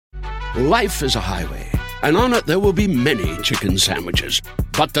Life is a highway, and on it there will be many chicken sandwiches.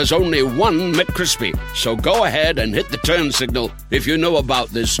 But there's only one McCrispy. So go ahead and hit the turn signal if you know about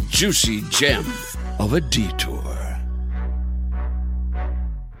this juicy gem of a detour.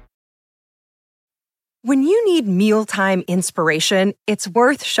 When you need mealtime inspiration, it's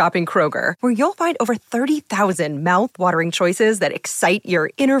worth shopping Kroger, where you'll find over 30,000 mouth-watering choices that excite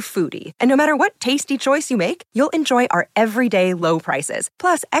your inner foodie. And no matter what tasty choice you make, you'll enjoy our everyday low prices,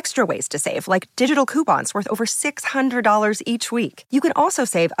 plus extra ways to save, like digital coupons worth over $600 each week. You can also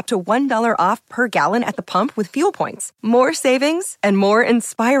save up to $1 off per gallon at the pump with fuel points. More savings and more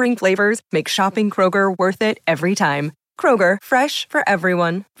inspiring flavors make shopping Kroger worth it every time. Kroger, fresh for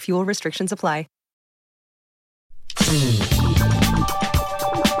everyone. Fuel restrictions apply.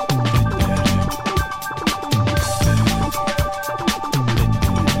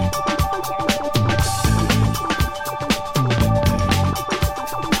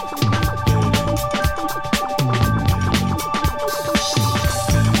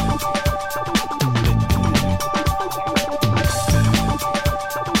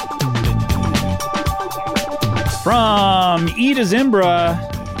 From E to Zimbra,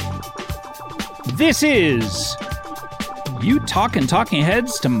 this is You Talking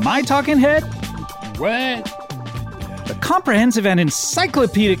Heads to My Talking Head? What? The comprehensive and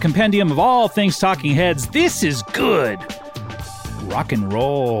encyclopedic compendium of all things talking heads. This is good. Rock and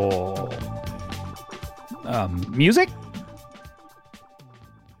roll. Music?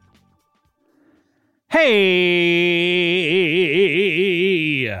 Hey!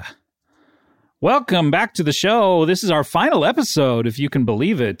 Welcome back to the show. This is our final episode, if you can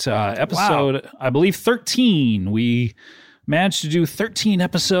believe it. Episode, wow. I believe, 13. We managed to do 13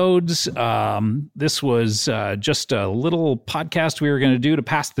 episodes. This was just a little podcast we were going to do to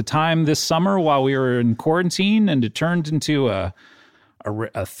pass the time this summer while we were in quarantine, and it turned into a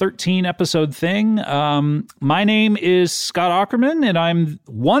 13-episode thing. My name is Scott Aukerman, and I'm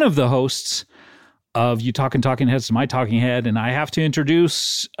one of the hosts of You Talking Heads to My Talking Head, and I have to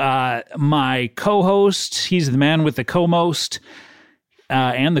introduce my co-host. He's the man with the co-most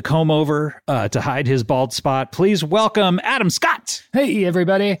and the comb-over to hide his bald spot. Please welcome Adam Scott. Hey,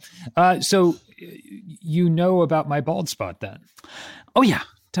 everybody. So you know about my bald spot then? Oh, yeah,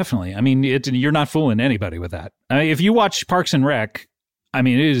 definitely. I mean, you're not fooling anybody with that. If you watch Parks and Rec, I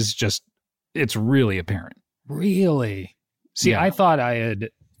mean, it's really apparent. Really? See, Yeah. I thought I had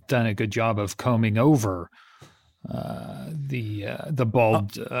done a good job of combing over the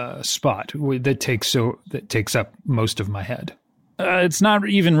bald spot that takes up most of my head. It's not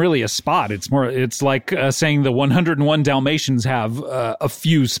even really a spot. It's like saying the 101 Dalmatians have a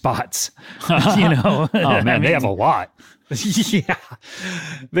few spots. You know? Oh man, they have a lot. Yeah,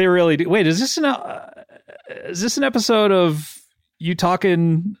 they really do. Wait, is this an episode of You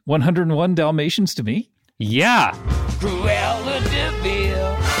Talking 101 Dalmatians to Me? Yeah. Cruella de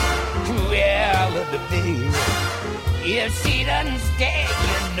Vil, Cruella de Vil. If she doesn't stay,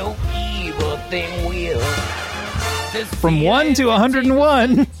 you no evil thing will. From 1 to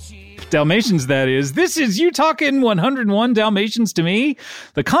 101 Dalmatians, that is. This is You Talking 101 Dalmatians to Me,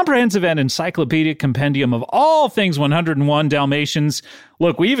 the comprehensive and encyclopedic compendium of all things 101 Dalmatians.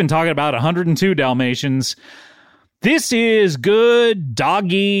 Look, we even talking about 102 Dalmatians. This is good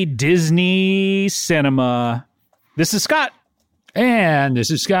doggy Disney cinema. This is Scott. And this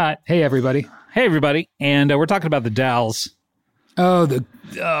is Scott. Hey, everybody. Hey, everybody. And we're talking about the Dals.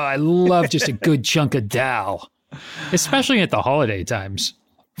 I love just a good chunk of Dal, especially at the holiday times.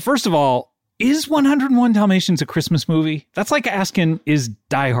 First of all, is 101 Dalmatians a Christmas movie? That's like asking, is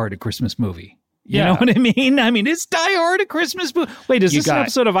Die Hard a Christmas movie? You know what I mean? I mean, is Die Hard a Christmas movie? Wait, is this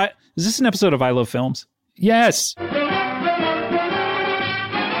an episode of I Love Films? Yes.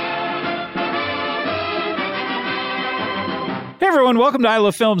 Hey, everyone, welcome to I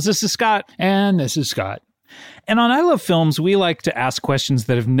Love Films. This is Scott. And this is Scott. And on I Love Films, we like to ask questions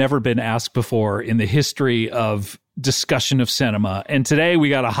that have never been asked before in the history of discussion of cinema. And today we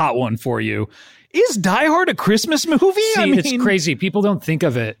got a hot one for you. Is Die Hard a Christmas movie? See, it's crazy. People don't think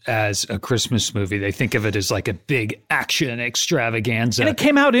of it as a Christmas movie. They think of it as like a big action extravaganza. And it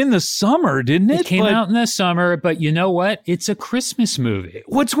came out in the summer, didn't it? It came out in the summer, but you know what? It's a Christmas movie.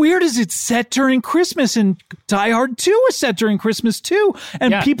 What's weird is it's set during Christmas, and Die Hard 2 is set during Christmas too,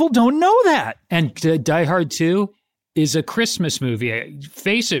 and people don't know that. And Die Hard 2 is a Christmas movie.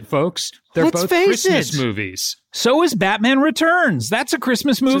 Face it, folks. They're both Christmas movies. So is Batman Returns. That's a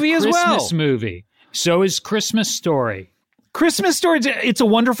Christmas movie as well. Christmas movie. So is Christmas Story. Christmas Story. It's a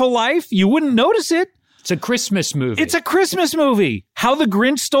Wonderful Life. You wouldn't notice it. It's a Christmas movie. It's a Christmas movie. How the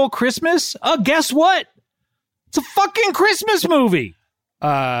Grinch Stole Christmas? Guess what? It's a fucking Christmas movie.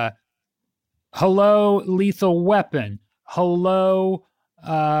 Hello, Lethal Weapon. Hello,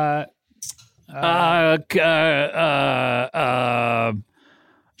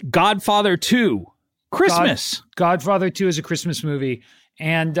 Godfather 2. Christmas. Godfather 2 is a Christmas movie.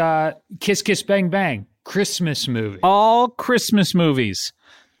 And Kiss Kiss Bang Bang, Christmas movie. All Christmas movies.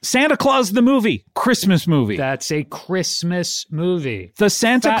 Santa Claus the movie, Christmas movie. That's a Christmas movie. The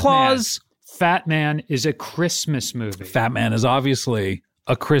Santa Claus. Fat Man is a Christmas movie. Fat Man is obviously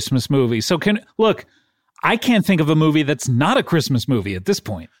a Christmas movie. So look, I can't think of a movie that's not a Christmas movie at this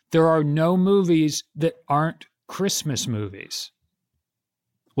point. There are no movies that aren't Christmas movies.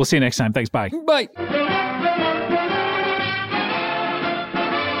 We'll see you next time. Thanks. Bye. Bye.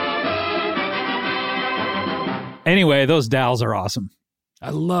 Anyway, those dolls are awesome. I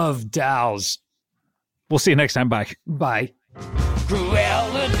love dolls. We'll see you next time. Bye. Bye.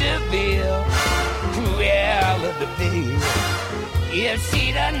 Cruella de Vil, Cruella de Vil. If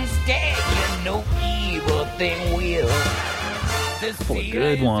she doesn't stay, you no evil thing will. Couple of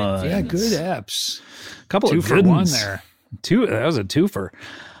good ones. Yeah, good apps. Couple Two of for good one ones there. That was a twofer.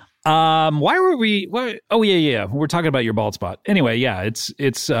 Why were we? Oh yeah. We're talking about your bald spot. Anyway, yeah, it's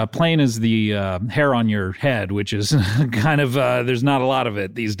plain as the hair on your head, which is kind of there's not a lot of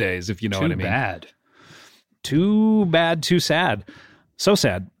it these days, if you know what I mean. Too bad, too sad. So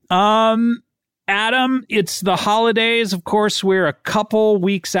sad. Adam, it's the holidays. Of course, we're a couple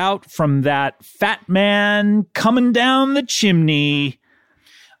weeks out from that fat man coming down the chimney.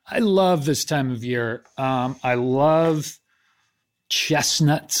 I love this time of year. I love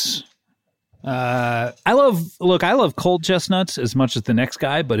chestnuts. I love cold chestnuts as much as the next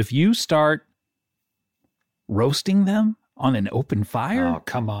guy, but if you start roasting them on an open fire. Oh,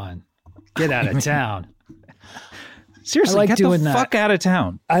 come on. Get out of town. Seriously, like get doing the fuck out of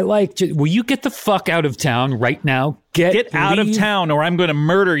town. Will you get the fuck out of town right now? Get out of town or I'm going to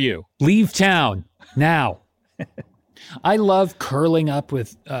murder you. Leave town now. I love curling up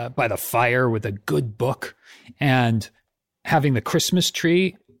with by the fire with a good book and having the Christmas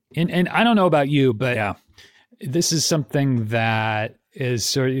tree. And I don't know about you, but yeah, this is something that is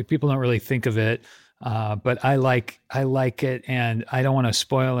sort of, people don't really think of it. But I like it, and I don't want to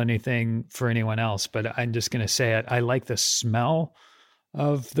spoil anything for anyone else, but I'm just going to say it. I like the smell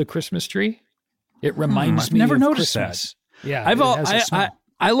of the Christmas tree. It reminds me never of noticed Christmas. that. Yeah.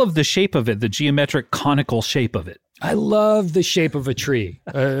 I love the shape of it, the geometric conical shape of it. I love the shape of a tree,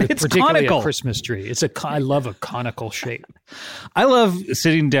 it's particularly conical. a Christmas tree. I love a conical shape. I love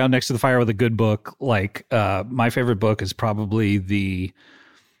sitting down next to the fire with a good book. Like my favorite book is probably the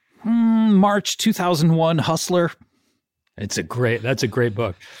March 2001 Hustler. That's a great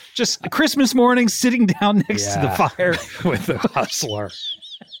book. Just a Christmas morning, sitting down next to the fire with the Hustler.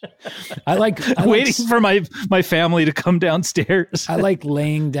 I like waiting for my family to come downstairs. I like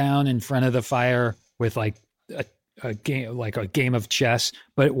laying down in front of the fire with like a game of chess.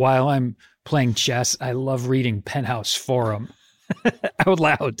 But while I'm playing chess, I love reading Penthouse Forum out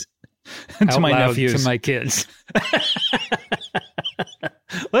loud to my nephews, to my kids.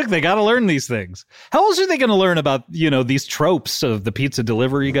 Look, they got to learn these things. How else are they going to learn about, these tropes of the pizza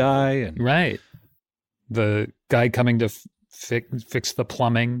delivery guy? And right. The guy coming to fix the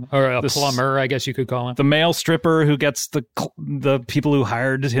plumbing, or a plumber, I guess you could call him. The male stripper who gets the people who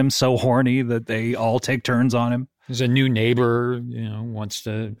hired him so horny that they all take turns on him. There's a new neighbor, wants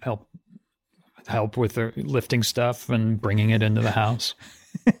to help with their lifting stuff and bringing it into the house.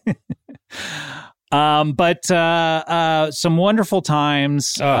 But some wonderful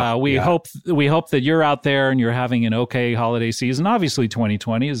times. We hope that you're out there and you're having an okay holiday season. Obviously,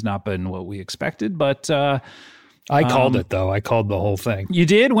 2020 has not been what we expected, but I called it though. I called the whole thing. You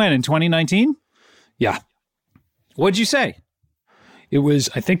did? When, in 2019? Yeah. What'd you say?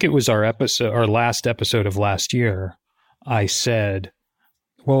 I think it was our last episode of last year. I said,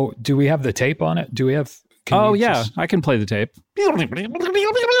 well, do we have the tape on it? Do we have? I can play the tape.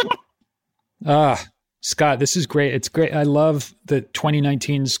 Scott, this is great. It's great. I love that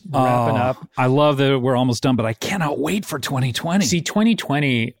 2019's wrapping up. I love that we're almost done, but I cannot wait for 2020. See,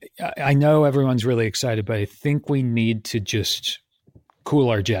 2020, I know everyone's really excited, but I think we need to just cool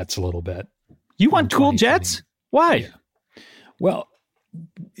our jets a little bit. You want cool jets? Why? Yeah. Well,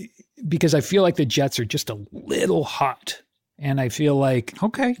 because I feel like the jets are just a little hot. And I feel like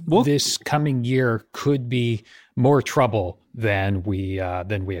this coming year could be more trouble than we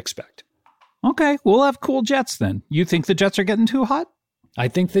expect. Okay, we'll have cool jets then. You think the jets are getting too hot? I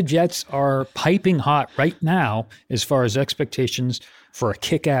think the jets are piping hot right now as far as expectations for a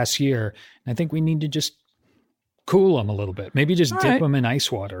kick-ass year. And I think we need to just cool them a little bit. Maybe just dip them in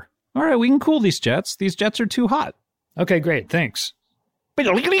ice water. All right, we can cool these jets. These jets are too hot. Okay, great. Thanks.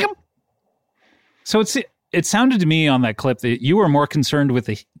 So it sounded to me on that clip that you were more concerned with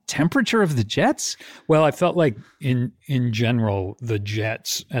the temperature of the Jets. Well, I felt like in general, the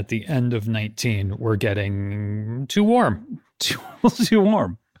Jets at the end of 19 were getting too warm. Too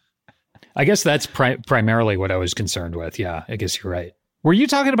warm. I guess that's primarily what I was concerned with. Yeah, I guess you're right. Were you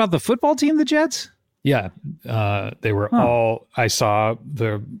talking about the football team, the Jets? Yeah, they were all. I saw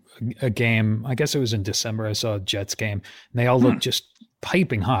a game. I guess it was in December. I saw a Jets game, and they all looked just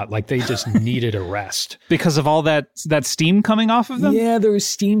piping hot, like they just needed a rest because of all that steam coming off of them. Yeah, there was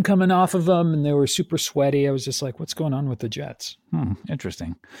steam coming off of them, and they were super sweaty. I was just like, "What's going on with the Jets?"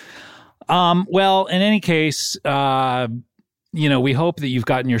 Interesting. Well, in any case, we hope that you've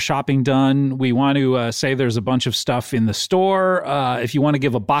gotten your shopping done. We want to say there's a bunch of stuff in the store. If you want to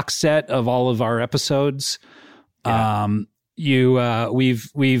give a box set of all of our episodes,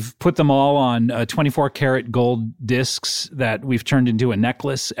 we've put them all on 24 karat gold discs that we've turned into a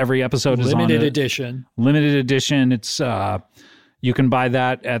necklace. Every episode is limited edition. Limited edition. It's you can buy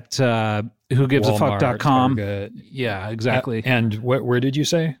that at whogivesafuck.com. Target. Yeah, exactly. And where did you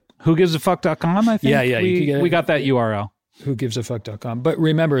say? Whogivesafuck.com, I think. Yeah, we got that URL. Whogivesafuck.com. But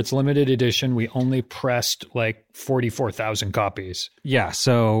remember, it's limited edition. We only pressed like 44,000 copies. Yeah,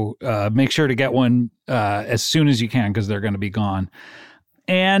 so make sure to get one as soon as you can because they're going to be gone.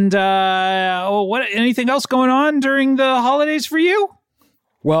 And anything else going on during the holidays for you?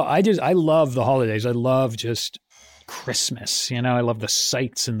 Well, I love the holidays. I love just Christmas. I love the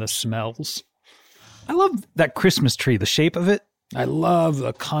sights and the smells. I love that Christmas tree, the shape of it. I love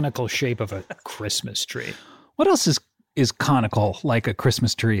the conical shape of a Christmas tree. What else is conical like a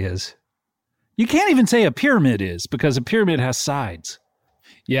Christmas tree is? You can't even say a pyramid is because a pyramid has sides.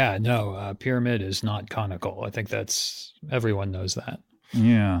 Yeah, no, a pyramid is not conical. I think everyone knows that.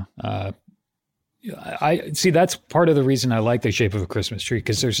 Yeah. I see that's part of the reason I like the shape of a Christmas tree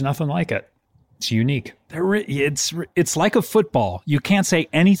because there's nothing like it. It's unique. It's like a football. You can't say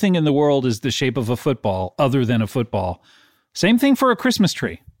anything in the world is the shape of a football other than a football. Same thing for a Christmas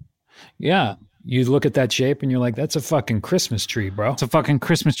tree. Yeah. You look at that shape and you're like, that's a fucking Christmas tree, bro. It's a fucking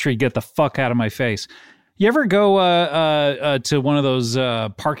Christmas tree. Get the fuck out of my face. You ever go to one of those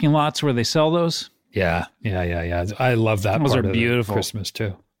parking lots where they sell those? Yeah. I love that. Those part are beautiful. Of Christmas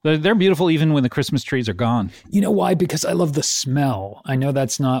too. They're beautiful even when the Christmas trees are gone. You know why? Because I love the smell. I know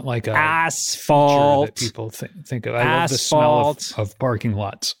that's not like a asphalt that people think of. I love the smell of parking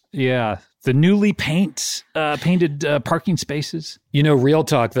lots. Yeah. The newly painted parking spaces. Real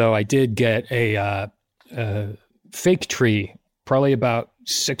talk though, I did get a fake tree probably about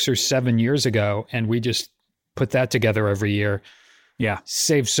 6 or 7 years ago, and we just put that together every year. Yeah,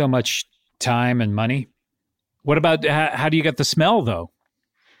 save so much time and money. What about how do you get the smell though?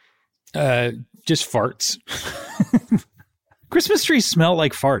 Just farts. Christmas trees smell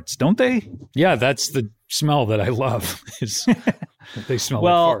like farts, don't they? Yeah, that's the smell that I love. They smell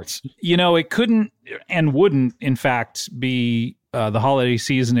like farts. It couldn't and wouldn't, in fact, be the holiday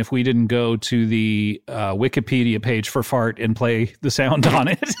season if we didn't go to the Wikipedia page for fart and play the sound on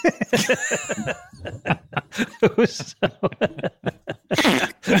it.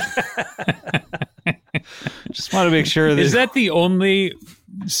 Just want to make sure that is that the only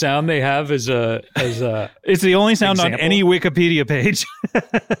sound they have as a it's the only sound example? On any Wikipedia page.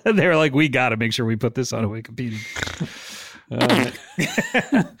 They're like, we got to make sure we put this on a Wikipedia.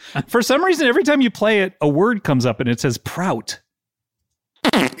 For some reason, every time you play it, a word comes up and it says prout.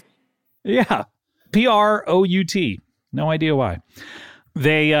 Yeah. Prout. No idea why.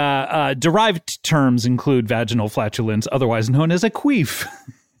 They derived terms include vaginal flatulence, otherwise known as a queef.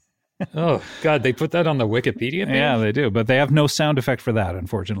 Oh, God, they put that on the Wikipedia page? Yeah, they do, but they have no sound effect for that,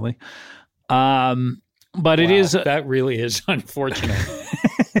 unfortunately. But it is... that really is unfortunate.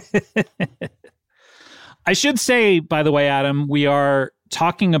 I should say, by the way, Adam, we are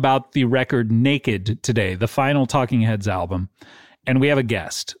talking about the record Naked today, the final Talking Heads album, and we have a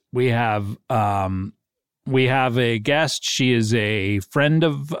guest. We have a guest. She is a friend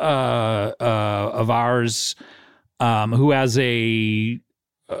of ours who has an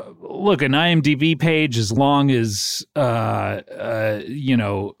IMDb page as long as your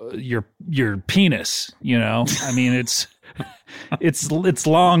penis. I mean, it's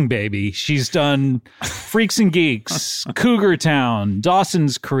long, baby. She's done Freaks and Geeks, Cougar Town,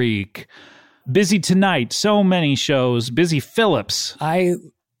 Dawson's Creek, Busy Tonight, so many shows. Busy Phillips. I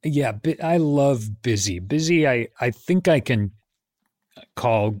love Busy. Busy, I think I can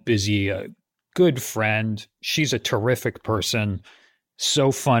call Busy a good friend. She's a terrific person.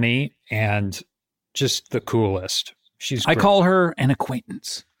 So funny and just the coolest. She's great. I call her an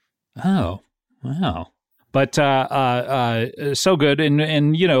acquaintance. Oh, wow. But so good.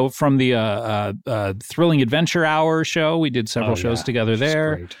 And you know, from the Thrilling Adventure Hour show, we did several shows together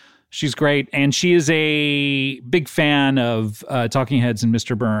there. She's great. And she is a big fan of Talking Heads and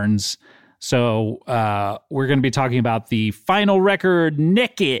Mr. Burns. So we're going to be talking about the final record,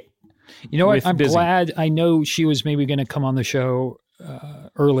 Nick It. You know what? I'm glad. I know she was maybe going to come on the show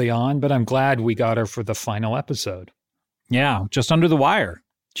early on, but I'm glad we got her for the final episode. Yeah, just under the wire.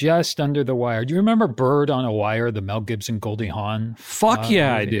 Just under the wire. Do you remember Bird on a Wire, the Mel Gibson, Goldie Hawn? Fuck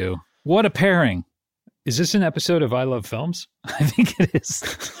yeah, movie? I do. What a pairing. Is this an episode of I Love Films? I think it is.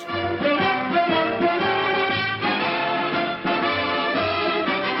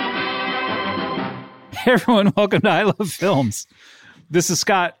 Hey everyone, welcome to I Love Films. This is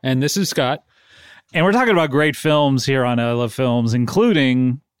Scott. And this is Scott. And we're talking about great films here on I Love Films,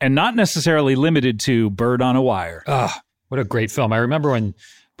 including, and not necessarily limited to, Bird on a Wire. Ah, what a great film. I remember when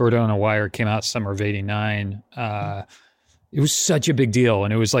Bird on a Wire came out summer of '89. It was such a big deal,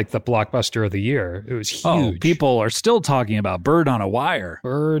 and it was like the blockbuster of the year. It was huge. Oh, people are still talking about Bird on a Wire.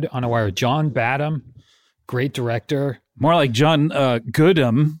 Bird on a Wire. John Badham, great director. More like John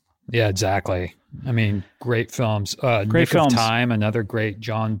Goodham. Yeah, exactly. I mean, great films. Great Nick films. of Time, another great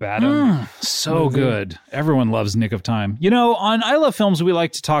John Badham. So movie. Good. Everyone loves Nick of Time. You know, on I Love Films, we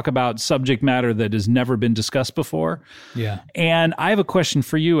like to talk about subject matter that has never been discussed before. Yeah. And I have a question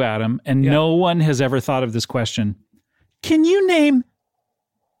for you, Adam, and no one has ever thought of this question. Can you name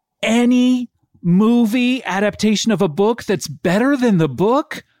any movie adaptation of a book that's better than the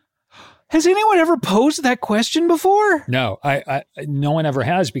book? Has anyone ever posed that question before? No, I no one ever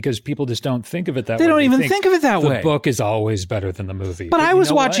has, because people just don't think of it that way. They don't even think of it that way. The book is always better than the movie. But I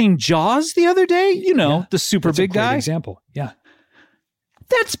was watching Jaws the other day, you know, the super big guy. Example. Yeah.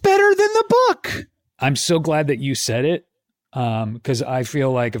 That's better than the book. I'm so glad that you said it, because I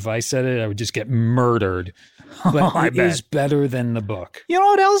feel like if I said it, I would just get murdered. But it is better than the book. You know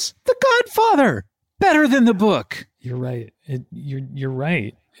what else? The Godfather. Better than the book. You're right. You're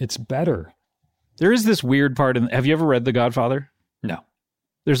right. It's better. There is this weird part in. Have you ever read The Godfather? No.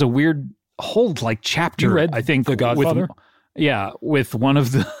 There's a weird whole like chapter. You read, I think, The Godfather. With one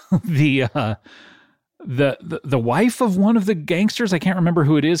of the wife of one of the gangsters. I can't remember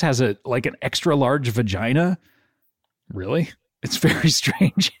who it is. Has an extra large vagina. Really? It's very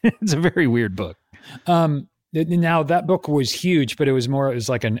strange. It's a very weird book. Now that book was huge, but it was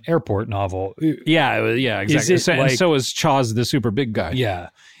like an airport novel. Yeah, exactly. And so is Chaz the super big guy. Yeah.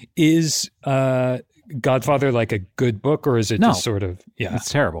 Is Godfather like a good book, or is it just sort of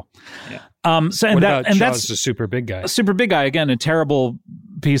it's terrible. Yeah. That's the super big guy. A super big guy, again, a terrible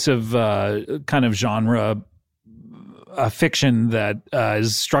piece of kind of genre fiction that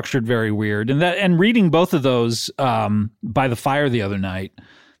is structured very weird. And reading both of those by the fire the other night,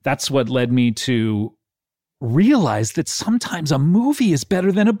 that's what led me to realize that sometimes a movie is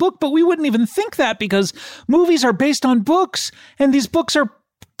better than a book, but we wouldn't even think that because movies are based on books, and these books are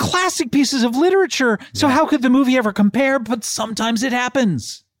classic pieces of literature. So how could the movie ever compare? But sometimes it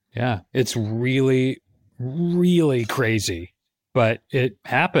happens. Yeah, it's really, really crazy, but it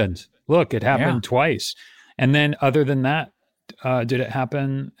happened. Look, it happened twice. And then other than that, did it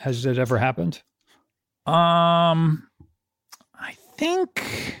happen? Has it ever happened? I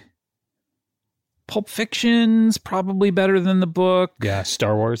think Pulp Fiction's probably better than the book. Yeah,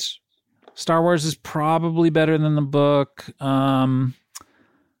 Star Wars. Star Wars is probably better than the book.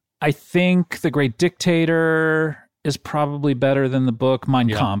 I think The Great Dictator is probably better than the book. Mein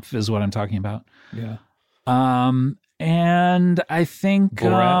Kampf is what I'm talking about. Yeah. And I think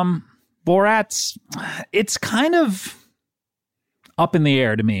Borat's, it's kind of up in the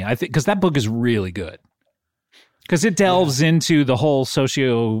air to me. I think because that book is really good. Because it delves into the whole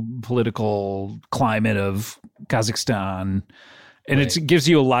socio-political climate of Kazakhstan. And it gives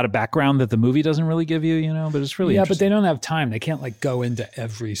you a lot of background that the movie doesn't really give you, you know, but it's really interesting. But they don't have time. They can't go into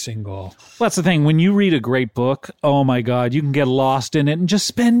every single... Well, that's the thing. When you read a great book, oh my God, you can get lost in it and just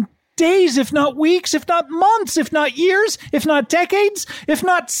spend days, if not weeks, if not months, if not years, if not decades, if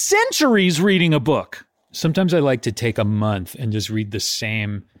not centuries reading a book. Sometimes I like to take a month and just read the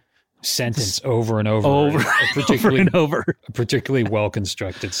same sentence over and over. A particularly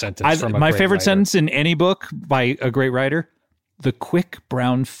well-constructed sentence from a my great favorite writer. sentence in any book by a great writer: the quick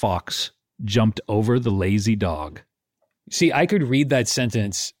brown fox jumped over the lazy dog. See, I could read that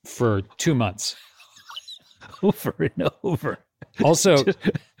sentence for 2 months. Over and over. Also,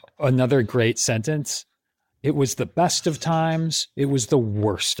 another great sentence: it was the best of times, it was the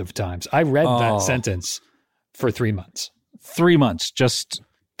worst of times. I read that sentence for 3 months. 3 months, just...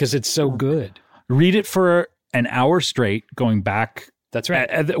 because it's so good. Read it for an hour straight, going back That's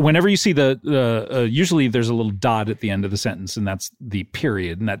right. Whenever you see usually there's a little dot at the end of the sentence, and that's the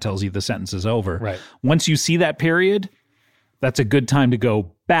period, and that tells you the sentence is over. Right. Once you see that period, that's a good time to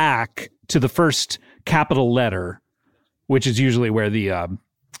go back to the first capital letter, which is usually where the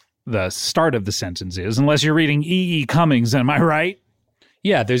start of the sentence is, unless you're reading E.E. Cummings. Am I right?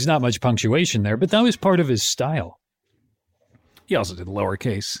 Yeah, there's not much punctuation there, but that was part of his style. He also did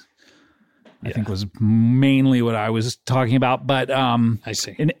lowercase. I think was mainly what I was talking about. But I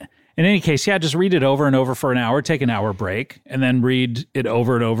see. In any case, just read it over and over for an hour, take an hour break, and then read it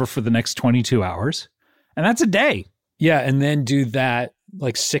over and over for the next 22 hours. And that's a day. Yeah, and then do that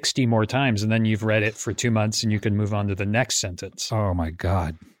like 60 more times, and then you've read it for 2 months, and you can move on to the next sentence. Oh, my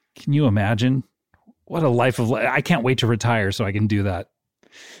God. Can you imagine? What a life of... I can't wait to retire so I can do that.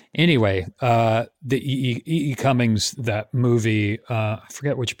 Anyway, the E.E. Cummings, that movie, I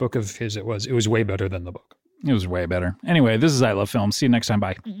forget which book of his it was. It was way better than the book. It was way better. Anyway, this is I Love Film. See you next time.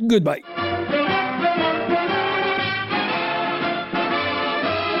 Bye. Goodbye.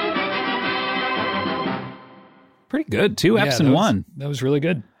 Pretty good. 2 F's and 1. That was really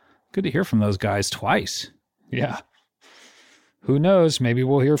good. Good to hear from those guys twice. Yeah. Who knows? Maybe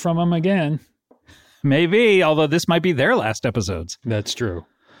we'll hear from them again. Maybe, although this might be their last episodes. That's true.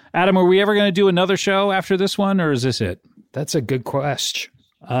 Adam, are we ever going to do another show after this one, or is this it? That's a good question.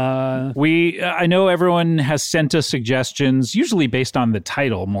 I know everyone has sent us suggestions, usually based on the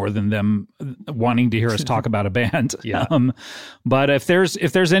title more than them wanting to hear us talk about a band. Yeah. But if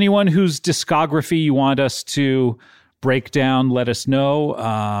there's anyone whose discography you want us to break down, let us know.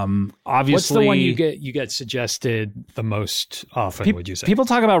 Obviously, what's the one you get suggested the most often? Would you say? People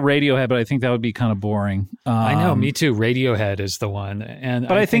talk about Radiohead, but I think that would be kind of boring. I know, me too. Radiohead is the one,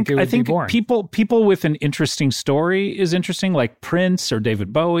 but I think people with an interesting story is interesting, like Prince or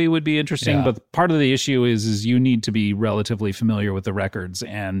David Bowie would be interesting. Yeah. But part of the issue is you need to be relatively familiar with the records,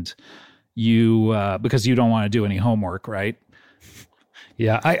 and you because you don't want to do any homework, right?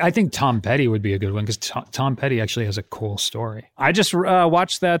 Yeah, I think Tom Petty would be a good one because Tom Petty actually has a cool story. I just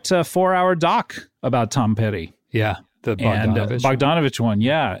watched that 4-hour doc about Tom Petty. Yeah, the Bogdanovich one.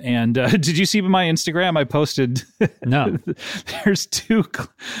 Yeah, and did you see my Instagram? I posted. No, there's 2.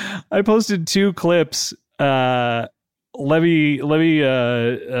 I posted 2 clips. Let me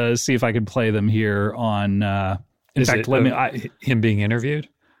see if I can play them here on. In fact, him being interviewed.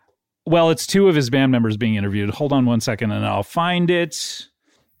 Well, it's 2 of his band members being interviewed. Hold on 1 second, and I'll find it.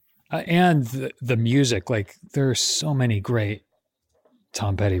 And the music, like there are so many great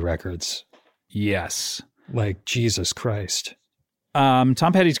Tom Petty records. Yes, like Jesus Christ. Tom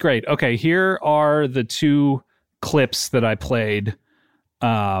Petty's great. Okay, here are the 2 clips that I played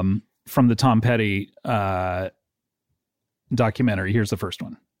from the Tom Petty documentary. Here's the first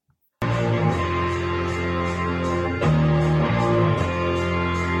one.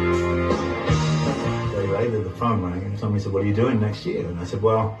 The phone rang and somebody said, "What are you doing next year?" And I said,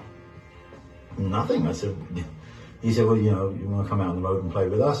 "Well, nothing." I said, he said, "Well, you want to come out on the road and play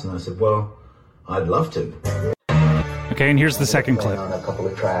with us?" And I said, "Well, I'd love to." Okay, and here's the second clip. On a couple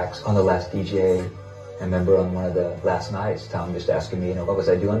of tracks on the last DJ. I remember on one of the last nights, Tom just asking me, what was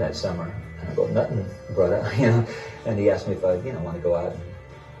I doing that summer? And I go, "Nothing, brother," And he asked me if I, want to go out and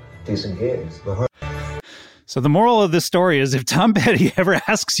do some gigs. So the moral of this story is, if Tom Petty ever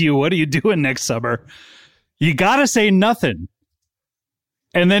asks you, "What are you doing next summer?" you gotta say nothing,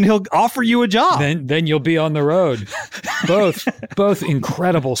 and then he'll offer you a job. Then you'll be on the road. Both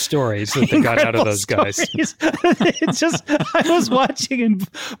incredible stories that they got out of those guys. It's just, I was watching, and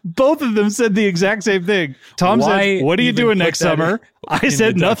both of them said the exact same thing. Tom said, "What are you doing next summer?" I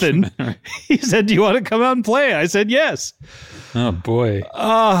said nothing. He said, "Do you want to come out and play?" I said yes. Oh boy.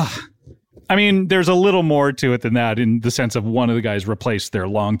 I mean, there's a little more to it than that, in the sense of one of the guys replaced their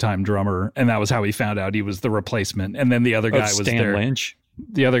longtime drummer, and that was how he found out he was the replacement. And then the other guy was Stan Lynch.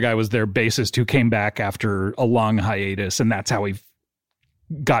 The other guy was their bassist who came back after a long hiatus, and that's how he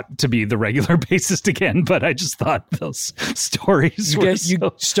got to be the regular bassist again. But I just thought those stories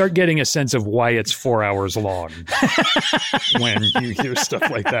you start getting a sense of why it's 4 hours long when you hear stuff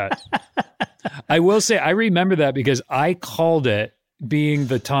like that. I will say, I remember that because I called it. Being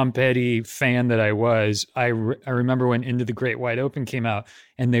the Tom Petty fan that I was, I remember when Into the Great Wide Open came out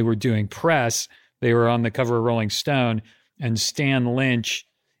and they were doing press. They were on the cover of Rolling Stone, and Stan Lynch,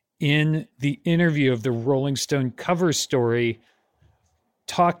 in the interview of the Rolling Stone cover story,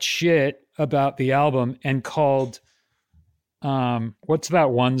 talked shit about the album and called, what's that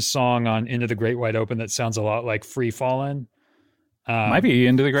one song on Into the Great Wide Open that sounds a lot like Free Fallin'? Might be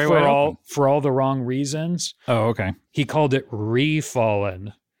Into the Great Wide Open. For all the wrong reasons. Oh, okay. He called it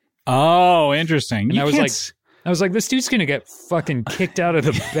Re-Fallen. Oh, interesting. And I was like, I was like, this dude's going to get fucking kicked out of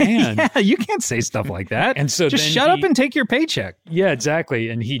the band. Yeah, you can't say stuff like that. And so just then shut up and take your paycheck. Yeah, exactly.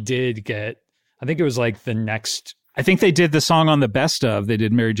 And he did get, I think it was like the next. I think they did the song on the best of. They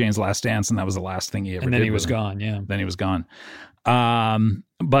did Mary Jane's Last Dance, and that was the last thing he ever did. And then he was gone, yeah. Then he was gone.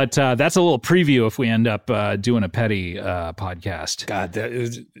 But that's a little preview if we end up doing a Petty podcast. God, that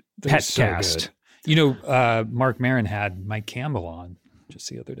is Petcast. So good. You know, Mark Maron had Mike Campbell on just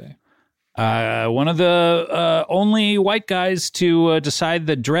the other day. One of the only white guys to decide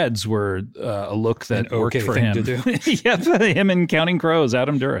that dreads were a look that worked for him. To do. Yeah, him and Counting Crows,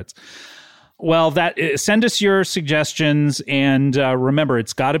 Adam Duritz. Well, send us your suggestions, and remember,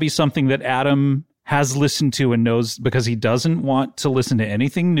 it's got to be something that Adam has listened to and knows, because he doesn't want to listen to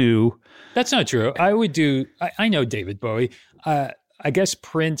anything new. That's not true. I would do. I know David Bowie. I guess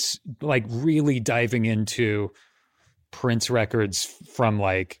Prince, like really diving into Prince records from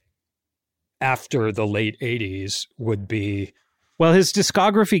like after the late 80s would be. Well, his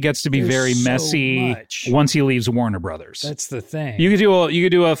discography gets to be very so messy much. once he leaves Warner Brothers. That's the thing. You could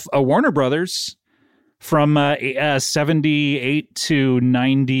do a Warner Brothers from 78 to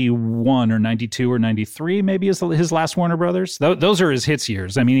 91 or 92 or 93, maybe is his last Warner Brothers. Those are his hits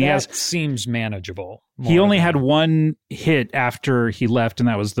years. I mean, seems manageable. He only had one hit after he left, and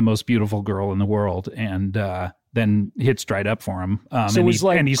that was The Most Beautiful Girl in the World. And then hits dried up for him. So it was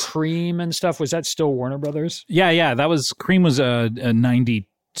Cream and stuff. Was that still Warner Brothers? Yeah. That was Cream was a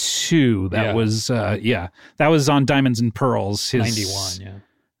 92. That was that was on Diamonds and Pearls.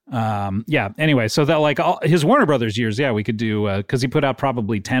 91. Yeah. Anyway, so that like all his Warner Brothers years, we could do because he put out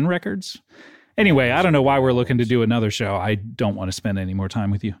probably 10 records. Anyway, I don't know why we're looking to do another show. I don't want to spend any more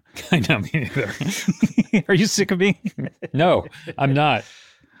time with you. I know, me neither. Are you sick of me? No, I'm not.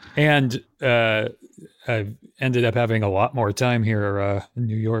 And I've ended up having a lot more time here in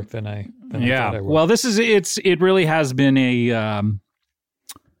New York than I thought I would. Well, it really has been a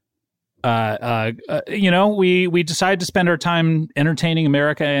we decided to spend our time entertaining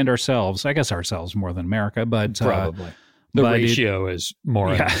America and ourselves. I guess ourselves more than America, but probably the ratio is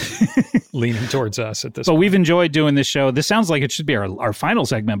more leaning towards us at this point. But we've enjoyed doing this show. This sounds like it should be our final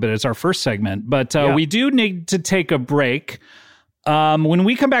segment, but it's our first segment. But we do need to take a break. When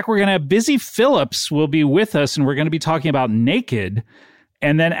we come back, we're going to have Busy Phillips will be with us, and we're going to be talking about Naked.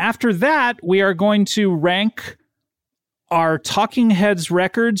 And then after that, we are going to rank our Talking Heads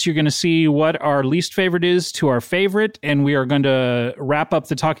records. You're going to see what our least favorite is to our favorite, and we are going to wrap up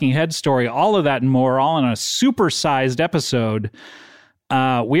the Talking Heads story, all of that and more, all in a super-sized episode.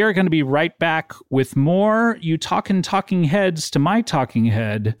 We are going to be right back with more You Talking Heads to My Talking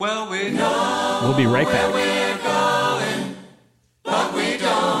Head. Well, we know we'll be right back. Where we're going, but we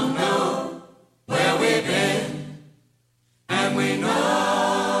don't know where we've been, and we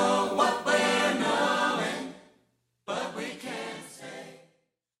know what we're knowing, but we can't say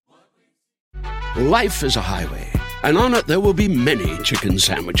what we... Life is a highway, and on it there will be many chicken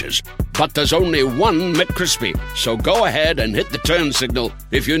sandwiches. But there's only one McCrispy. So go ahead and hit the turn signal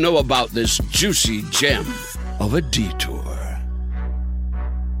if you know about this juicy gem of a detour.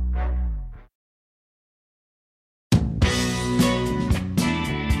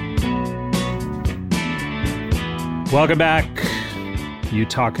 Welcome back. You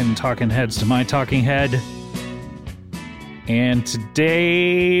talking heads to my talking head. And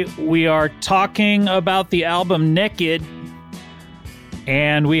today we are talking about the album Naked.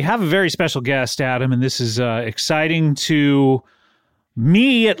 And we have a very special guest, Adam, and this is exciting to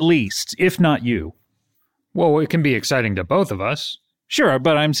me at least, if not you. Well, it can be exciting to both of us. Sure,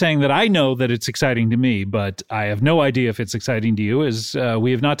 but I'm saying that I know that it's exciting to me, but I have no idea if it's exciting to you, as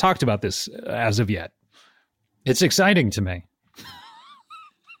we have not talked about this as of yet. It's exciting to me.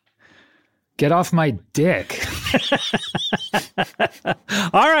 Get off my dick.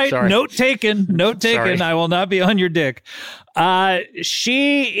 All right. Sorry. Note taken. Sorry. I will not be on your dick.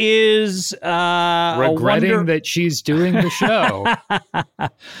 She is regretting that she's doing the show.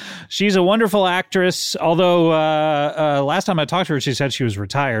 She's a wonderful actress. Although last time I talked to her, she said she was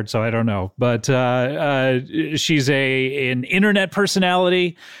retired, so I don't know. But she's an internet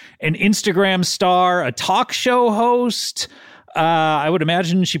personality, an Instagram star, a talk show host. I would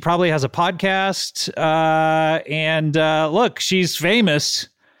imagine she probably has a podcast. And look, she's famous,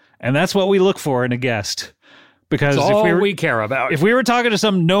 and that's what we look for in a guest. Because it's all we care about. If we were talking to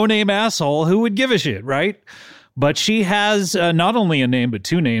some no-name asshole, who would give a shit, right? But she has not only a name, but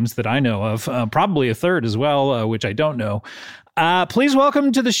two names that I know of, probably a third as well, which I don't know. Please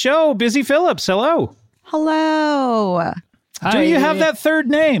welcome to the show, Busy Phillips. Hello. Hello. Do you have that third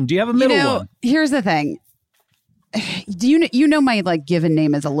name? Do you have a middle one? Here's the thing. do you know my like given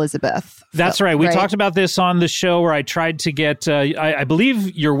name is Elizabeth? That's right. We talked about this on the show where I tried to get, I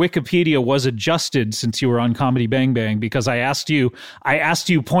believe your Wikipedia was adjusted since you were on Comedy Bang Bang because I asked you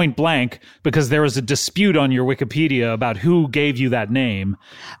point blank because there was a dispute on your Wikipedia about who gave you that name.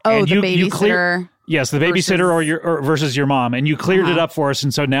 Oh, and the babysitter. Yes, the babysitter versus your mom, and you cleared it up for us,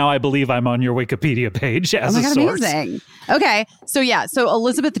 and so now I believe I'm on your Wikipedia page as a source. Amazing. Okay, so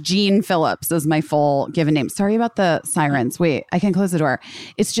Elizabeth Jean Phillips is my full given name. Sorry about the sirens. Wait, I can close the door.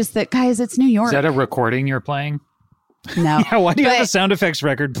 It's just that, guys, it's New York. Is that a recording you're playing? No. Yeah, why do you have the sound effects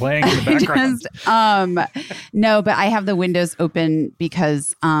record playing in the background? No, but I have the windows open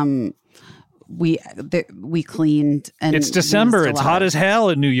because we cleaned and it's December. It's hot as hell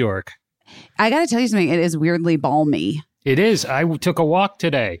in New York. I got to tell you something. It is weirdly balmy. It is. I took a walk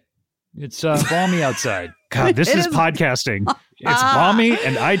today. It's balmy outside. God, this is podcasting. It's balmy,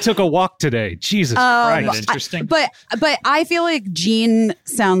 and I took a walk today. Jesus Christ. Interesting. But I feel like Jean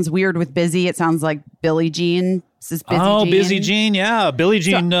sounds weird with busy. It sounds like Billie Jean. This is Busy Jean. Busy Jean, yeah. Billie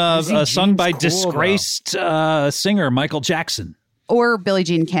Jean, sung by cool, disgraced singer Michael Jackson. Or Billie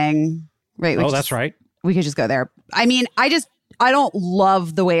Jean King. Right. That's right. We could just go there. I mean, I don't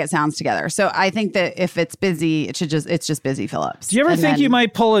love the way it sounds together. So I think that if it's busy, it's just Busy Phillips. Do you ever think you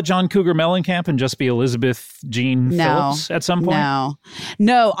might pull a John Cougar Mellencamp and just be Elizabeth Jean Phillips at some point?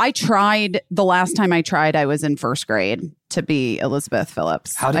 No. I tried. The last time I tried, I was in first grade to be Elizabeth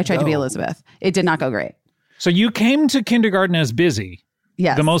Phillips. I tried to be Elizabeth. It did not go great. So you came to kindergarten as Busy.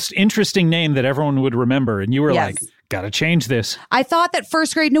 Yes. The most interesting name that everyone would remember. And you were like, gotta change this. I thought that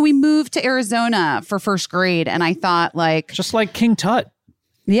first grade, we moved to Arizona for first grade. And I thought just like King Tut.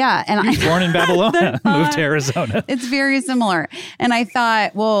 Yeah. And he was born in Babylonia, moved to Arizona. It's very similar. And I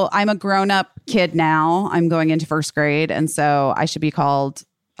thought, well, I'm a grown up kid now. I'm going into first grade. And so I should be called,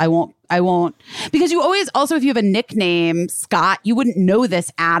 I won't, because you always, also if you have a nickname, Scott, you wouldn't know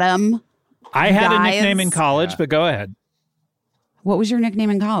this, Adam. I had a nickname in college, but go ahead. What was your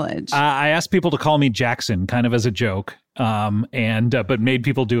nickname in college? I asked people to call me Jackson, kind of as a joke, but made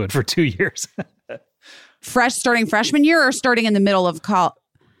people do it for 2 years. Starting freshman year or starting in the middle of college?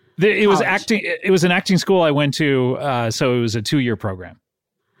 It was acting. It was an acting school I went to, so it was a 2-year program.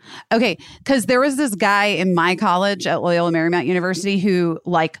 Okay, because there was this guy in my college at Loyola Marymount University who,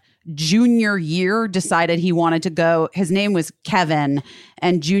 junior year, decided he wanted to go. His name was Kevin,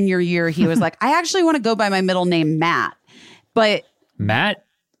 and junior year he was like, I actually want to go by my middle name, Matt. But Matt.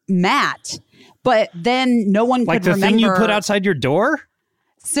 But then no one could remember. Like the thing you put outside your door?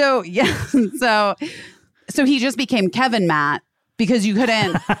 So, yeah. So he just became Kevin Matt because you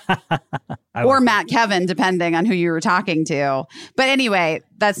couldn't, or Matt Kevin, depending on who you were talking to. But anyway,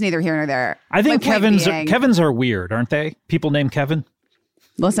 that's neither here nor there. I think Kevins are weird, aren't they? People named Kevin?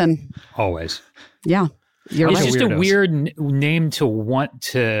 Listen. Always. Yeah. It's just a weird name to want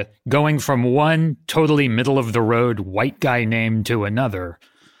to, going from one totally middle of the road white guy name to another.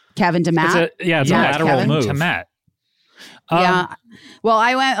 Kevin to Matt. It's a lateral Kevin move. To Matt. Yeah. Well,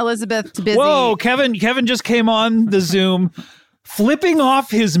 I went Elizabeth to Busy. Whoa, Kevin just came on the Zoom flipping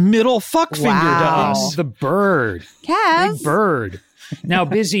off his middle fuck finger to us. The bird. Kev. Big bird. Now,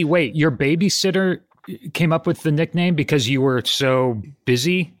 Busy, wait, your babysitter came up with the nickname because you were so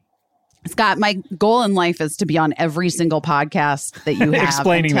busy? Scott, my goal in life is to be on every single podcast that you have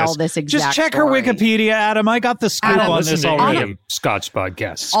explaining and tell this exact Just check story. her Wikipedia, Adam. I got the scoop on this already. Scott's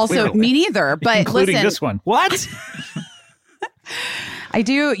podcasts. Also, clearly. me neither. But including listen, this one. What? I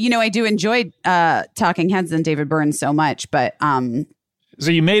do enjoy Talking Heads and David Byrne so much, but so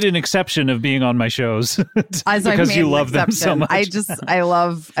you made an exception of being on my shows because you love them so much. I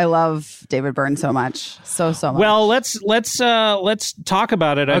love David Byrne so much. So much. Well, let's talk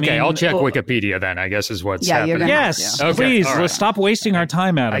about it. I'll check Wikipedia then, I guess is what's happening. Yes, please. Right. Let's stop wasting our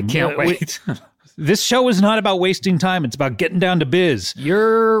time, Adam. I can't wait. This show is not about wasting time. It's about getting down to biz.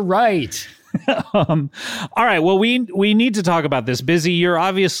 You're right. All right. Well, we need to talk about this. Busy, you're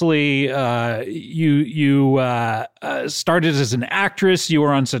obviously you started as an actress. You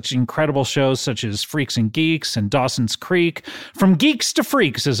were on such incredible shows such as Freaks and Geeks and Dawson's Creek. From geeks to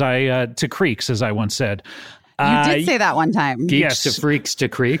freaks, to creeks, as I once said. You did say that one time. Geeks to freaks to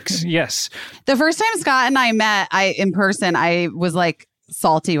creeks. Yes. The first time Scott and I met, in person, I was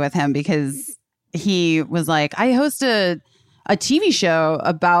salty with him because he was like, I host a TV show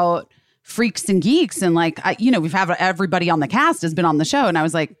about Freaks and Geeks, and we've had everybody on the cast has been on the show, and I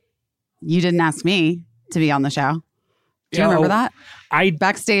was like, you didn't ask me to be on the show. Do you remember that? I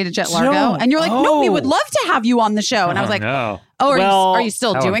backstage at Largo, and you're like, no, we would love to have you on the show, and I was like, no. are you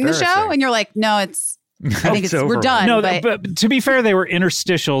still doing the show? And you're like, no, it's I think we're done. No, but but to be fair, they were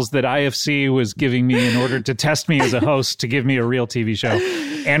interstitials that IFC was giving me in order to test me as a host to give me a real TV show.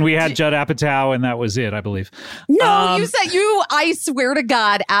 And we had Judd Apatow, and that was it, I believe. no, you said I swear to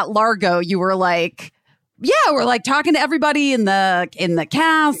God, at Largo, you were like, yeah, we're like talking to everybody in the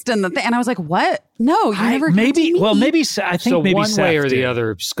cast and and I was like, what? No, you never. Maybe. Well, maybe I think So maybe one way Seth or the did.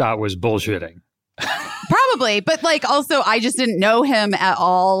 other, Scott was bullshitting. Probably, but like also, I just didn't know him at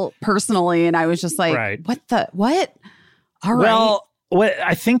all personally, and I was just like, Right. what? All right. Well, what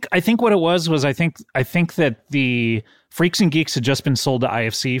I think what it was I think that the Freaks and Geeks had just been sold to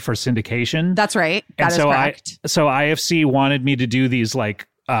IFC for syndication. That's right. That And is so correct. so IFC wanted me to do these like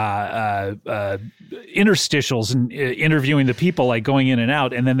interstitials and interviewing the people, like going in and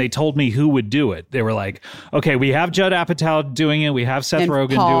out, and then they told me who would do it. They were like, okay, we have Judd Apatow doing it, we have Seth And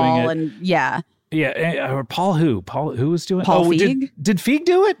Rogen Paul doing it. and yeah. Yeah, or Paul who was doing? Paul Did Feig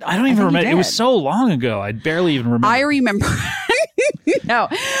do it? I don't even think he remember. It was did. so long ago. I barely even remember. I remember. No,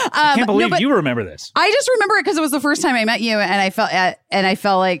 I can't believe no, but you remember this. I just remember it because it was the first time I met you, and I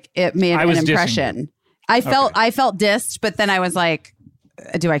felt like it made I an was dissing impression. I felt dissed, but then I was like,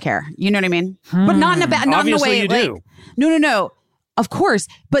 do I care? You know what I mean? But not in a bad, not in a Obviously way. you like, do. No. Of course,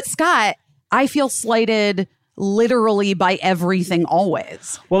 but Scott, I feel slighted literally by everything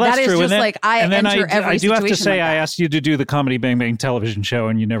always. Well, that's that is true. just and then, like I and then enter every I do have to situation say like I that. asked you to do the Comedy Bang Bang television show,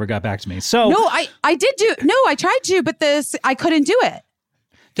 and you never got back to me. So No, I did do. No, I tried to, but I couldn't do it. It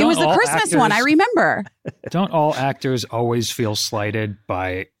Don't was the all Christmas one. I actors- remember. Don't all actors always feel slighted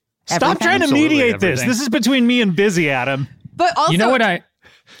by? stop Everything. trying to Absolutely mediate this. everything. This is between me and Busy Adam. But also, You know what I?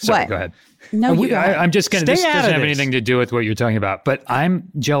 Sorry, What? go ahead. No, you go ahead. I'm just going to. Stay This out doesn't of have this. anything to do with what you're talking about. But I'm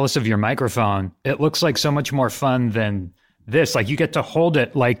jealous of your microphone. It looks like so much more fun than this. Like you get to hold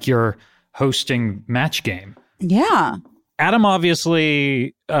it like you're hosting Match Game. Yeah. Adam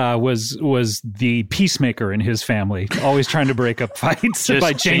obviously was the peacemaker in his family, always trying to break up fights Just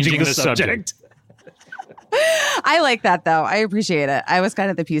by changing the subject. subject. I like that though. I appreciate it. I was kind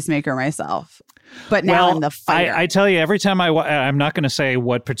of the peacemaker myself, but now I'm the fighter. I tell you, every time I'm not going to say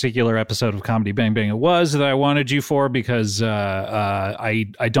what particular episode of Comedy Bang Bang it was that I wanted you for, because I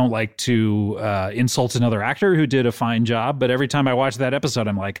don't like to insult another actor who did a fine job. But every time I watch that episode,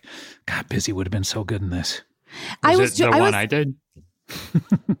 I'm like, God, Busy would have been so good in this. I Was it the one was, I did?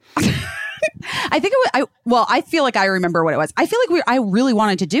 I think it was. I feel like I remember what it was. I feel like I really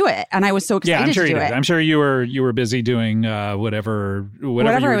wanted to do it, and I was so excited Yeah, I'm sure to you do did. it. I'm sure you were busy doing whatever you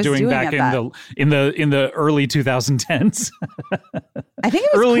I were was doing doing back at in the early 2010s, I think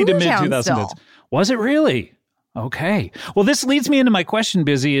it was early to Cool mid Town 2010s. still. Was it really? Okay. Well, this leads me into my question,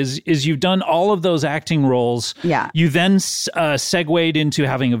 Busy, is you've done all of those acting roles. Yeah. You then segued into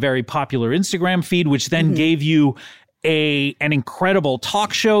having a very popular Instagram feed, which then Mm-hmm. gave you an incredible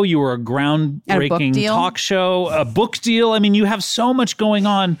talk show. You were a groundbreaking deal. talk show, a book deal. I mean, you have so much going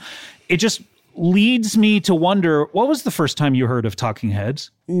on. It just leads me to wonder, what was the first time you heard of Talking Heads?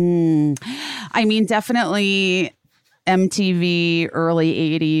 I mean, definitely MTV,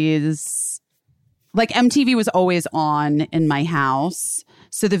 early 80s. Like MTV was always on in my house.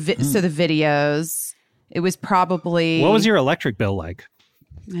 So the videos, it was probably. What was your electric bill like?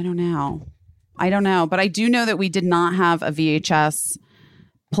 I don't know. But I do know that we did not have a VHS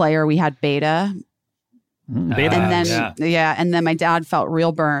player. We had Beta. Beta. And then, and then my dad felt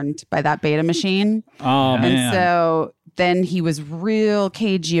real burned by that Beta machine. Oh, man. And so then he was real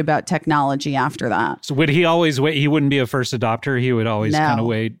cagey about technology after that. So would he always wait? He wouldn't be a first adopter. He would always No. kind of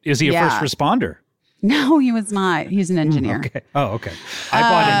wait. Is he a Yeah. first responder? No, he was not. He's an engineer. Okay. Oh, okay. I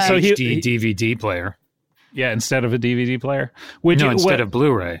bought an So he- HD DVD player. Yeah, instead of a DVD player. Instead of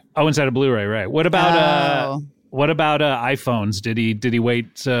Blu-ray. Oh, instead of Blu-ray, right? What about Oh. iPhones? Did he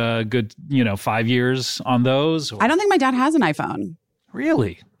wait good 5 years on those? I don't think my dad has an iPhone.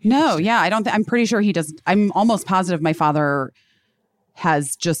 Really? No, yeah, I don't. I'm pretty sure he does. I'm almost positive my father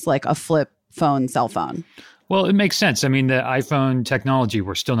has just like a flip phone, cell phone. Well, it makes sense. I mean, the iPhone technology,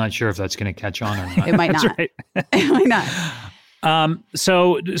 we're still not sure if that's going to catch on or not. It might not. right. It might not.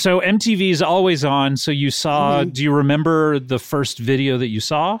 So MTV's always on. So you saw? Do you remember the first video that you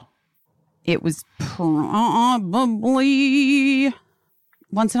saw? It was probably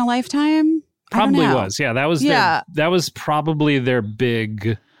Once in a Lifetime. Probably I don't know. was. Yeah, that was Yeah. that was probably their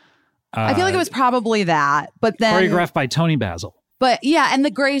big I feel like it was probably that, but then choreographed by Tony Basil. But yeah, and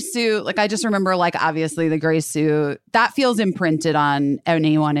the gray suit, like I just remember, like obviously the gray suit that feels imprinted on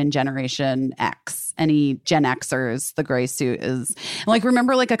anyone in Generation X, any Gen Xers. The gray suit is like,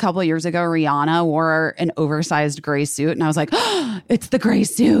 remember like a couple of years ago, Rihanna wore an oversized gray suit, and I was like, oh, it's the gray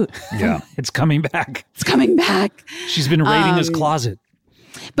suit. Yeah, it's coming back. It's coming back. She's been raiding his closet.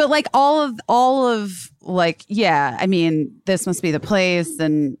 But like all of like, yeah, I mean, This Must Be the Place,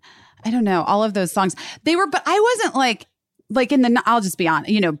 and I don't know, all of those songs. They were, but I wasn't like in the, I'll just be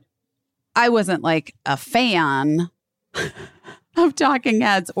honest, I wasn't like a fan of Talking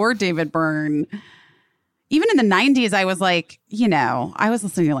Heads or David Byrne. Even in the 90s, I was like, I was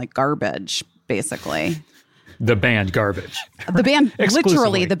listening to like Garbage, basically. The band Garbage. The band,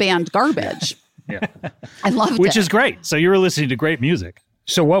 literally the band Garbage. Yeah. I loved it. Which is great. So you were listening to great music.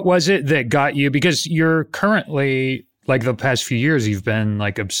 So what was it that got you? Because you're currently, like the past few years, you've been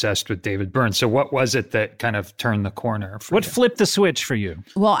like obsessed with David Byrne. So what was it that kind of turned the corner for What you? flipped the switch for you?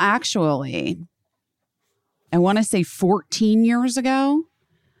 Well, actually, I want to say 14 years ago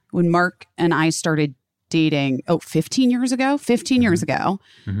when Mark and I started dating. 15 years ago? 15 years ago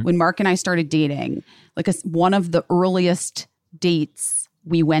when Mark and I started dating. Like one of the earliest dates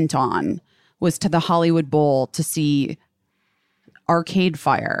we went on was to the Hollywood Bowl to see Arcade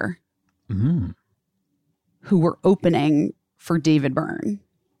Fire, who were opening for David Byrne.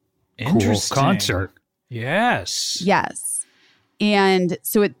 Interesting. Cool concert. Yes. Yes. And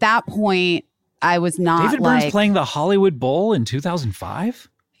so at that point, I was not David Byrne's playing the Hollywood Bowl in 2005?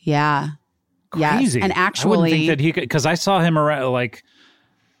 Yeah. Crazy. Yes. And I actually, wouldn't think that he could, because I saw him around, like,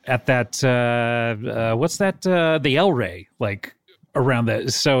 at that, what's that? The El Rey, like, around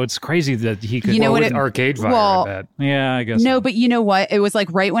that. So it's crazy that he could. You know what with Arcade Fire, well, I bet. Yeah, I guess. no, so. but you know what? It was like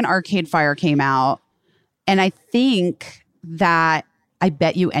right when Arcade Fire came out. And I think that, I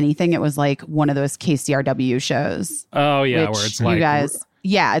bet you anything, it was like one of those KCRW shows. Oh, yeah, which where it's you like. guys,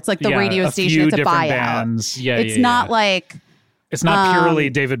 yeah, it's like the yeah, radio a station. few It's a different buyout. bands. Yeah, It's yeah, not yeah. like, It's not purely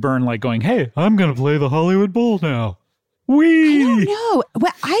David Byrne like going, hey, I'm going to play the Hollywood Bowl now. Wee! I don't know.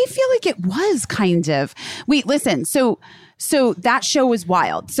 Well, I feel like it was kind of. Wait, listen. So that show was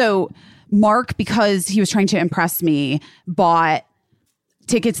wild. So Mark, because he was trying to impress me, bought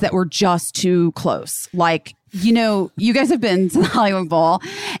tickets that were just too close. Like, you guys have been to the Hollywood Bowl,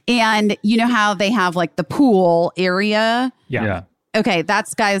 and you know how they have like the pool area? Yeah. Okay,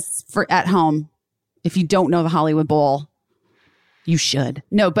 that's guys for at home. If you don't know the Hollywood Bowl, you should.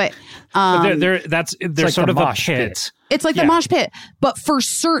 No, but They're like sort the of a mosh pit. it's like the mosh pit. But for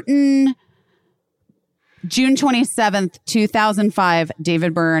certain, June 27th, 2005,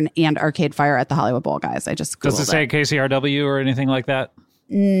 David Byrne and Arcade Fire at the Hollywood Bowl, guys. I just Googled Does it say KCRW or anything like that?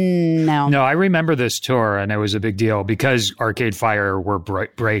 No. No, I remember this tour, and it was a big deal because Arcade Fire were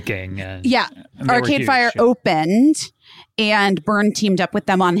breaking. And Yeah. And they were Arcade huge, Fire yeah. opened, and Byrne teamed up with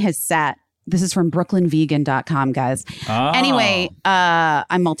them on his set. This is from brooklynvegan.com, guys. Oh. Anyway,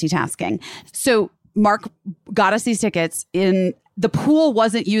 I'm multitasking. So Mark got us these tickets. In the pool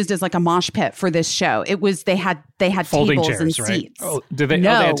wasn't used as like a mosh pit for this show. It was they had Folding tables chairs, and right? seats. Oh, did they?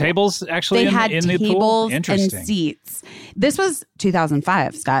 No. Oh, they had tables actually They had in the pool? tables and Interesting. seats. This was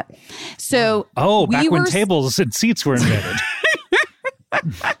 2005, Scott. So Oh, back when were- tables and seats were invented.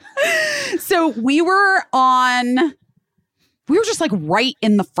 So we were just like right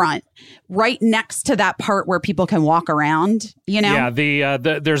in the front, right next to that part where people can walk around, Yeah,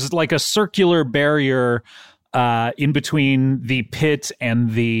 the there's like a circular barrier in between the pit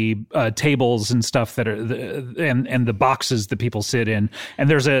and the tables and stuff that are and the boxes that people sit in, and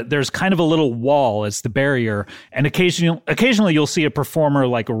there's kind of a little wall as the barrier, and occasionally you'll see a performer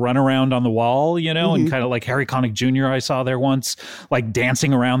like run around on the wall, and kind of like Harry Connick Jr. I saw there once, like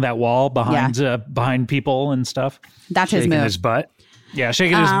dancing around that wall behind people and stuff. That's his shaking move. his butt. Yeah,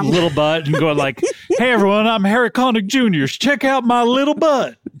 shaking his little butt and going like, "Hey everyone, I'm Harry Connick Jr. Check out my little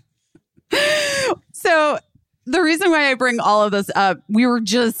butt." So the reason why I bring all of this up, we were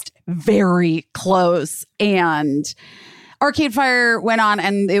just very close, and Arcade Fire went on,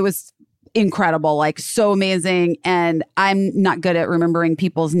 and it was incredible, like so amazing. And I'm not good at remembering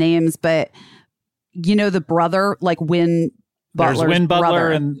people's names, but the brother, like Win Butler's There's Win Butler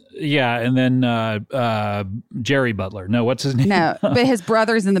brother. and then Jerry Butler. No, what's his name? No, but his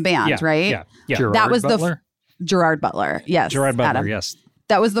brother's in the band, Yeah, right? yeah. Gerard That was Butler? Gerard Butler. Yes. Gerard Butler. Adam. Yes.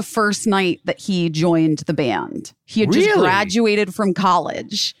 That was the first night that he joined the band. He had just Really? graduated from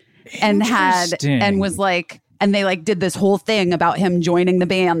college and Interesting. was like, and they like did this whole thing about him joining the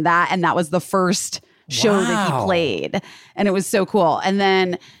band, and that was the first show that he Wow. played. And it was so cool. And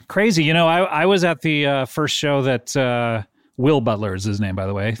then Crazy. I was at the first show that Will Butler is his name, by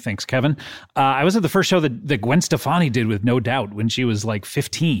the way. Thanks, Kevin. I was at the first show that Gwen Stefani did with No Doubt when she was like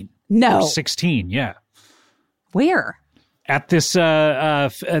 15 or 16. Yeah. Where? At this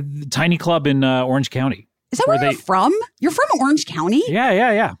tiny club in Orange County. Is that where you're from? You're from Orange County?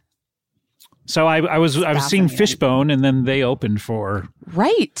 Yeah. So I was seeing fascinating. Fishbone, and then they opened for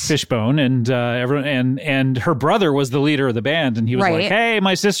Right. Fishbone, and everyone and her brother was the leader of the band, and he was Right. like, "Hey,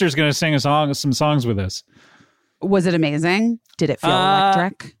 my sister's going to sing some songs with us." Was it amazing? Did it feel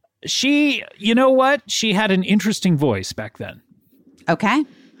electric? She, you know what? She had an interesting voice back then. Okay.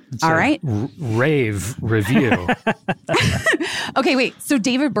 All right. Rave review. Okay, wait. So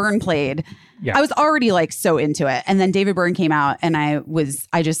David Byrne played. Yeah. I was already like so into it. And then David Byrne came out and I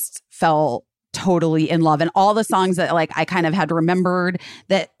just fell totally in love. And all the songs that like I kind of had remembered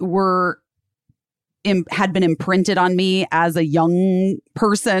that had been imprinted on me as a young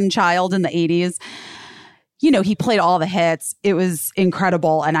child in the 80s. You know, he played all the hits. It was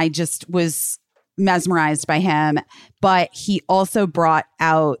incredible. And I just was mesmerized by him. But he also brought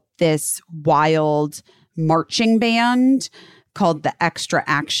out this wild marching band called the Extra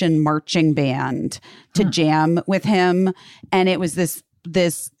Action Marching Band to jam with him. And it was this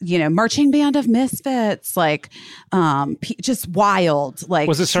marching band of misfits, like just wild. Like,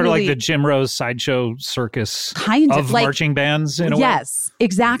 was it sort of truly, like the Jim Rose sideshow circus kind of like marching bands in a way? Yes,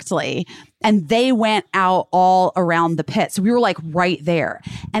 exactly. And they went out all around the pit. So we were like right there.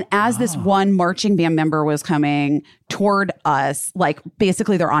 And as this one marching band member was coming toward us, like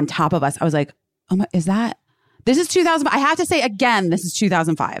basically they're on top of us, I was like, oh my, this is 2000. I have to say again, this is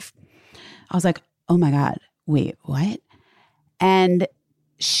 2005. I was like, oh my God, wait, what? And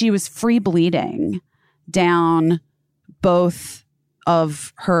she was free bleeding down both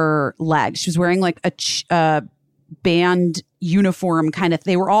of her legs. She was wearing like a band uniform kind of.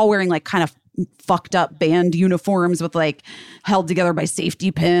 They were all wearing like kind of fucked up band uniforms with like held together by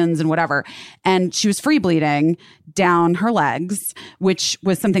safety pins and whatever. And she was free bleeding down her legs, which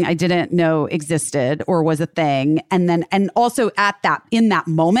was something I didn't know existed or was a thing. And also in that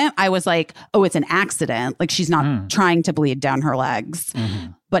moment, I was like, oh, it's an accident. Like she's not trying to bleed down her legs. Mm-hmm.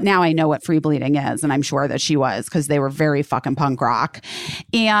 But now I know what free bleeding is. And I'm sure that she was, because they were very fucking punk rock.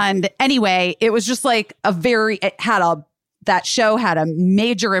 And anyway, it was just like that show had a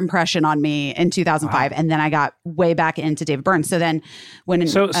major impression on me in 2005. Wow. And then I got way back into David Byrne. So then let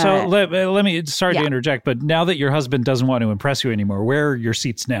me, sorry to interject, but now that your husband doesn't want to impress you anymore, where are your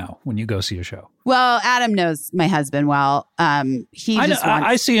seats now when you go see a show? Well, Adam knows my husband well. I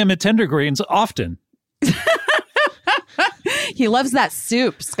see him at Tender Greens often. He loves that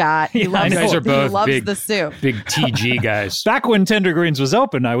soup, Scott. He loves the soup. Big TG guys. Back when Tender Greens was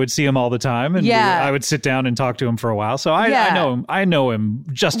open, I would see him all the time, and I would sit down and talk to him for a while. So I know him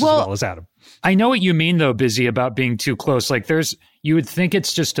just as well as Adam. I know what you mean, though, Busy, about being too close. Like you would think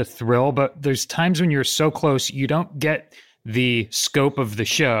it's just a thrill, but there's times when you're so close, you don't get the scope of the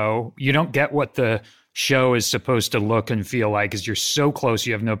show. You don't get what the show is supposed to look and feel like, because you're so close,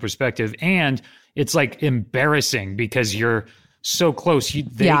 you have no perspective. And it's like embarrassing because you're so close.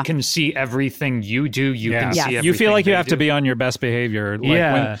 They can see everything you do. You can see everything. You feel like you have to be on your best behavior.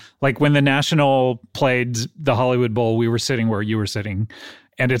 When the National played the Hollywood Bowl, we were sitting where you were sitting.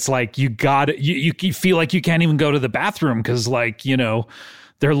 And it's like, you feel like you can't even go to the bathroom because, like, you know,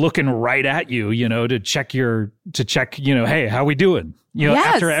 they're looking right at you, you know, to check, you know, hey, how we doing? You know,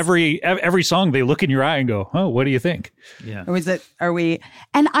 after every song, they look in your eye and go, oh, what do you think? Yeah.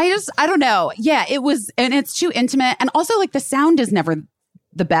 And I don't know. Yeah, it was, and it's too intimate. And also, like, the sound is never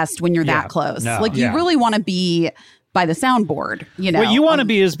the best when you're that close. No, like, you really want to be by the soundboard, you know? What you want to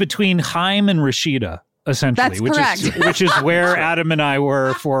be is between Haim and Rashida, essentially. That's correct. Which is where Adam and I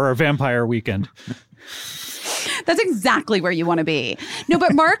were for our Vampire Weekend. That's exactly where you want to be. No,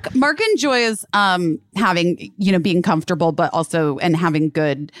 but Mark enjoys having, you know, being comfortable, but also and having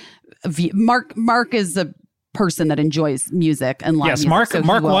good view. Mark is a person that enjoys music and live music. Yes,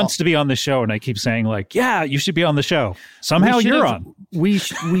 Mark wants to be on the show, and I keep saying, like, yeah, you should be on the show. Somehow you're on. We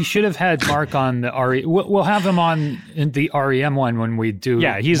should have had Mark on the REM. We'll have him on in the REM one when we do.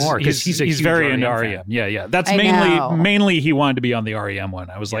 Yeah, he's very into REM. Yeah. That's mainly he wanted to be on the REM one.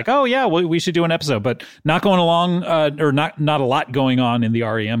 I was like, oh yeah, we should do an episode, but not going along, or not a lot going on in the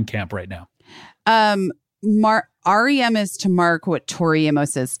REM camp right now. REM is to Mark what Tori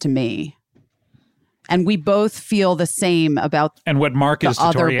Amos is to me. And we both feel the same about what Mark is to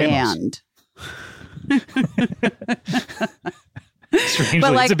other Tori band. Strangely,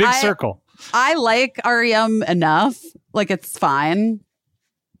 but, like, it's a big circle. I like REM enough. Like, it's fine.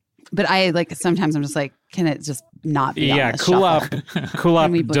 But sometimes I'm just like, can it just not be on this shuffle? Cool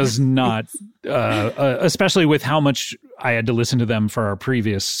Up does not, especially with how much I had to listen to them for our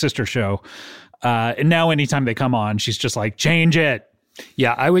previous sister show. And now anytime they come on, she's just like, change it.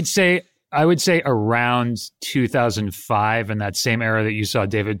 Yeah, I would say around 2005, in that same era that you saw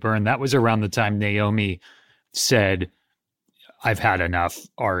David Byrne, that was around the time Naomi said, I've had enough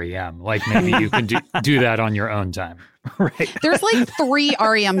REM. Like maybe you can do that on your own time. Right. There's like 3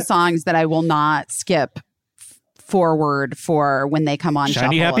 REM songs that I will not skip forward for when they come on.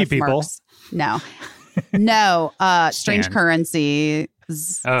 Shiny Shuffle Happy if People. Mark's- No. Strange Stan. Currency.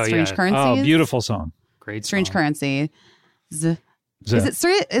 Strange Currency. Oh, beautiful song. Great Strange song. Currency. Z. Is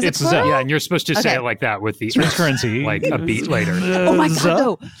it It's plural? Yeah, and you're supposed to say Okay. it like that with the Strange Currency. like a beat later. Oh my God,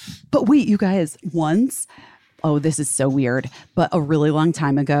 though. But wait, you guys, once, this is so weird, but a really long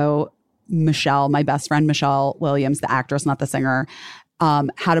time ago, Michelle, my best friend, Michelle Williams, the actress, not the singer,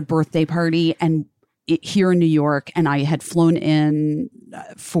 had a birthday party here in New York, and I had flown in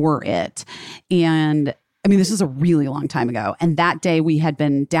for it. And I mean, this is a really long time ago. And that day we had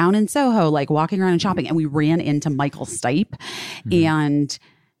been down in Soho, like walking around and shopping, and we ran into Michael Stipe and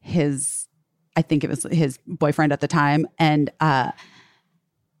I think it was his boyfriend at the time. And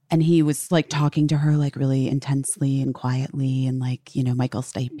he was like talking to her like really intensely and quietly and like, Michael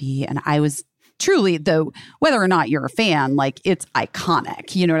Stipe. And I was truly, though, whether or not you're a fan, like it's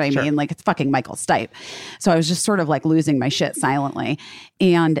iconic. You know what I mean? Like it's fucking Michael Stipe. So I was just sort of like losing my shit silently.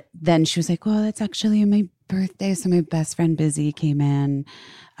 And then she was like, well, it's actually my birthday. So my best friend Busy came in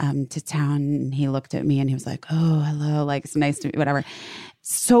to town and he looked at me and he was like, oh, hello. Like it's nice to meet, whatever.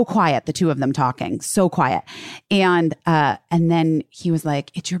 So quiet, the two of them talking, so quiet. And then he was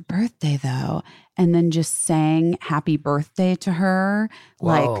like, it's your birthday though. And then just sang happy birthday to her.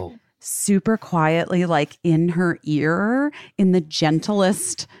 Whoa. Like super quietly, like in her ear in the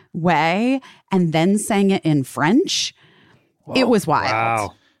gentlest way, and then sang it in French. Whoa. It was wild.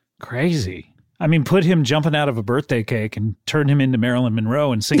 Wow. Crazy. I mean, put him jumping out of a birthday cake and turn him into Marilyn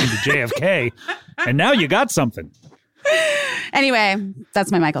Monroe and singing to JFK. And now you got something. Anyway,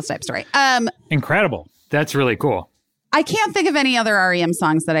 that's my Michael Stipe story. Incredible. That's really cool. I can't think of any other REM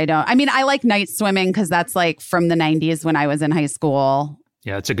songs that I don't. I mean, I like Night Swimming because that's like from the 90s when I was in high school.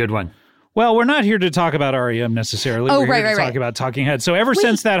 Yeah, it's a good one. Well, we're not here to talk about REM necessarily. Oh, we're here right. to talk about Talking Heads. So ever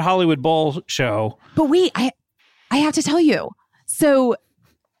since that Hollywood Bowl show. But wait, I have to tell you. So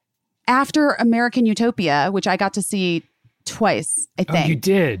after American Utopia, which I got to see twice, I think. Oh, you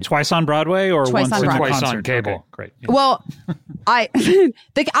did? Twice on Broadway or Twice once on in a Broadway. concert? Twice on cable. Okay, great. Yeah. Well, I think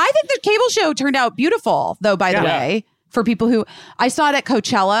the cable show turned out beautiful, though, by the way, for people who I saw it at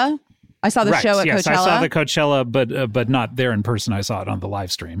Coachella. I saw the show at yes, Coachella. I saw the Coachella, but not there in person. I saw it on the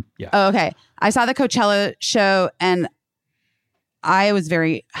live stream. Yeah. Oh, okay. I saw the Coachella show and I was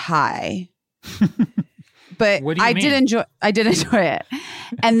very high. But What do you I mean? did enjoy it.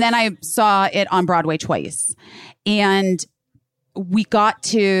 And then I saw it on Broadway twice. And we got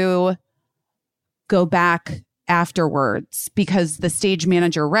to go back afterwards because the stage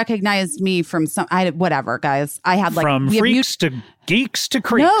manager recognized me from whatever, guys. I had like From freaks to geeks to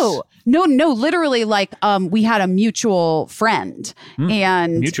creeps. No, literally like we had a mutual friend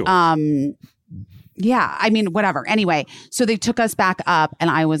and mutual. yeah, I mean, whatever. Anyway, so they took us back up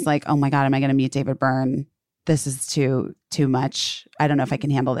and I was like, oh my God, am I going to meet David Byrne? This is too much. I don't know if I can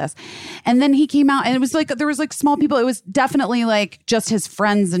handle this. And then he came out and it was like, there was like small people. It was definitely like just his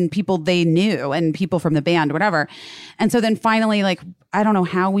friends and people they knew and people from the band, whatever. And so then finally, like, I don't know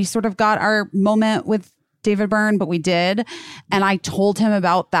how we sort of got our moment with David Byrne, but we did. And I told him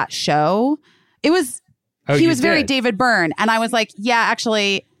about that show. He was very David Byrne. And I was like, yeah,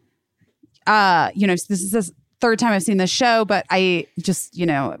 actually, this is the third time I've seen this show, but I just,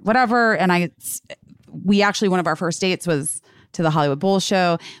 whatever. And we actually, one of our first dates was to the Hollywood Bowl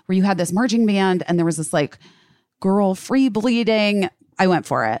show where you had this marching band and there was this like girl free bleeding. I went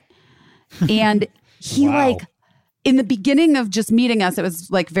for it. And he like, in the beginning of just meeting us, it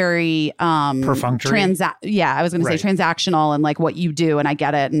was like very perfunctory. I was going to say transactional and like what you do, and I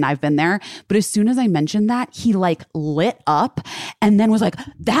get it, and I've been there. But as soon as I mentioned that, he like lit up, and then was like,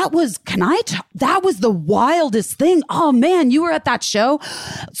 "That was that was the wildest thing. Oh man, you were at that show."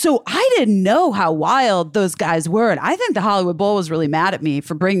 So I didn't know how wild those guys were, and I think the Hollywood Bowl was really mad at me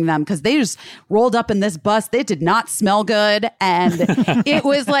for bringing them because they just rolled up in this bus. They did not smell good, and it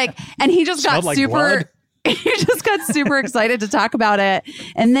was like, and he just got like super. blood? He just got super excited to talk about it.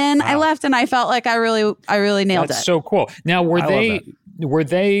 And then I left and I felt like I really nailed That's it. so cool. Now, were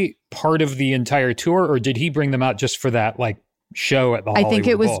they part of the entire tour or did he bring them out just for that like show at the Hollywood I think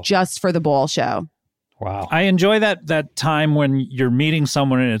it was Bowl? just for the Bowl show. Wow. I enjoy that time when you're meeting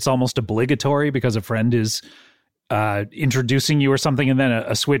someone and it's almost obligatory because a friend is introducing you or something, and then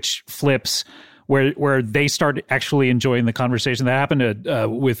a switch flips where they start actually enjoying the conversation. That happened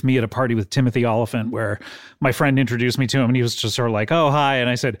with me at a party with Timothy Oliphant, where my friend introduced me to him, and he was just sort of like, "Oh, hi," and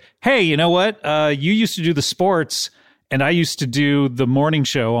I said, "Hey, you know what? You used to do the sports." and I used to do the morning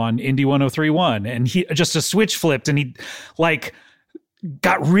show on Indie 103.1, and he just a switch flipped, and he like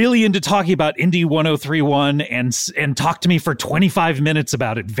got really into talking about Indie 103.1 and talked to me for 25 minutes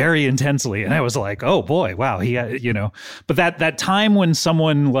about it very intensely. And I was like, oh boy, wow. He, but that time when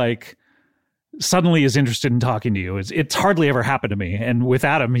someone like suddenly is interested in talking to you, it's hardly ever happened to me. And with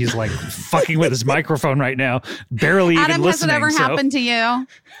Adam, he's like fucking with his microphone right now, barely Adam, even listening. has it ever happened to you?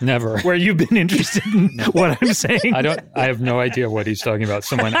 Never. Where you've been interested in what I'm saying? I have no idea what he's talking about.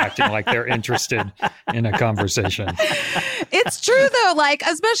 Someone acting like they're interested in a conversation. It's true though, like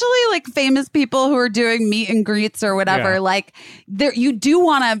especially like famous people who are doing meet and greets or whatever, like there you do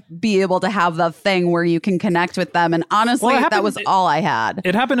want to be able to have the thing where you can connect with them. And honestly, that was all I had.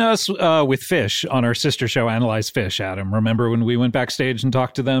 It happened to us with Fish on our sister show, Analyze Fish, Adam. Remember when we went backstage and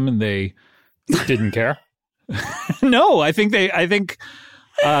talked to them and they didn't care? No, I think they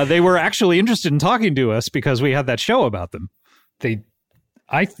were actually interested in talking to us because we had that show about them.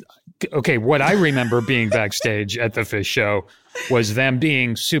 Okay, what I remember being backstage at the Fish show was them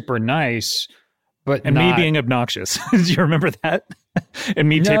being super nice, but me being obnoxious. Do you remember that? And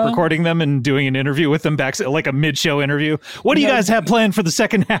me tape recording them and doing an interview with them backstage, like a mid-show interview. What do you guys have planned for the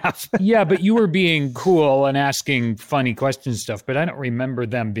second half? Yeah, but you were being cool and asking funny questions and stuff, but I don't remember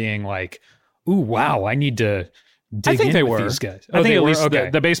them being like, ooh, wow, I need to dig in with these guys. I think at least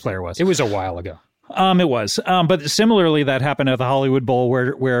the bass player was. It was a while ago. It was. But similarly, that happened at the Hollywood Bowl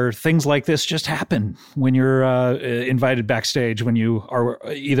where things like this just happen when you're invited backstage when you are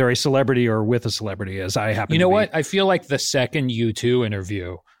either a celebrity or with a celebrity, as I happen to be. You know what? I feel like the second U2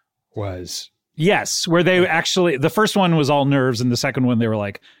 interview was... Yes, where they actually... The first one was all nerves, and the second one they were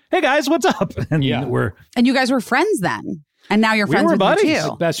like, hey guys, what's up? And And you guys were friends then. And now you're friends with buddies.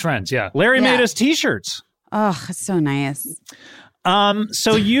 U2. Best friends, yeah. Larry made us T-shirts. Oh, it's so nice.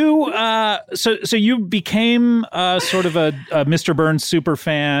 So you became sort of a Mr. Burns super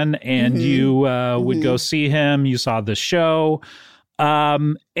fan, and you would go see him. You saw the show.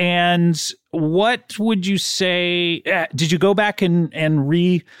 And what would you say? Did you go back and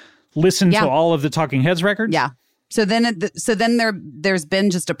re-listen to all of the Talking Heads records? Yeah. So then there's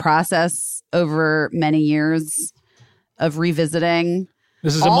been just a process over many years of revisiting.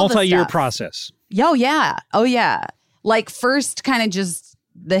 This is a multi-year process. Oh yeah. Like first kind of just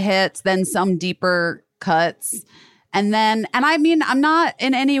the hits, then some deeper cuts. And I mean, I'm not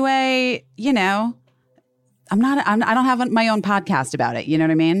in any way, I don't have my own podcast about it. You know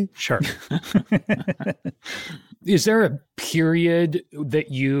what I mean? Sure. Is there a period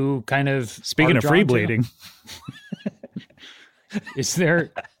that you kind of... Speaking of free bleeding. Is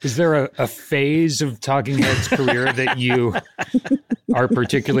there a phase of Talking Heads career that you are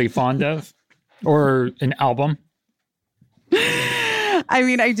particularly fond of? Or an album? I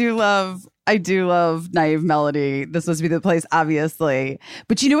mean, I do love Naive Melody. This Must Be the Place, obviously.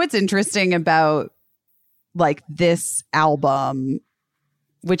 But you know what's interesting about like this album,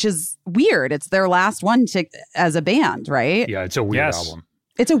 which is weird. It's their last one as a band, right? Yeah, it's a weird album.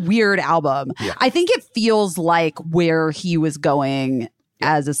 It's a weird album. Yeah. I think it feels like where he was going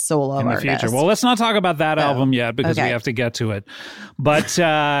as a solo in the artist. future. Well, let's not talk about that album yet because we have to get to it. But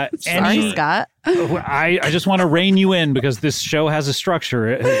sorry, Scott. I just want to rein you in because this show has a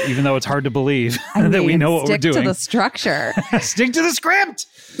structure, even though it's hard to believe that we know what we're doing. Stick to the structure. Stick to the script.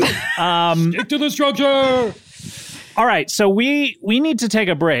 Stick to the structure. All right, so we need to take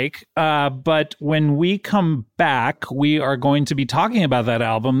a break, but when we come back, we are going to be talking about that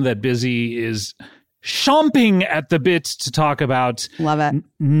album that Busy is chomping at the bit to talk about. Love it.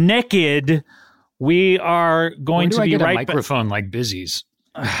 Naked. We are going to be right back. Microphone like Busy's.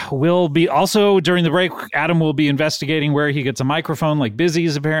 We'll be also during the break. Adam will be investigating where he gets a microphone like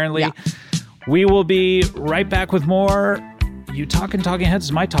Busy's apparently. Yeah. We will be right back with more. You Talking Heads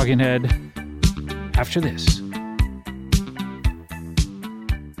is my talking head after this.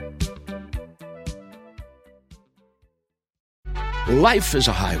 Life is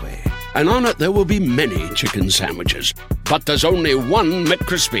a highway, and on it there will be many chicken sandwiches. But there's only one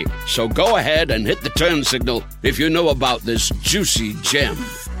McCrispy. So go ahead and hit the turn signal if you know about this juicy gem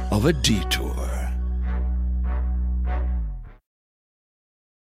of a detour.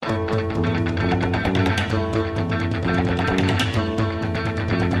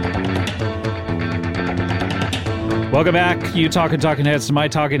 Welcome back. You Talking Heads to my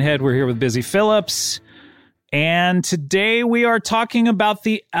talking head. We're here with Busy Phillips. And today we are talking about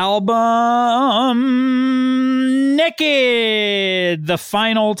the album Naked, the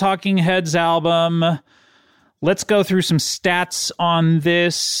final Talking Heads album. Let's go through some stats on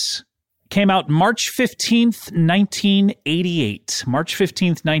this. Came out March 15th, 1988. March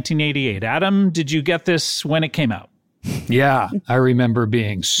 15th, 1988. Adam, did you get this when it came out? Yeah, I remember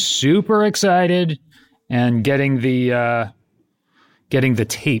being super excited and getting the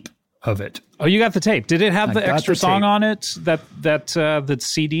tape of it. Oh, you got the tape. Did it have I the got extra the song tape. on it that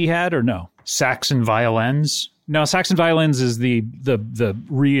CD had, or no? Sax and violins. No, Sax and Violins is the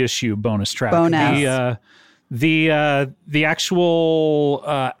reissue bonus track. Bonus. The actual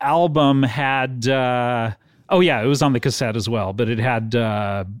album had it was on the cassette as well, but it had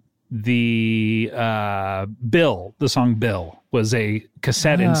Bill. The song Bill was a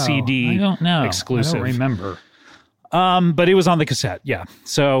cassette and CD I don't know. exclusive. I don't remember. But it was on the cassette. Yeah.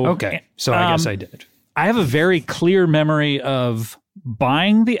 So Okay, so I guess I did. I have a very clear memory of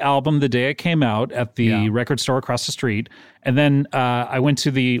buying the album the day it came out at the record store across the street. And then I went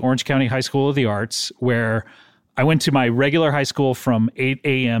to the Orange County High School of the Arts, where I went to my regular high school from 8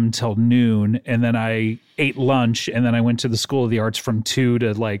 a.m. till noon. And then I ate lunch. And then I went to the School of the Arts from 2 to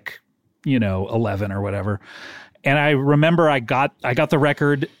 11 or whatever. And I remember I got the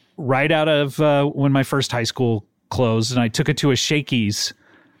record right out of when my first high school closed. And I took it to a Shakey's.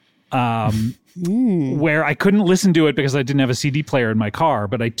 Where I couldn't listen to it because I didn't have a CD player in my car,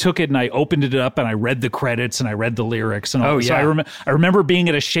 but I took it and I opened it up and I read the credits and I read the lyrics and all. So I remember being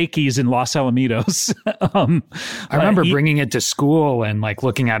at a Shakey's in Los Alamitos. I remember bringing it to school and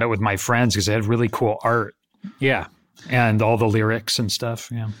looking at it with my friends because it had really cool art. Yeah. And all the lyrics and stuff.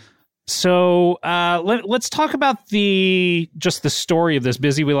 Yeah. So let's talk about the story of this.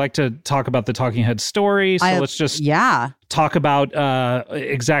 Busy, we like to talk about the Talking Head story. So let's just talk about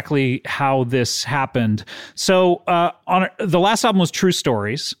exactly how this happened. So on the last album was True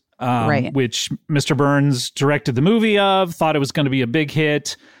Stories, which Mr. Burns directed the movie of, thought it was going to be a big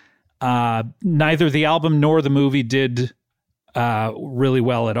hit. Neither the album nor the movie did really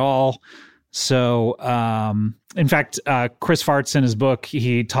well at all. So, in fact, Chris Fartz in his book,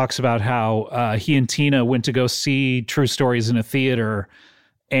 he talks about how he and Tina went to go see True Stories in a theater,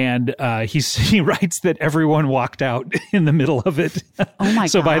 and he writes that everyone walked out in the middle of it. Oh my God.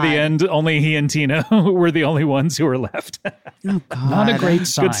 So by the end, only he and Tina were the only ones who were left. Oh God. Not a great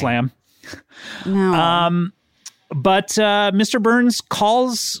sign. Good slam. No. But Mr. Burns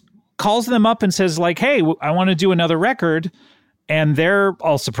calls them up and says, hey, I want to do another record. And they're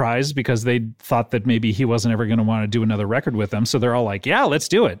all surprised because they thought that maybe he wasn't ever going to want to do another record with them. So they're all like, yeah, let's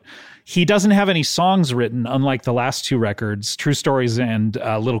do it. He doesn't have any songs written, unlike the last two records, True Stories and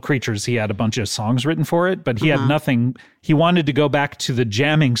Little Creatures. He had a bunch of songs written for it, but he had nothing. He wanted to go back to the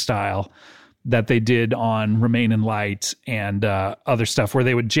jamming style that they did on Remain in Light and other stuff, where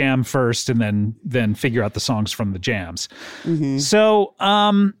they would jam first and then figure out the songs from the jams. Mm-hmm. So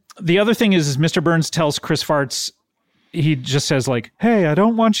the other thing is Mr. Burns tells Chris Fartz, he just says hey, I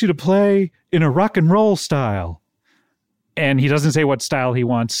don't want you to play in a rock and roll style. And he doesn't say what style he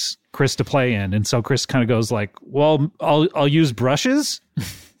wants Chris to play in. And so Chris kind of goes well, I'll use brushes.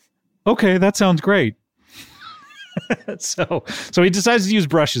 Okay, that sounds great. So he decides to use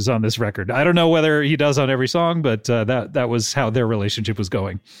brushes on this record. I don't know whether he does on every song, but that was how their relationship was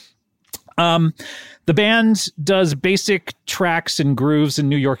going. The band does basic tracks and grooves in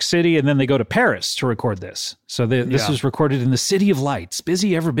New York City, and then they go to Paris to record this. So this was recorded in the City of Lights.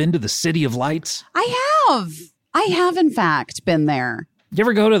 Busy, ever been to the City of Lights? I have in fact been there. You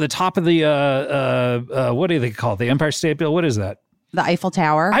ever go to the top of the, what do they call it? The Empire State Building? What is that? The Eiffel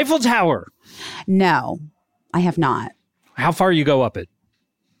Tower? Eiffel Tower. No, I have not. How far you go up it?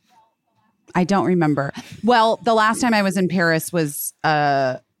 I don't remember. Well, the last time I was in Paris was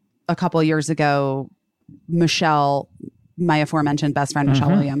a couple of years ago. Michelle, my aforementioned best friend, Michelle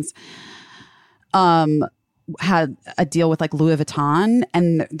Williams, had a deal with Louis Vuitton,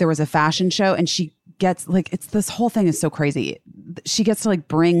 and there was a fashion show, and she gets it's this whole thing is so crazy. She gets to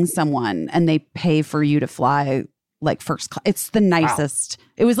bring someone, and they pay for you to fly first class. It's the nicest. Wow.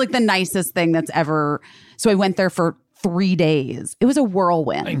 It was the nicest thing that's ever. So I went there for 3 days. It was a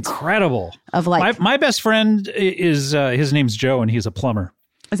whirlwind. Incredible. Of my best friend is his name's Joe, and he's a plumber.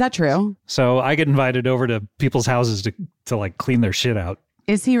 Is that true? So I get invited over to people's houses to clean their shit out.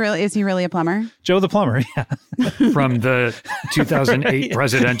 Is he really a plumber? Joe the plumber, yeah. From the 2008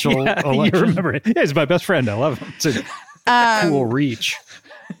 presidential election. You remember it. Yeah, he's my best friend. I love him. It's a cool reach.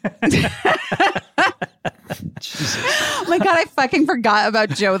 Oh my God, I fucking forgot about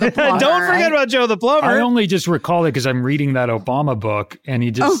Joe the plumber. Don't forget about Joe the plumber. I only just recall it because I'm reading that Obama book, and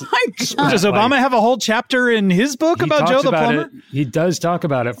he just... Oh my God. Does Obama have a whole chapter in his book about Joe the plumber? He does talk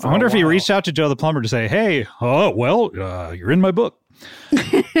about it for I wonder if he reached out to Joe the plumber to say, hey, you're in my book.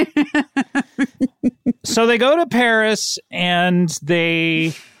 So they go to Paris, and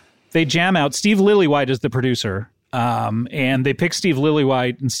they jam out. Steve Lillywhite is the producer. And they picked Steve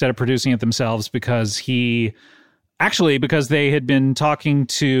Lillywhite instead of producing it themselves because he Actually, because they had been talking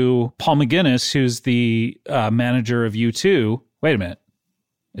to Paul McGinnis, who's the manager of U2. Wait a minute.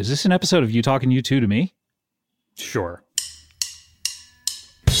 Is this an episode of You Talking U2 to Me? Sure.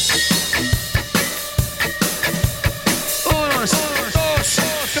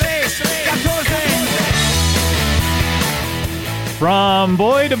 From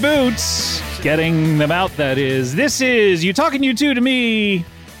boy to boots, getting them out, that is. This is You Talking U2 to Me,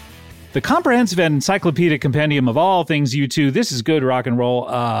 the comprehensive and encyclopedic compendium of all things U2. This is good rock and roll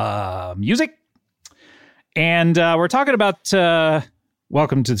music. And we're talking about...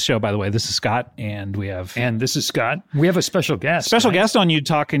 welcome to the show, by the way. This is Scott, and we have... And this is Scott. We have a special guest. Special guest on You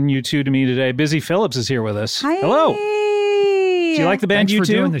Talking U2 to Me today. Busy Phillips is here with us. Hi. Hello. Do you like the band Thanks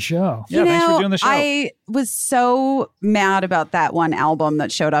U2? for doing the show. Yeah, thanks for doing the show. I was so mad about that one album that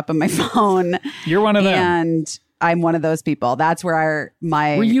showed up on my phone. You're one of them. And I'm one of those people. That's where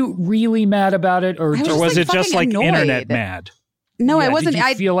Were you really mad about it? Or was it just like annoyed. internet mad? No, I wasn't. Did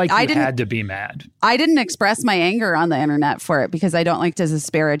you feel like I you didn't, had to be mad? I didn't express my anger on the internet for it because I don't like to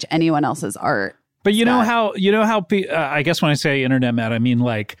disparage anyone else's art. But you know how I guess when I say internet mad, I mean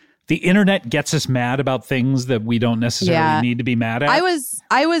like the internet gets us mad about things that we don't necessarily need to be mad at. I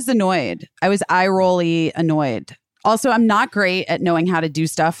was annoyed. I was eye-rolly annoyed. Also, I'm not great at knowing how to do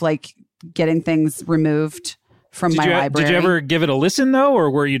stuff like getting things removed from my library. Did you ever give it a listen though, or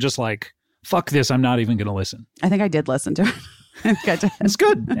were you just like, fuck this, I'm not even going to listen? I think I did listen to it. It's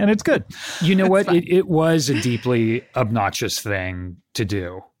good, and it's good. You know what? It was a deeply obnoxious thing to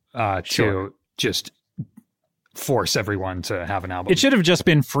do, to just force everyone to have an album. It should have just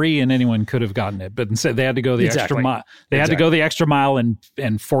been free and anyone could have gotten it, but instead they had to go the extra mile. They had to go the extra mile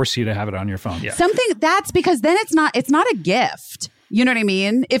and force you to have it on your phone. Yeah. That's because then it's not a gift. You know what I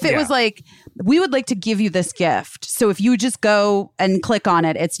mean? If it was like, we would like to give you this gift, so if you just go and click on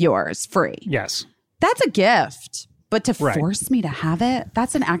it, it's yours free. Yes. That's a gift. But to force me to have it,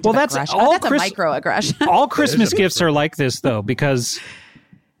 that's an act of aggression. That's a microaggression. All Christmas gifts are like this, though, because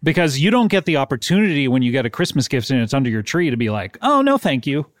you don't get the opportunity when you get a Christmas gift and it's under your tree to be like, oh, no, thank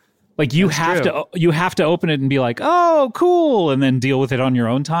you. Like you have to open it and be like, oh, cool, and then deal with it on your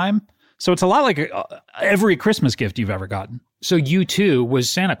own time. So it's a lot like every Christmas gift you've ever gotten. So U2 was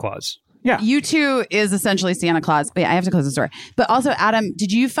Santa Claus. Yeah. U2 is essentially Santa Claus. But I have to close the story. But also, Adam,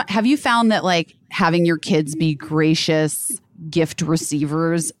 have you found that like having your kids be gracious gift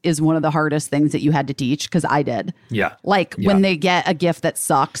receivers is one of the hardest things that you had to teach? Because I did. Yeah. Like when they get a gift that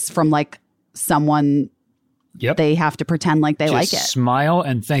sucks from like someone, they have to pretend like they just like it. Smile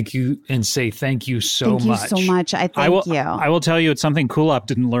and thank you and say thank you so much. Thank you so much. I will tell you it's something Kulop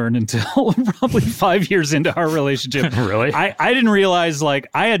didn't learn until probably 5 years into our relationship. Really? I didn't realize, like,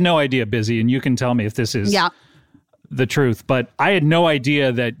 I had no idea, Busy, and you can tell me if this is the truth, but I had no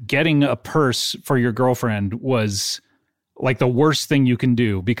idea that getting a purse for your girlfriend was like the worst thing you can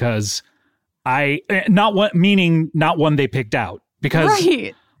do, because not one they picked out, because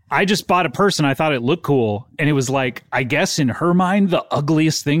I just bought a purse and I thought it looked cool, and it was like, I guess in her mind, the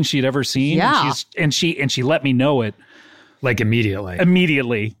ugliest thing she'd ever seen. Yeah. And she let me know it. Like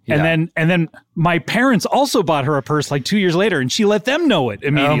immediately. Yeah. And then my parents also bought her a purse like 2 years later, and she let them know it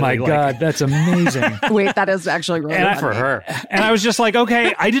immediately. Oh my God, that's amazing. Wait, that is actually really good for her. And I was just like,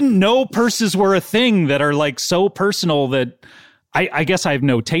 okay, I didn't know purses were a thing that are like so personal that I guess I have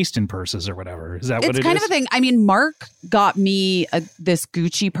no taste in purses or whatever. Is that what it is? It's kind of a thing. I mean, Mark got me this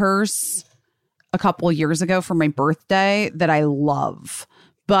Gucci purse a couple years ago for my birthday that I love.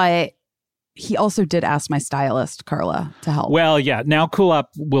 But he also did ask my stylist, Carla, to help. Well, yeah. Now Kulop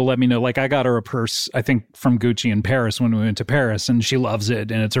will let me know. Like, I got her a purse, I think, from Gucci in Paris when we went to Paris, and she loves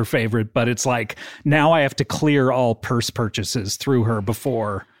it, and it's her favorite. But it's like, now I have to clear all purse purchases through her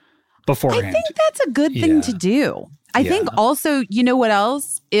beforehand. I think that's a good thing to do. I think also, you know what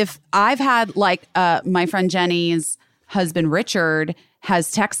else? If I've had like my friend Jenny's husband, Richard,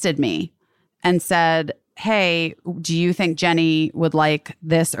 has texted me and said, hey, do you think Jenny would like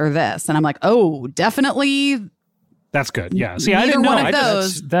this or this? And I'm like, oh, definitely. That's good. Yeah. See, I didn't know. One of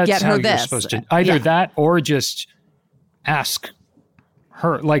those, that's get how her you're this. Supposed to, either that or just ask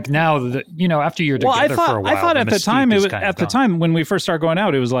her. Like now that, after you're together for a while. I thought at the time when we first started going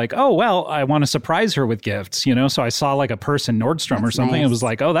out, it was like, oh, well, I want to surprise her with gifts, So I saw like a purse in Nordstrom or something. Nice. It was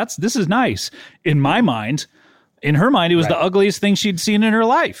like, oh, this is nice. In my mind. In her mind, it was the ugliest thing she'd seen in her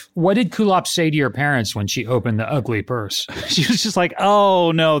life. What did Kulop say to your parents when she opened the ugly purse? She was just like,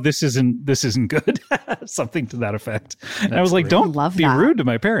 "Oh no, this isn't good," something to that effect. And I was like, "Don't be rude to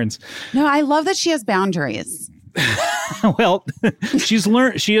my parents." No, I love that she has boundaries. Well, she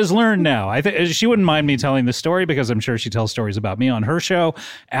has learned now. I think she wouldn't mind me telling the story because I'm sure she tells stories about me on her show,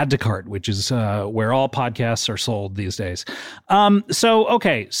 Add to Cart, which is where all podcasts are sold these days. So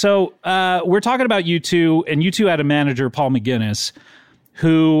we're talking about U2, and U2 had a manager, Paul McGuinness,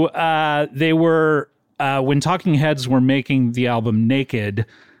 who they were when Talking Heads were making the album Naked.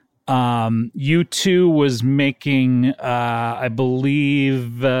 U2 was making, I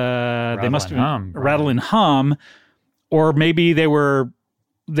believe, they must have Rattle and Hum, or maybe they were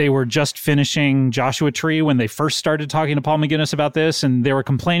just finishing Joshua Tree when they first started talking to Paul McGuinness about this, and they were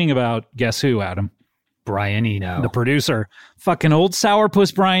complaining about, guess who, Adam? Brian Eno. The producer. Fucking old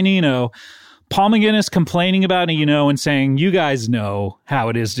sourpuss Brian Eno. Paul McGuinness complaining about Eno and saying, you guys know how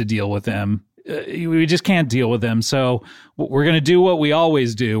it is to deal with them. We just can't deal with them. So we're going to do what we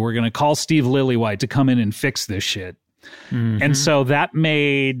always do. We're going to call Steve Lillywhite to come in and fix this shit. Mm-hmm. And so that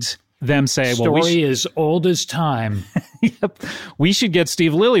made them say, story is old as time. Yep. We should get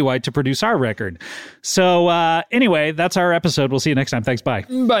Steve Lillywhite to produce our record. So anyway, that's our episode. We'll see you next time. Thanks. Bye.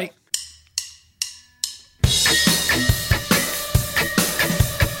 Bye.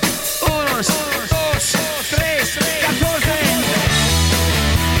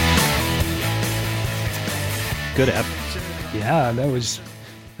 Good app. Yeah, that was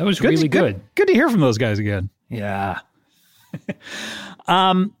really good. Good to hear from those guys again. Yeah.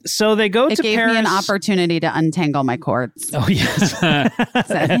 So they go to Paris. It gave me an opportunity to untangle my cords. Oh, yes.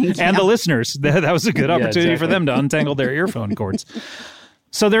 And the listeners. That was a good opportunity for them to untangle their earphone cords.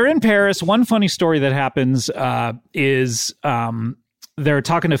 So they're in Paris. One funny story that happens is they're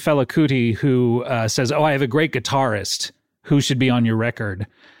talking to Fela Kuti, who says, I have a great guitarist who should be on your record.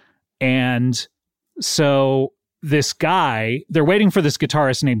 And so this guy, they're waiting for this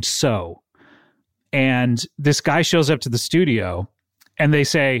guitarist named So. And this guy shows up to the studio and they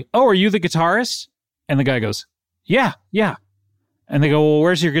say, are you the guitarist? And the guy goes, yeah. And they go, well,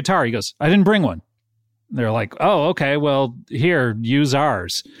 where's your guitar? He goes, I didn't bring one. They're like, oh, okay, well, here, use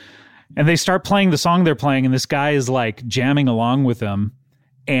ours. And they start playing the song they're playing, and this guy is like jamming along with them,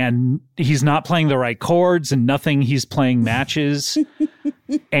 and he's not playing the right chords and nothing. He's playing matches.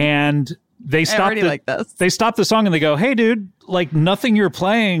 And they stop they stop the song and they go, hey, dude, like nothing you're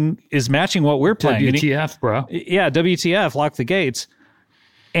playing is matching what we're playing. WTF, bro. Yeah, WTF, lock the gates.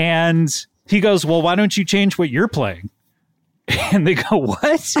 And he goes, well, why don't you change what you're playing? And they go,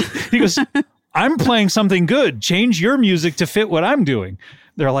 what? He goes, I'm playing something good. Change your music to fit what I'm doing.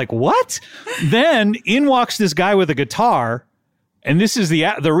 They're like, what? Then in walks this guy with a guitar, and this is the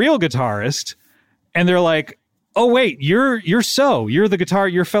real guitarist. And they're like, oh, wait, you're the guitar,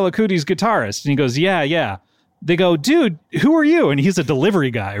 you're Fela Kuti's guitarist. And he goes, yeah. They go, dude, who are you? And he's a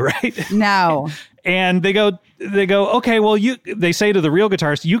delivery guy, right? No. And they go, okay, well, they say to the real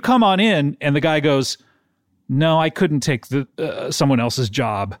guitarist, you come on in. And the guy goes, no, I couldn't take someone else's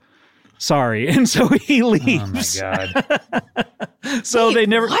job. Sorry. And so he leaves. Oh my God. So Wait, they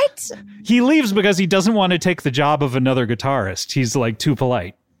never, what? He leaves because he doesn't want to take the job of another guitarist. He's like too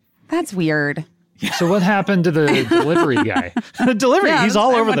polite. That's weird. So what happened to the delivery guy? The delivery, he's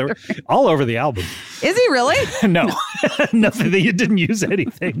all over the album. Is he really? No, nothing. He didn't use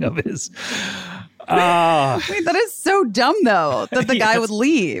anything of his. Wait, that is so dumb, though, that the guy would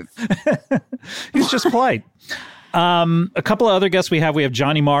leave. He's just polite. A couple of other guests we have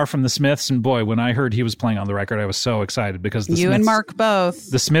Johnny Marr from the Smiths, and boy, when I heard he was playing on the record, I was so excited because the Smiths, and Mark both.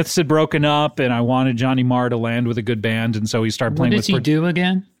 The Smiths had broken up, and I wanted Johnny Marr to land with a good band, and so he started playing. What does he do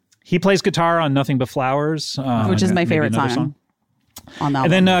again? He plays guitar on Nothing But Flowers, which is my favorite song on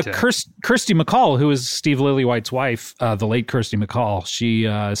that. And then Kirsty MacColl, who is Steve Lillywhite's wife, the late Kirsty MacColl, she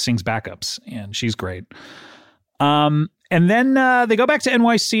sings backups, and she's great. And then they go back to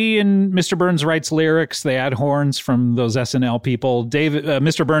NYC, and Mr. Burns writes lyrics. They add horns from those SNL people.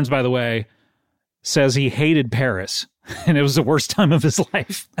 Mr. Burns, by the way, says he hated Paris, and it was the worst time of his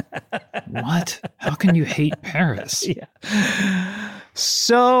life. What? How can you hate Paris? Yeah.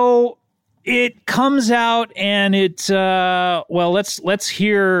 So it comes out, and let's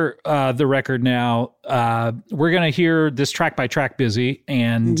hear the record now. We're going to hear this track by track, Busy,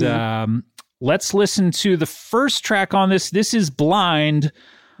 and let's listen to the first track on this. This is Blind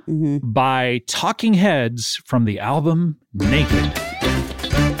by Talking Heads from the album Naked.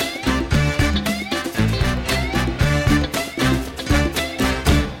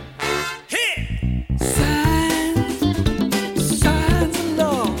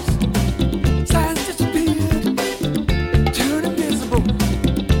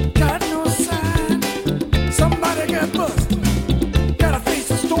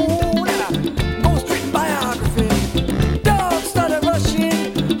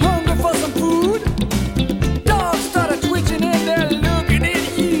 Dog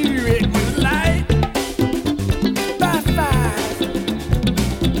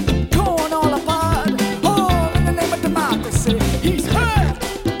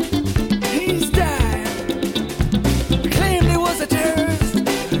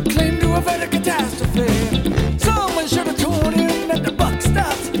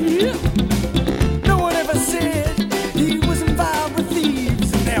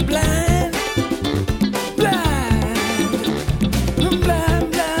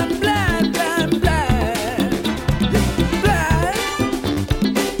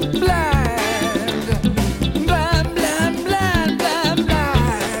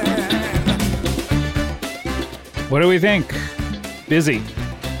What do we think? Busy.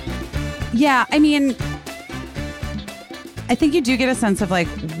 Yeah, I mean, I think you do get a sense of like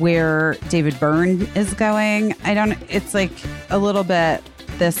where David Byrne is going. It's like a little bit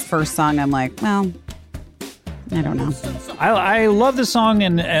this first song. I'm like, well, I don't know. I love the song,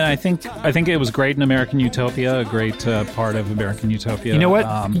 and I think it was great in American Utopia, a great part of American Utopia. You know what?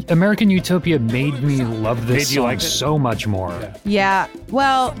 American Utopia made me love this Made you song like it? so much more. Yeah,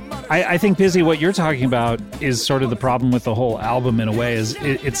 well, I think, Busy, what you're talking about is sort of the problem with the whole album in a way, is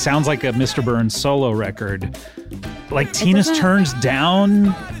it sounds like a Mr. Burns solo record. Like Tina's turns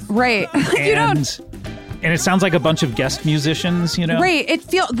down. right. You don't. And it sounds like a bunch of guest musicians, you know? Right.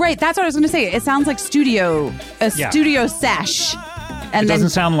 Right. That's what I was going to say. It sounds like studio sesh. And It then, doesn't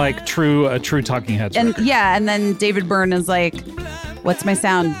sound like a true Talking Heads and record. yeah, and then David Byrne is like, "What's my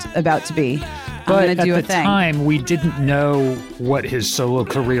sound about to be? I'm But going to do at a the thing." time, we didn't know what his solo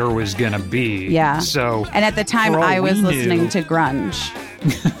career was going to be. Yeah. So, And at the time, for all I was we listening knew- to grunge.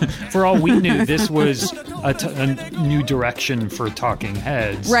 For all we knew, this was a new direction for Talking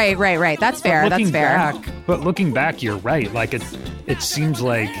Heads. Right. That's fair. That's fair. But looking back, you're right. Like it seems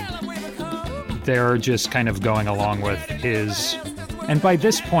like they're just kind of going along with his. And by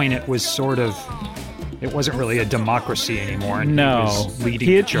this point, it was sort of. It wasn't really a democracy anymore. And No, he was leading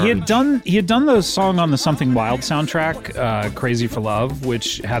he the had charge. done the song on the Something Wild soundtrack, "Crazy for Love,"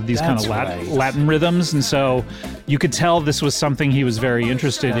 which had these kind of That's right. Latin rhythms, and so you could tell this was something he was very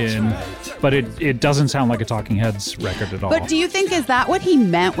interested in. But it doesn't sound like a Talking Heads record at all. But do you think is that what he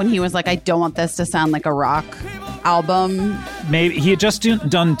meant when he was like, "I don't want this to sound like a rock album"? Maybe he had just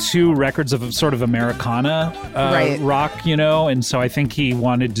done 2 records of sort of Americana Right. rock, you know, and so I think he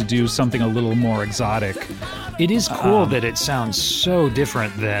wanted to do something a little more exotic. It is cool that it sounds so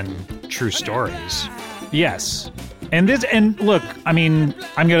different than True Stories. Yes, and look, I mean,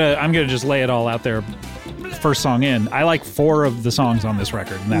 I'm gonna just lay it all out there. First song in, I like 4 of the songs on this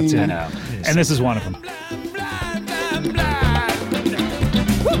record, and that's it. know. And this is one of them.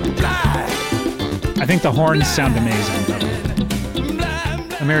 I think the horns sound amazing.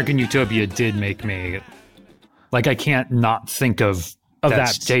 American Utopia did make me like I can't not think of that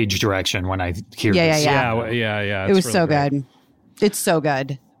stage direction when I hear this. Yeah. Yeah. It was really so great. good. It's so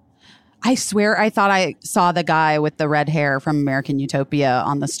good. I swear I thought I saw the guy with the red hair from American Utopia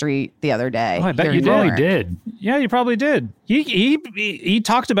on the street the other day. Oh, I bet here you in probably Newark. did. Yeah, you probably did. He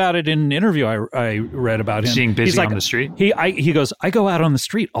talked about it in an interview I read about him. Seeing Busy He's like, on the street? He goes, "I go out on the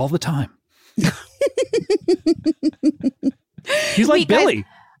street all the time." He's like Wait, guys, Billy.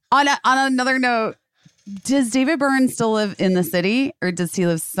 On another note, does David Byrne still live in the city, or does he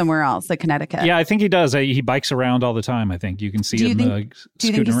live somewhere else, like Connecticut? Yeah, I think he does. He bikes around all the time. I think you can see Do you him think? Do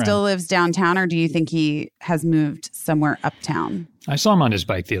you think scooting he around. still lives downtown, or do you think he has moved somewhere uptown? I saw him on his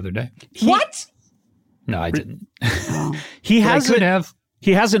bike the other day. What? No, I didn't. He But I has could have.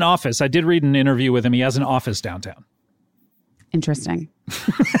 He has an office. I did read an interview with him. He has an office downtown. Interesting.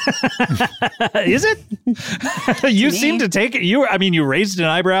 Is it? You seem to take it. You raised an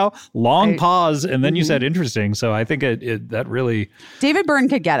eyebrow, long pause, and then you said interesting. So I think that really. David Byrne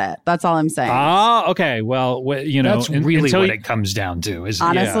could get it. That's all I'm saying. Ah, okay. Well, you know, That's really until what you- it comes down to, isn't it?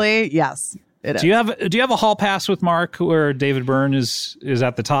 Honestly, yes. It is. Do you have a hall pass with Mark where David Byrne is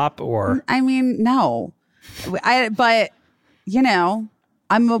at the top, or I mean, no. But you know,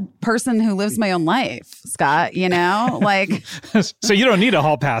 I'm a person who lives my own life, Scott, you know? Like so you don't need a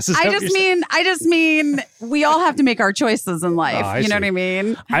hall pass. Is that what I just mean we all have to make our choices in life. I You know see. what I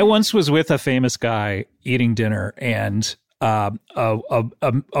mean? I once was with a famous guy eating dinner, and a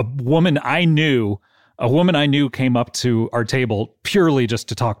woman I knew came up to our table purely just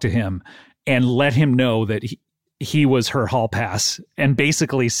to talk to him and let him know that he was her hall pass, and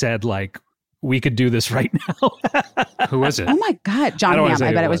basically said, like, we could do this right now. Who was it? Oh my God, John I don't wanna Hamm. say I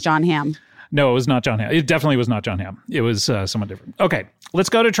who bet it it was was. John Hamm. No, it was not John Hamm. It definitely was not John Hamm. It was someone different. Okay, let's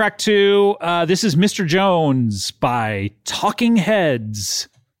go to track 2. This is Mr. Jones by Talking Heads.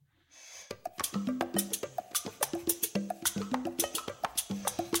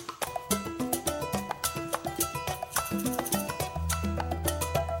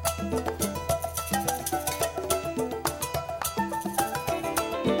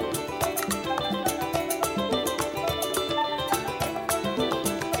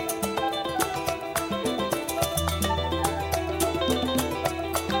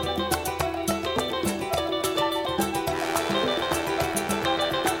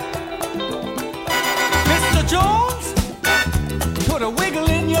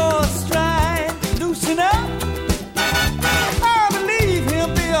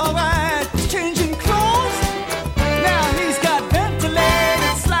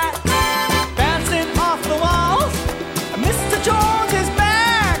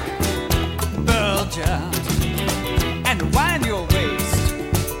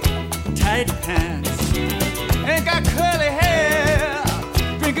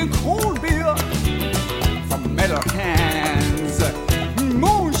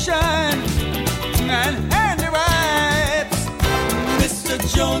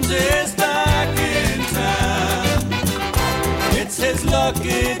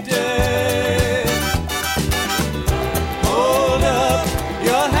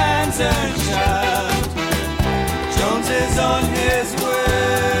 and shout. Jones is on his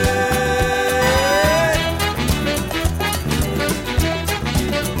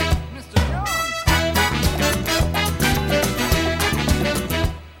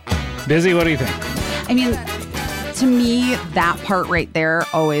Busy, what do you think? I mean, to me, that part right there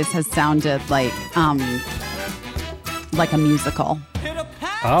always has sounded like a musical.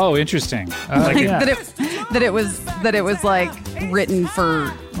 Oh, interesting. Like, yeah. that it was like written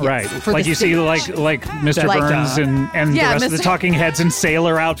for Right. for Like the you see stage. like Mr. Like, Burns and yeah, the rest of the Mr. talking heads in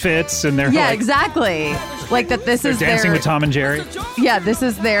sailor outfits and they're Yeah, like exactly. Like that. This they're is dancing their with Tom and Jerry. Yeah, this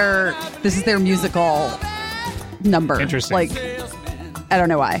is their musical number. Interesting. Like, I don't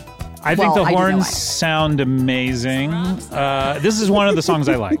know why. I think Well, the I do know horns why. sound amazing. This is one of the songs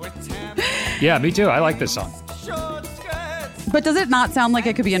I like. Yeah, me too. I like this song. But does it not sound like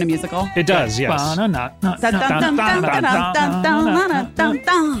it could be in a musical? It does, yes. Dun, dun, dun, dun, dun, dun, dun, dun, dun,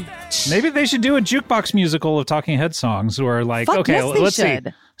 dun. Maybe they should do a jukebox musical of Talking Head songs where like, Fuck, okay, yes, they let's should.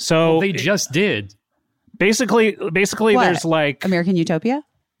 see. So They just did. basically What? there's like American Utopia?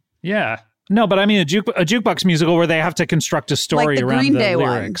 Yeah. no, but I mean a jukebox musical where they have to construct a story Like the around Green the Day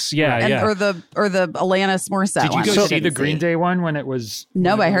lyrics. one. Yeah, And, yeah. Or the Alanis Morissette Did you one. go which I see the didn't Green Day one when it was?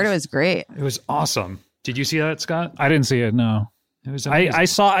 No, when but I heard it was great. It was awesome. Did you see that, Scott? I didn't see it, no. It was amazing. I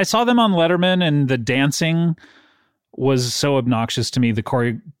saw them on Letterman and the dancing was so obnoxious to me, the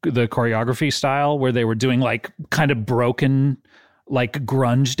choreography style where they were doing like kind of broken like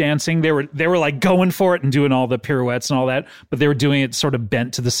grunge dancing. They were like going for it and doing all the pirouettes and all that, but they were doing it sort of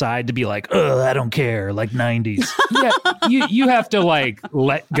bent to the side to be like, oh, I don't care, like 90s. Yeah, you have to like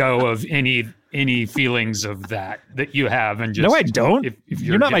let go of any feelings of that you have and just No, I don't. If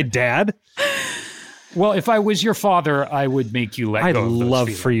you're not my dad. Well, if I was your father, I would make you let I'd go of those love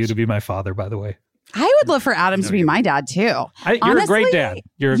feelings. for you to be my father, by the way. I would love for Adam to be my dad too. You're a Honestly, great dad.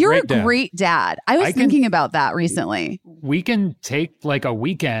 You're a great dad. I was I can- thinking about that recently. We can take like a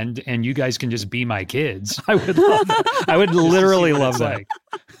weekend and you guys can just be my kids. I would love that. I would literally love that.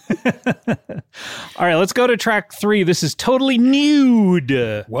 All right, let's go to track 3. This is Totally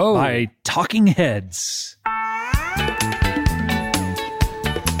Nude by Talking Heads.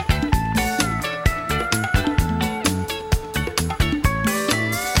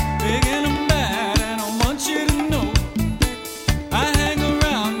 big and I'm bad, and I want you to know I hang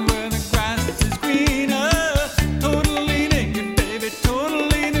around where the grass is greener. Totally naked, baby,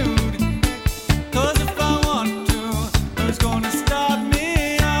 totally nude. 'Cause if I want to, who's gonna stop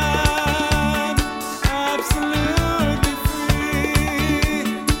me? I'm absolutely free,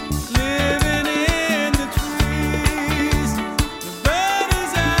 living in the trees, the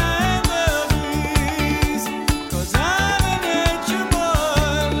birdies and the bees. 'Cause I'm a nature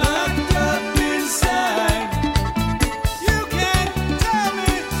boy locked up inside. You can't tell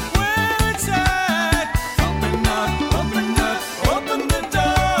me where it's at. Open the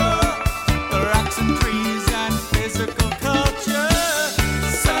door. The rocks and trees and physical culture.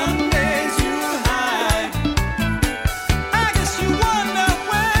 Some days you hide. I guess you wonder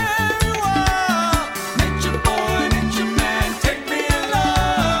where you are. Nature boy, nature man, take me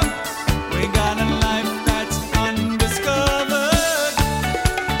along. We got a life that's undiscovered.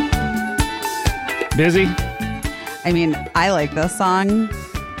 Busy? I mean, I like this song.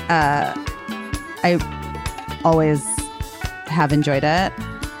 I always have enjoyed it.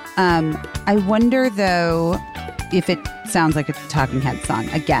 I wonder though if it sounds like a Talking Head song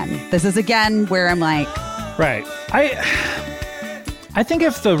again. This is again where I'm like, Right. I think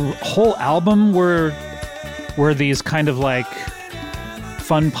if the whole album were these kind of like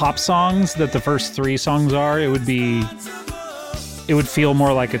fun pop songs that the first 3 songs are, it would feel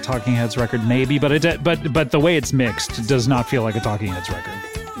more like a Talking Heads record, maybe. But the way it's mixed, it does not feel like a Talking Heads record.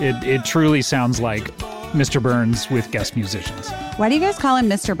 It truly sounds like Mr. Burns with guest musicians. why do you guys call him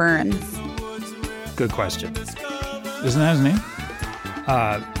Mr. Burns? Good question. Isn't that his name?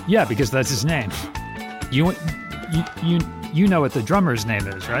 Yeah, because that's his name. You know what the drummer's name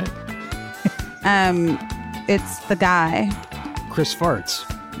is, right? It's the guy. Chris Farts.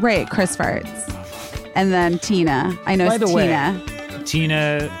 Right, Chris Farts. And then Tina. I know By it's the way, Tina.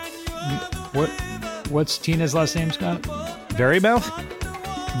 Tina, what's Tina's last name, Scott? Verymouth?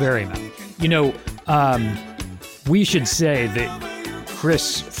 Verymouth. You know, we should say that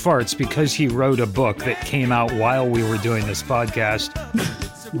Chris Farts, because he wrote a book that came out while we were doing this podcast,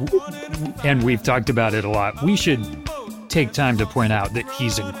 and we've talked about it a lot, we should take time to point out that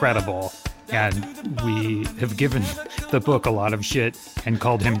he's incredible. And we have given the book a lot of shit and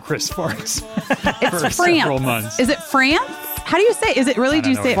called him Chris Farts for It's several France. months. Is it France? How do you say? Is it really? Do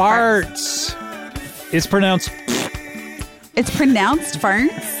you know. say it Farts. It's pronounced. It's pronounced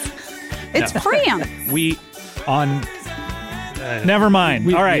farts. It's France. We on. Never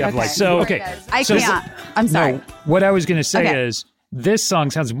mind. All right. We have, like, So okay. I So- can't. I'm sorry. No, what I was going to say Okay. is this song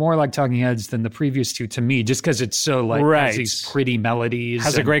sounds more like Talking Heads than the previous two to me, just because it's so like Right. has these pretty melodies.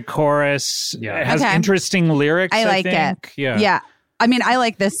 has a and- great chorus. Yeah. It has Okay. interesting lyrics. I like it. think. Yeah. Yeah. I mean, I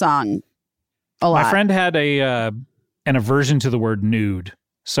like this song a lot. My friend had an aversion to the word nude.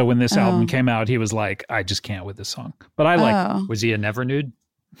 So when this album came out, he was like, I just can't with this song. But I like Oh. Was he a never nude?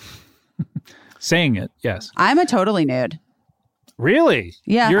 saying it. Yes. I'm a totally nude. Really?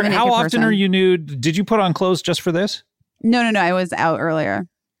 Yeah, I'm a naked how often person. are you nude? Did you put on clothes just for this? No. I was out earlier.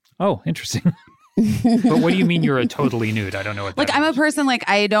 Oh, interesting. But what do you mean you're a totally nude? I don't know what Like that I'm a means. person like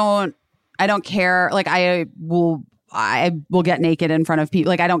I don't care. Like I will get naked in front of people.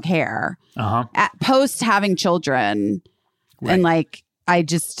 Like I don't care. Uh-huh. Post having children and like I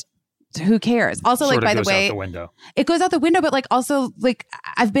just who cares? Also, Sort like of by the goes way, out the window. it goes out the window, but like also like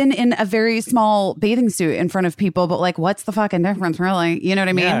I've been in a very small bathing suit in front of people, but like what's the fucking difference really? You know what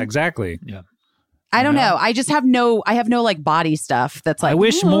I mean? Yeah, exactly. Yeah. I don't know. I just have I have no like body stuff that's like I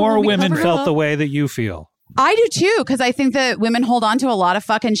wish "Ooh, more let me women cover felt up." the way that you feel. I do too, because I think that women hold on to a lot of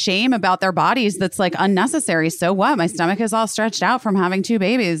fucking shame about their bodies that's like unnecessary. So what? My stomach is all stretched out from having 2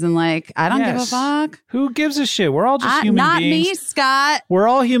 babies, and like I don't give a Yes. fuck. Who gives a shit? We're all just human Not beings. me, Scott. We're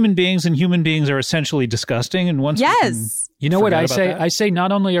all human beings, and human beings are essentially disgusting. And once we can Yes. You know what forget I about say? that. I say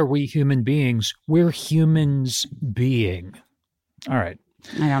not only are we human beings, we're humans being. All right.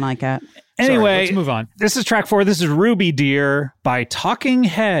 I don't like it. Anyway, let's move on. This is track 4. This is Ruby Deer by Talking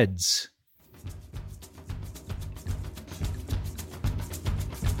Heads.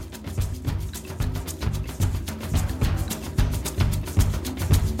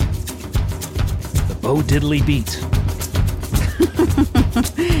 The Bo Diddley beat.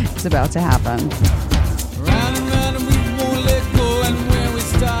 It's about to happen. Round and round and we won't let go, and when we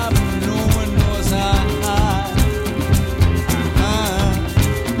stop, no one knows how high.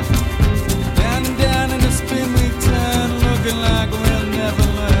 Down and down in the spin we turn, looking like we'll never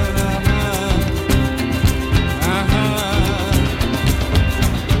learn.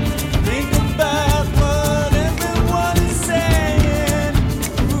 Think about what everyone is saying.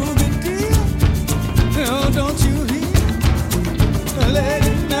 Ruby dear, oh, don't you hear? Late at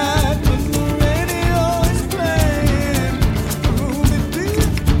night when the radio is playing, Ruby dear,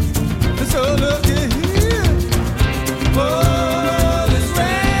 so look at here. Oh, this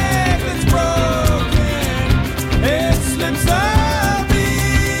record's broken, it slips a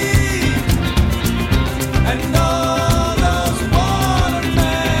beat, and all those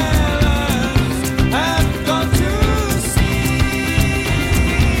watermelons have gone to sea.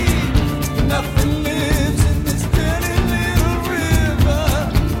 Nothing lives in this dirty little river.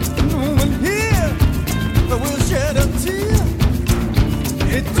 No one here will shed a tear.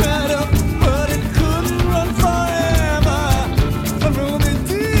 It dried up, but it couldn't run forever. Ruby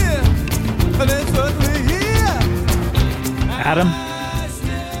dear, that's what we hear. Adam?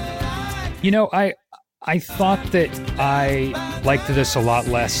 You know, I thought that I liked this a lot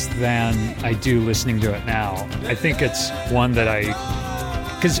less than I do listening to it now. I think it's one that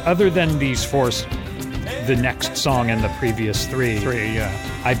because other than these 4, the next song and the previous 3,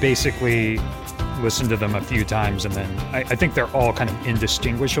 I basically listened to them a few times, and then I think they're all kind of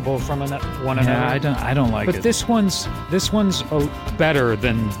indistinguishable from one another. Yeah, I don't like But it. this one's better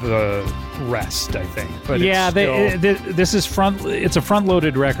than the rest, I think. But yeah, it's still, this is it's a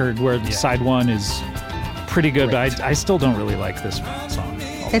front-loaded record where side 1 is pretty good, but I still don't really like this song.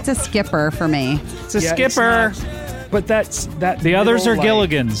 It's a skipper for me. It's a Yeah, skipper. it's but that's that. The others are middle,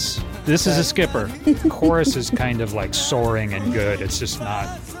 Gilligan's. This is a skipper. Chorus is kind of like soaring and good. It's just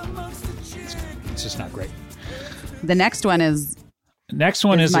not. It's just not great. The next one is Next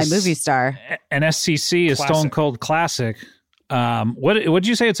one is my a movie star. An SCC, a Classic. Stone Cold classic. What did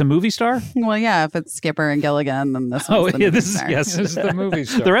you say? It's a movie star? Well, yeah, if it's Skipper and Gilligan, then this Oh, one's the yeah, movie this is star. yes. This is the movie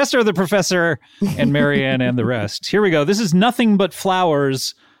star. The rest are the Professor and Marianne and the rest. Here we go. This is Nothing But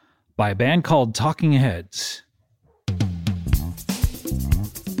Flowers by a band called Talking Heads.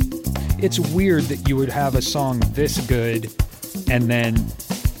 It's weird that you would have a song this good and then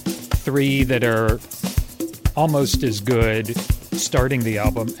 3 that are almost as good starting the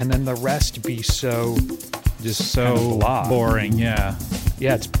album, and then the rest be so just So kind of blah. boring, yeah.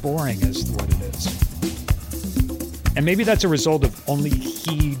 Yeah, it's boring is what it is. And maybe that's a result of only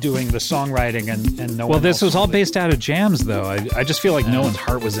he doing the songwriting and no Well, one this else was all really- based out of jams, though. I just feel like no one's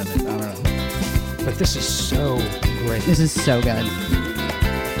heart was in it. I don't know. But this is so great. This is so good.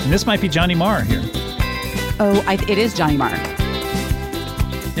 And this might be Johnny Marr here. Oh, it is Johnny Marr.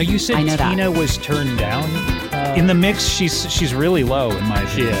 Now you said I know that. Tina was turned down. In the mix, she's really low in my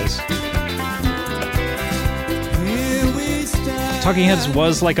She opinion. is. Talking Heads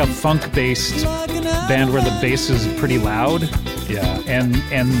was like a funk-based band where the bass is pretty loud. Yeah. And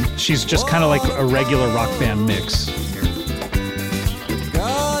she's just kind of like a regular rock band mix.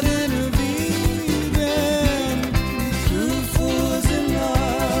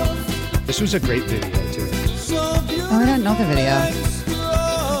 This was a great video, too. Oh, I don't know the video.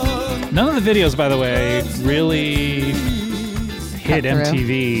 None of the videos, by the way, really hit Cut through.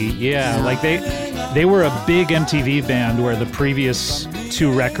 MTV. Yeah, like they were a big MTV band where the previous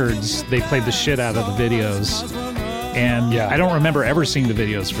 2 records, they played the shit out of the videos. And I don't remember ever seeing the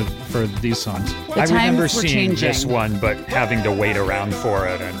videos for these songs. I remember times were seeing changing. this one, but having to wait around for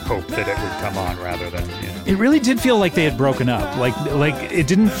it and hope that it would come on rather than, It really did feel like they had broken up. Like it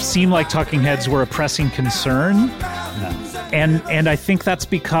didn't seem like Talking Heads were a pressing concern. No. And I think that's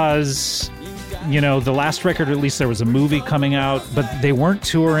because, the last record, at least there was a movie coming out, but they weren't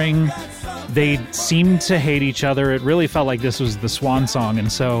touring. They seemed to hate each other. It really felt like this was the swan song, and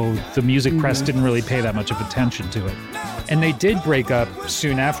so the music press didn't really pay that much of attention to it. And they did break up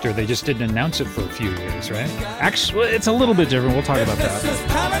soon after. They just didn't announce it for a few years, right? Actually, it's a little bit different. We'll talk about that.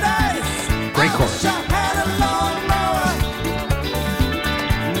 Great chorus.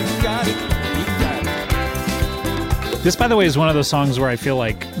 This, by the way, is one of those songs where I feel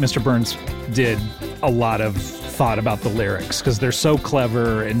like Mr. Burns did a lot of thought about the lyrics because they're so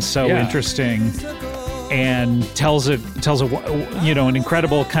clever and so interesting, and tells an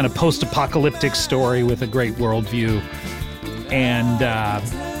incredible kind of post-apocalyptic story with a great worldview, and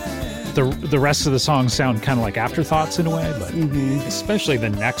the rest of the songs sound kind of like afterthoughts in a way, but especially the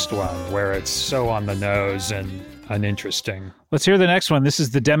next one where it's so on the nose and uninteresting. Let's hear the next one. This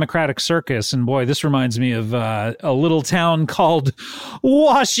is the Democratic Circus, and boy, this reminds me of a little town called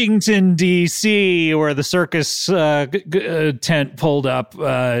Washington, D.C., where the circus tent pulled up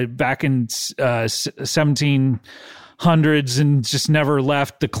back in 1700s and just never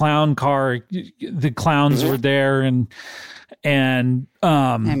left. The clown car, the clowns were there, and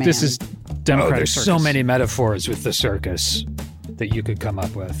this is Democratic there's Circus. so many metaphors with the circus that you could come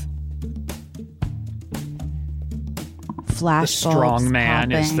up with. Flash The strong man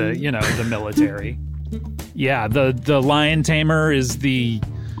bulbs is the popping. the military. Yeah, the lion tamer is the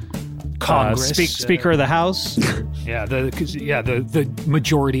Congress, Speaker of the House. the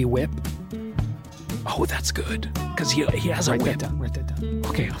majority whip. Oh, that's good because he has a Write whip. that down. Write that down.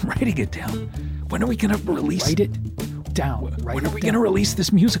 Okay, I'm writing it down. When are we going to release? Write it down. When are we going to release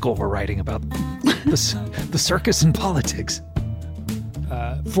this musical we're writing about the circus and politics?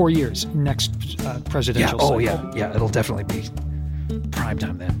 4 years next presidential cycle. Yeah. It'll definitely be prime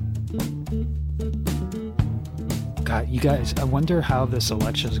time then. God, you guys, I wonder how this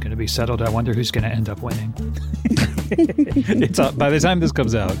election is going to be settled. I wonder who's going to end up winning. It's by the time this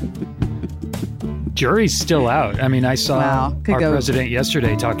comes out. Jury's still out. I mean, I saw our president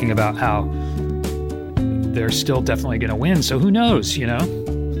yesterday talking about how they're still definitely going to win. So who knows,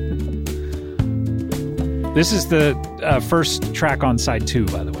 This is the first track on side 2,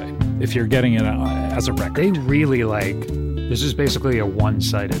 by the way, if you're getting it as a record. They really this is basically a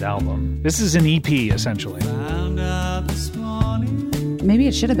one-sided album. This is an EP, essentially. Maybe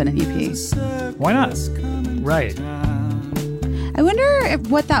it should have been an EP. Why not? Right. I wonder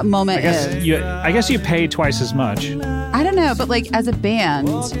what that moment is. I guess you pay twice as much. I don't know, but as a band,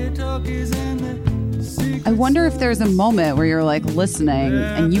 I wonder if there's a moment where you're listening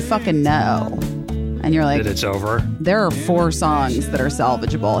and you fucking know. And you're like, that it's over. There are 4 songs that are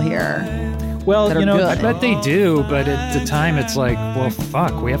salvageable here. Well, that are good. I bet they do, but at the time it's like, well,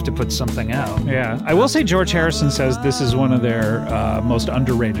 fuck, we have to put something out. Yeah. I will say George Harrison says this is one of their most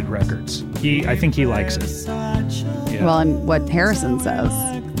underrated records. I think he likes it. Yeah. Well, and what Harrison says.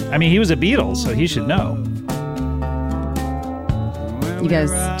 I mean, he was a Beatles, so he should know. You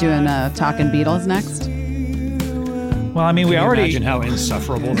guys doing Talking Beatles next? Well, I mean, we already... Imagine how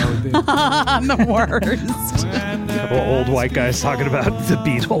insufferable that would be. I'm the worst. A couple old white guys talking about the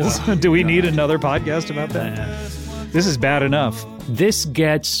Beatles. Do we need another podcast about that? This is bad enough. This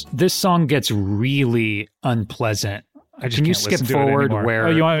song gets really unpleasant. Can you skip forward where?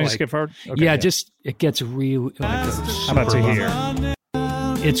 Oh, you want me to skip forward? Okay, yeah, just it gets really. How about to here?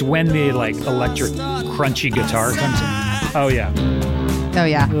 It's when the electric crunchy guitar comes in. Oh yeah. Oh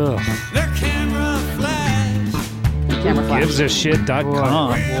yeah. Ugh. Camera flash. Givesashit.com.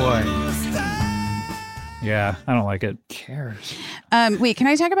 Boy. Yeah, I don't like it. Who cares? Wait, can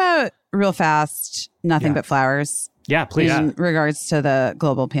I talk about real fast Nothing But Flowers? Yeah, please. In regards to the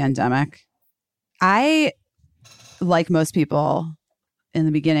global pandemic. I, like most people in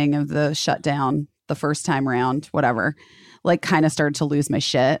the beginning of the shutdown, the first time around, whatever, kind of started to lose my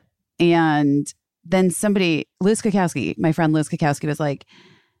shit. And then somebody, Liz Kukowski, my friend Liz Kukowski was like,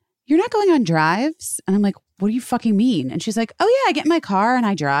 "You're not going on drives?" And I'm like, "What do you fucking mean?" And she's like, "Oh yeah, I get in my car and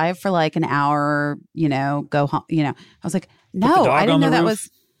I drive for like an hour, go home, I was like, "No, I didn't know that was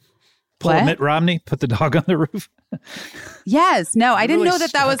Pull Mitt Romney, put the dog on the roof. Yes, no, I didn't know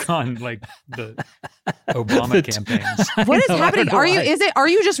that was on like the Obama campaigns. What is happening? Are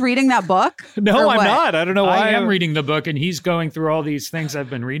you just reading that book? No, I'm not. I don't know why. I am reading the book, and he's going through all these things I've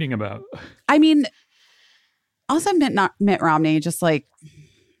been reading about. I mean, also Mitt Romney, just like,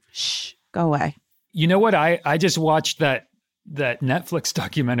 shh, go away. You know what? I just watched that Netflix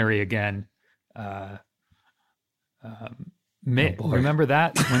documentary again. Mitt, remember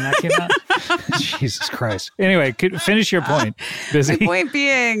that when that came out? Jesus Christ. Anyway, finish your point. Busy. My point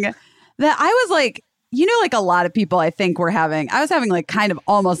being that I was like, like a lot of people I think I was having like kind of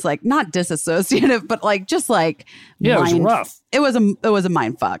almost like not disassociative, but like just like it was rough. It was a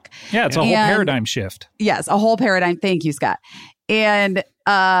mind fuck. Yeah, it's a whole paradigm shift. Yes, a whole paradigm. Thank you, Scott. And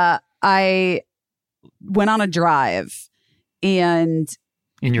I went on a drive and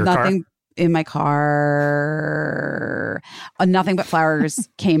in your car? In my car, Nothing But Flowers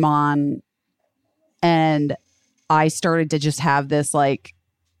came on, and I started to just have this like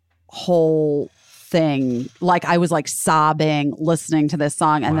whole thing. Like I was like sobbing listening to this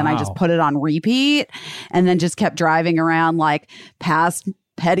song, and then I just put it on repeat and then just kept driving around like past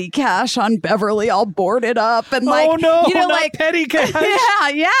Petty Cash on Beverly, all boarded up and like, not Petty Cash.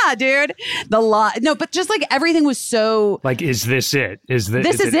 yeah, dude. But just like everything was so like, is this it? Is it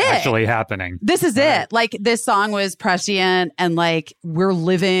actually happening? This is it. Like this song was prescient, and like we're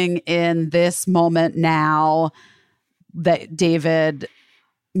living in this moment now that David,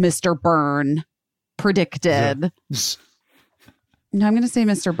 Mr. Byrne predicted. No, I'm going to say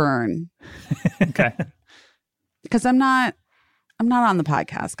Mr. Byrne. Okay. Because I'm not on the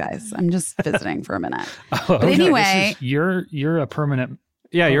podcast, guys. I'm just visiting for a minute. But anyway, you're a permanent.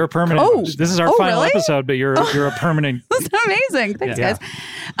 Yeah, you're a permanent. Oh, this is our final episode, but you're a permanent. That's amazing. Thanks, guys.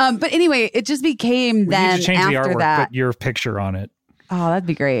 But anyway, it just became then need to change after the artwork, that. put your picture on it. Oh, that'd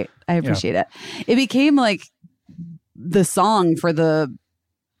be great. I appreciate it. It became like the song for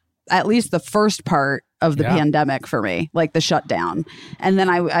at least the first part of the pandemic for me, like the shutdown. And then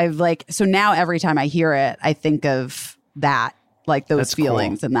I've like, so now every time I hear it, I think of that. Like those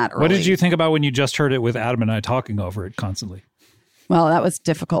feelings and that early. What did you think about when you just heard it with Adam and I talking over it constantly? Well, that was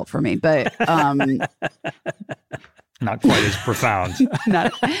difficult for me, but not quite as profound.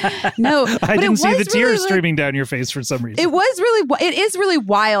 No, I didn't see the tears streaming down your face for some reason. It is really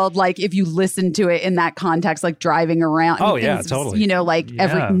wild. Like if you listen to it in that context, like driving around. Oh yeah, totally.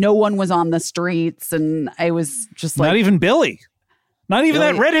 No one was on the streets, and I was just like, not even Billy. Not even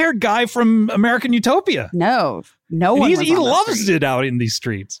that red-haired guy from American Utopia. No one. He loves it out in these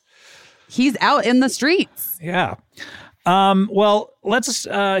streets. He's out in the streets. Yeah. Well, let's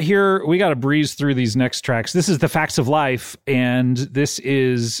hear. We got to breeze through these next tracks. This is The Facts of Life, and this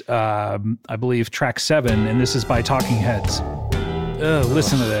is, I believe, track 7, and this is by Talking Heads.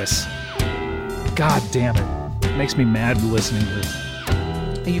 Listen to this. God damn it. It makes me mad listening to this.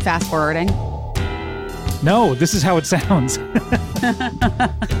 Are you fast forwarding? No, this is how it sounds. No,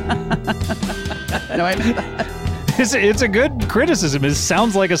 I know that. It's a good criticism. It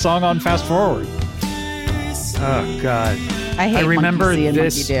sounds like a song on Fast Forward. Oh, God. I remember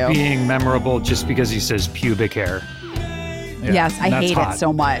this being memorable just because he says pubic hair. Yeah, yes, I hate it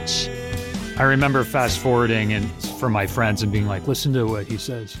so much. I remember fast forwarding and for my friends and being like, listen to what he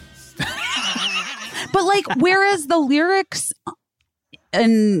says. But like, whereas the lyrics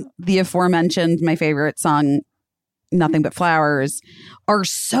in the aforementioned, my favorite song, Nothing But Flowers, are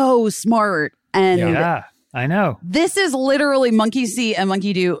so smart. And yeah, I know. This is literally Monkey See and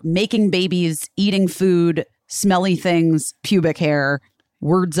Monkey Do making babies, eating food, smelly things, pubic hair,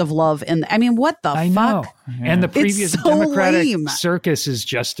 words of love. And I mean, what the fuck? Know. Yeah. And the previous so Democratic lame. Circus is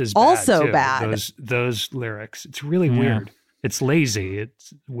just as bad. Also too. bad. Those lyrics. It's really weird. It's lazy.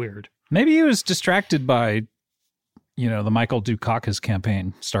 It's weird. Maybe he was distracted by, the Michael Dukakis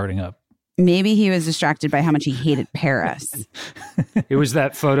campaign starting up. Maybe he was distracted by how much he hated Paris. It was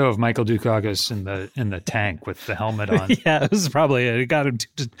that photo of Michael Dukakis in the tank with the helmet on. Yeah, it was probably it. It got him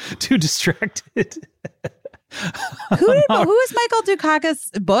too distracted. Who is Michael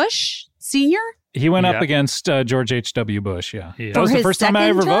Dukakis? Bush Sr.? He went up against George H.W. Bush. Yeah. For That was the first time I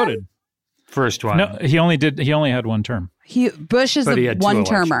ever voted. First one. No, he only had one term. Bush is a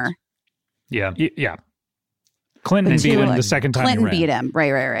one-termer. Yeah. Yeah. Clinton beat him the second time. Clinton beat him. Right,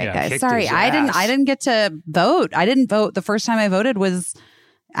 Yeah, guys. Sorry, I didn't get to vote. I didn't vote. The first time I voted was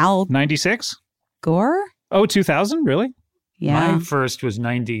Al 96? Gore. Oh, 2000? Really? Yeah. My first was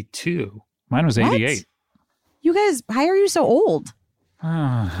 92. Mine was 88. You guys, why are you so old?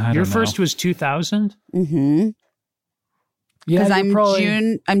 Your first was 2000? Mm-hmm. Yeah, Because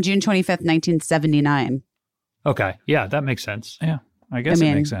you're I'm June 25th, 1979. Okay. Yeah, that makes sense. Yeah, I guess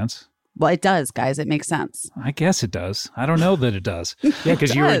it makes sense. Well, it does, guys. It makes sense. I guess it does. I don't know that it does. Yeah,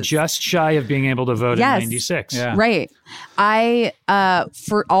 because you were just shy of being able to vote in 96. Yeah. Right. I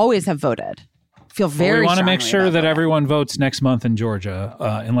always have voted. Feel very we want to make strongly sure about that voting. everyone votes next month in Georgia,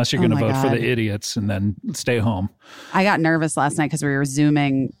 unless you're going to my vote for God. the idiots and then stay home. I got nervous last night because we were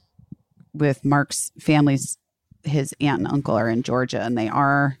Zooming with Mark's family's. His aunt and uncle are in Georgia, and they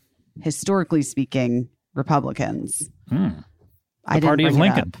are, historically speaking, Republicans. The I didn't party of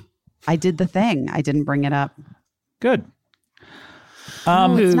bring it Lincoln. up. I did the thing. I didn't bring it up. Good.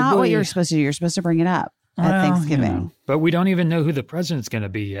 No, it's not what you're supposed to do. You're supposed to bring it up at Well, Thanksgiving. you know. But we don't even know who the president's going to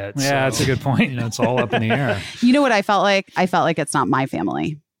be yet. Yeah, so, that's a good point. You know, it's all up in the air. You know what I felt like? I felt like it's not my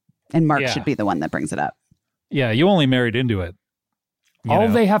family, and Mark Yeah. should be the one that brings it up. Yeah, you only married into it. You All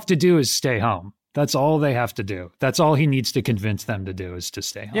know. they have to do is stay home. That's all they have to do. That's all he needs to convince them to do is to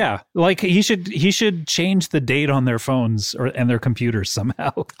stay home. Yeah, like he should change the date on their phones and their computers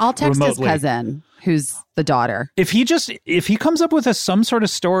somehow. I'll text remotely. his cousin, who's the daughter. If he comes up with some sort of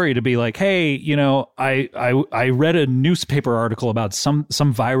story to be like, hey, you know, I read a newspaper article about some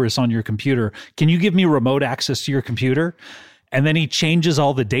virus on your computer. Can you give me remote access to your computer? And then he changes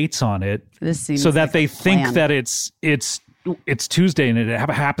all the dates on it This seems so that like they a think plan. that it's Tuesday and it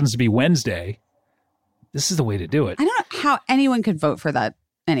happens to be Wednesday. This is the way to do it. I don't know how anyone could vote for that.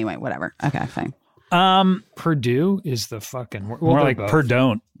 Anyway, whatever. Okay, fine. Purdue is the fucking... Well, More they're like both.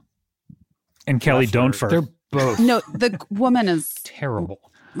 Perdon't and Kelly Leffler. Don'tfer. They're both No, the woman is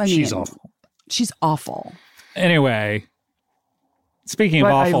terrible. I She's mean, awful. She's awful. Anyway, speaking of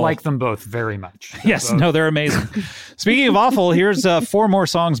But awful, I like them both very much. yes, Both. no, they're amazing. Speaking of awful, here's 4 more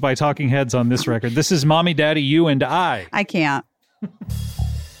songs by Talking Heads on this record. This is Mommy, Daddy, You, and I. I can't.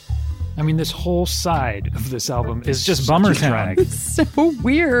 I mean, this whole side of this album It's is just such a Bummer Town. drag. So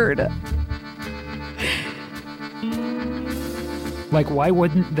weird. Like, why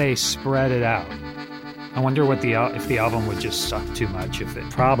wouldn't they spread it out? I wonder what if the album would just suck too much if it...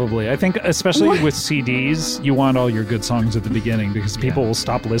 Probably. I think especially with CDs, you want all your good songs at the beginning because people will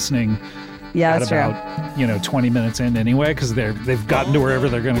stop listening Yeah, at that's about, true. 20 minutes in anyway because they've gotten to wherever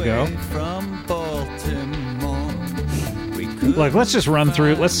they're going to go. From Baltimore, Like, let's just run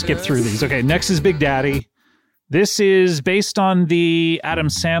through. Let's skip through these. Okay, next is Big Daddy. This is based on the Adam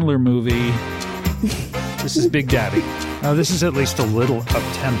Sandler movie. This is Big Daddy. Oh, this is at least a little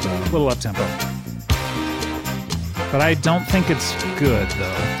up-tempo. A little up-tempo. But I don't think it's good,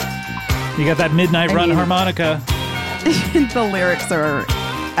 though. You got that Midnight Run mean- harmonica. The lyrics are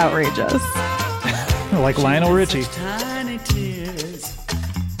outrageous. Like Lionel Richie. tiny tears,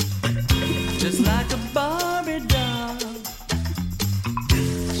 just like a Barbie doll.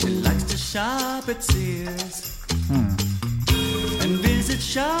 She likes to shop at Sears and visit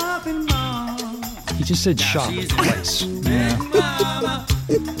shopping malls. He just said shop twice. Mama,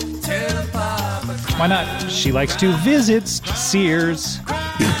 tell Papa, Why not? She likes to visit Sears.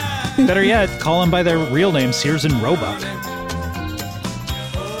 Better yet, call them by their real name, Sears and Roebuck.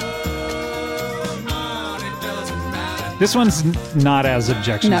 This one's not as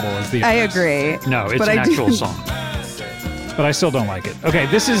objectionable as the I others. agree. No, it's But an I do- actual song. But I still don't like it. Okay,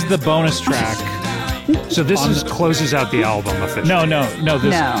 this is the bonus track. So this closes out the album officially. No.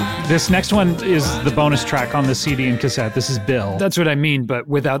 This, No. this next one is the bonus track on the CD and cassette. This is Bill. That's what I mean, but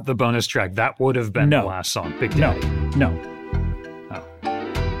without the bonus track, that would have been No. the last song. Big no, Daddy. no.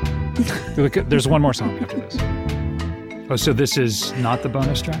 Look, there's one more song after this. Oh, so this is not the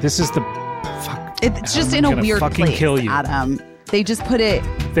bonus track? This is the. It's just I'm in a gonna weird fucking place, kill you. Adam. They just put it.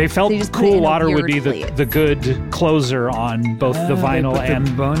 They felt They just put it Cool in a Water would weird be place. the good closer on both the vinyl but and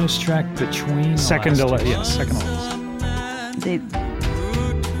the bonus track between the second to last two yes, second to last.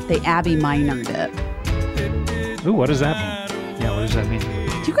 They Abby Minored it. Ooh, what does that mean? Yeah, what does that mean?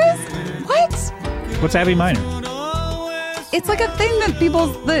 You guys, what? What's Abby Minor? It's like a thing that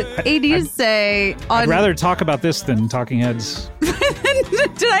the 80s say on. I'd rather talk about this than Talking Heads.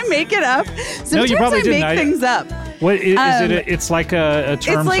 Did I make it up? Sometimes No, you probably I didn't. make things up. What is it? It's like a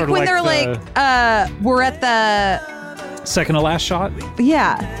term. It's like sort of when they're the we're at the second to last shot.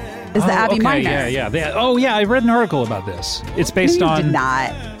 yeah. Is the Abby okay, Minor? Yeah. I read an article about this. It's based No, you on. did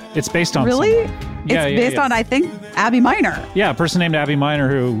not. It's based on. Really? someone. Yeah, It's based on, I think, Abby Minor. Yeah, a person named Abby Minor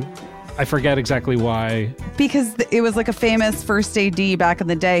who I forget exactly why. Because it was like a famous first AD back in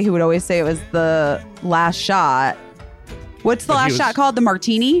the day who would always say it was the last shot. What's the But he last was- shot called? The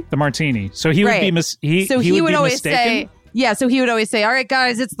martini? The martini. So he would Right. be So he would be always mistaken? say Yeah, so he would always say, "All right,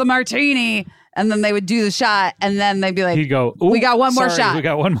 guys, it's the martini," and then they would do the shot, and then they'd be like, He'd go, "We got one more sorry, shot. We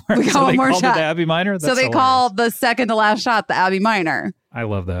got one more. We got so one they more called shot." it the Abbey Minor. So That's they hilarious. call the second to last shot the Abbey Minor. I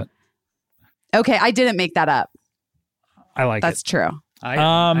love that. Okay, I didn't make that up. I like That's it. true. I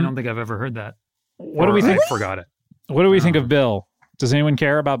don't think I've ever heard that. What do we think? I forgot it. What do we think of Bill? Does anyone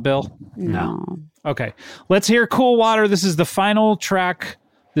care about Bill? No. Okay, let's hear Cool Water. This is the final track.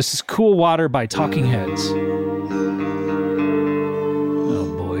 This is Cool Water by Talking Heads. Oh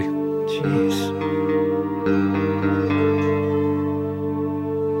boy. Jeez.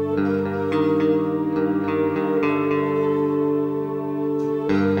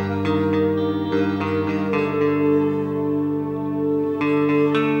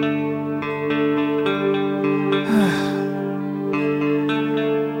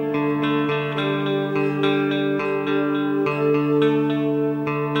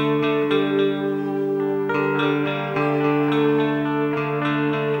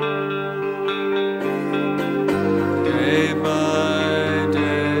 Day by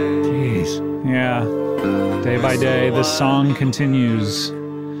day. Jeez. Yeah. Day by day, this song continues.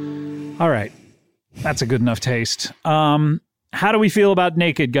 All right. That's a good enough taste. How do we feel about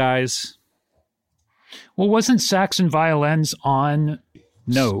Naked, guys? Well, wasn't Sax and Violins on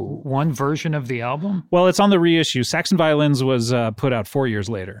No. one version of the album? Well, it's on the reissue. Saxon Violins was put out 4 years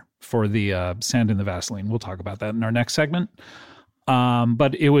later for the Sand in the Vaseline. We'll talk about that in our next segment.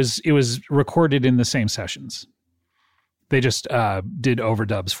 But it was recorded in the same sessions. They just did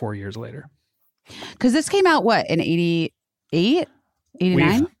overdubs 4 years later. Because this came out, what, in 88?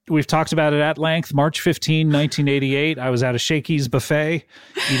 89? We've talked about it at length. March 15, 1988. I was at a Shakey's buffet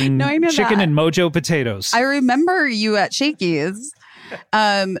eating No, I know chicken that. and Mojo potatoes. I remember you at Shakey's. But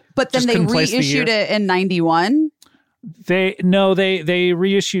then Just they couldn't place the reissued year. it in 91. They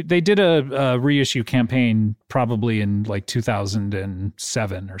reissued. They did a reissue campaign probably in like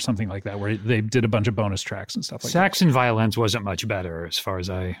 2007 or something like that, where they did a bunch of bonus tracks and stuff like that. Sax and Violins wasn't much better as far as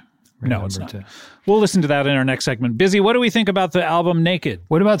I remember. No, it's not. We'll listen to that in our next segment. Busy, what do we think about the album Naked?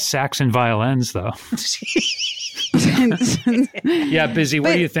 What about Sax and Violins, though? Yeah, Busy, what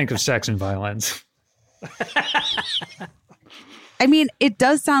But- do you think of Sax and Violins? I mean, it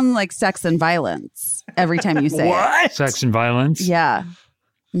does sound like sex and violence every time you say it. Sex and Violence? Yeah.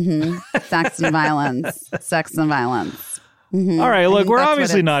 Sex and violence. Sex and violence. Mhm. All right, I look, think we're that's what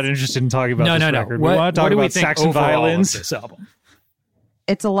obviously it's- not interested in talking about this record. We What, want to what talk do we about think Saxon overall of Violins. this album?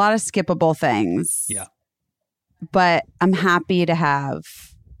 It's a lot of skippable things. Yeah. But I'm happy to have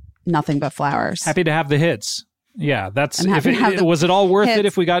Nothing But Flowers. Happy to have the hits. Yeah, that's I'm happy if to have the was it all worth it hits.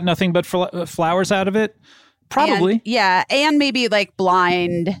 if we got Nothing But Flowers out of it? Probably. And, yeah. And maybe like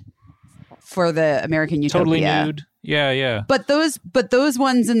Blind for the American Utopia. Totally Nude. Yeah. But those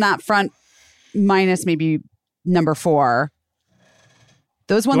ones in that front, minus maybe number 4.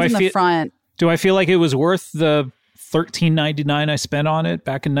 Those ones I in the feel- front. Do I feel like it was worth the $13.99 I spent on it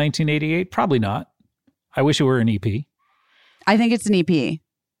back in 1988? Probably not. I wish it were an EP. I think it's an EP.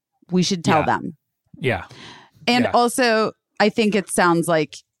 We should tell Yeah. them. Yeah. And Yeah. also, I think it sounds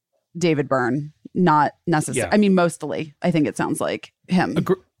like David Byrne, not necessarily. Yeah. I mean, mostly, I think it sounds like him.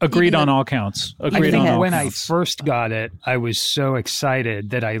 Agreed Even on though- all counts. I Agreed think on all when I counts. first got it, I was so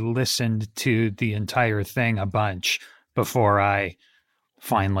excited that I listened to the entire thing a bunch before I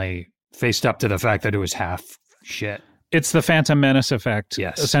finally faced up to the fact that it was half shit. It's the Phantom Menace effect.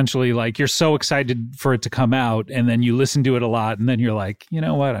 Yes. Essentially, like you're so excited for it to come out, and then you listen to it a lot, and then you're like, you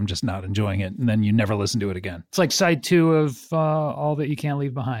know what? I'm just not enjoying it. And then you never listen to it again. It's like side 2 of All That You Can't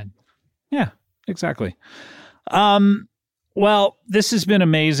Leave Behind. Yeah, exactly. Well, this has been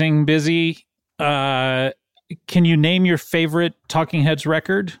amazing, Busy. Can you name your favorite Talking Heads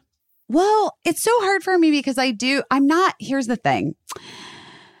record? Well, it's so hard for me because I'm not, here's the thing.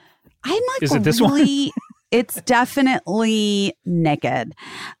 I'm like, Is it this one? really, it's definitely Naked.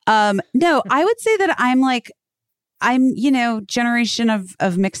 No, I would say that I'm, generation of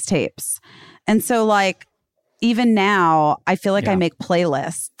mixtapes. And so like, even now I feel like I Yeah. make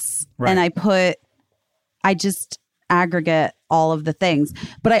playlists Right. and I just aggregate all of the things,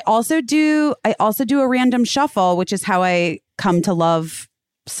 but I also do a random shuffle, which is how I come to love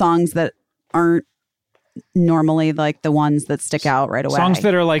songs that aren't normally like the ones that stick out right away. Songs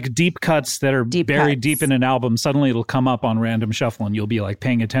that are like deep cuts that are Deep buried cuts. deep in an album. Suddenly it'll come up on Random Shuffle and you'll be like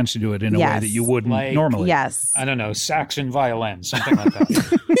paying attention to it in a way Yes. that you wouldn't Like- normally. Yes. I don't know, Sax and Violin, something like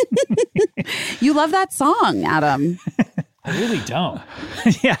that. You love that song, Adam. I really don't.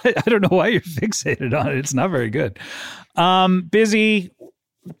 Yeah, I don't know why you're fixated on it. It's not very good. Busy,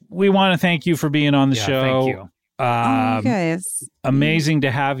 we want to thank you for being on the Yeah, show. thank you. Oh, you guys. Amazing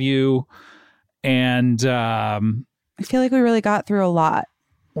to have you. And I I feel like we really got through a lot.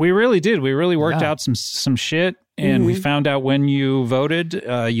 We really did. We really worked out some shit, and we found out when you voted.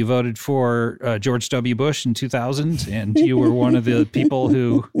 You voted for George W. Bush in 2000, and you were one of the people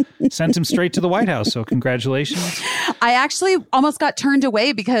who sent him straight to the White House. So congratulations. I actually almost got turned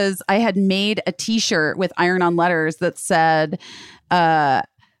away because I had made a T-shirt with iron-on letters that said,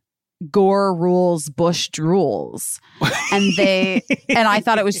 Gore rules, Bush drools. And I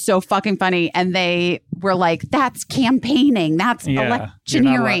thought it was so fucking funny. And they were like, that's campaigning. That's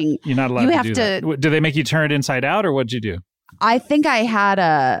electioneering. You're not allowed to do that. Do they make you turn it inside out, or what'd you do? I think I had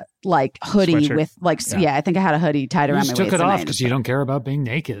a hoodie Sweatshirt. with I think I had a hoodie tied around my waist. You just took it off because you don't care about being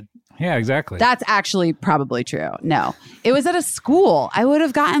naked. Yeah, exactly. That's actually probably true. No, it was at a school. I would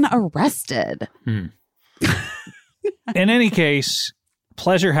have gotten arrested. In any case,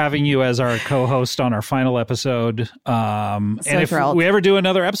 pleasure having you as our co-host on our final episode. And if thrilled. we ever do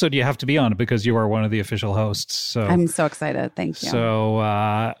another episode, you have to be on it because you are one of the official hosts. So I'm so excited. Thank you. So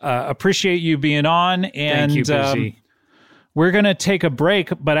appreciate you being on. And Thank you, Busy. We're going to take a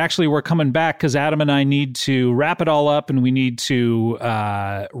break, but actually we're coming back because Adam and I need to wrap it all up, and we need to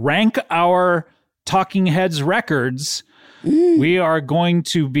rank our Talking Heads records. We are going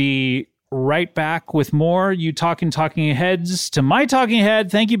to be right back with more You Talking Heads to My Talking Head.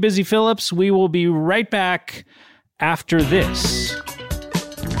 Thank you, Busy Phillips. We will be right back after this.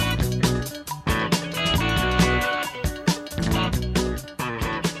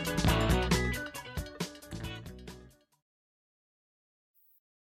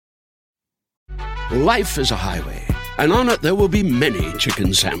 Life is a highway, and on it there will be many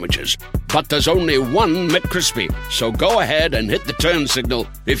chicken sandwiches. But there's only one McCrispy. So go ahead and hit the turn signal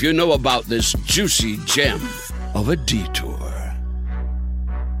if you know about this juicy gem of a detour.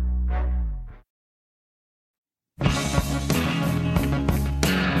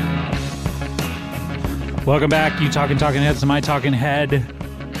 Welcome back. You Talking Heads to My Talking Head.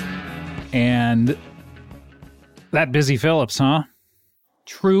 And that Busy Phillips, huh?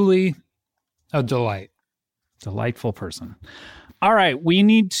 Truly a delight. Delightful person. All right, we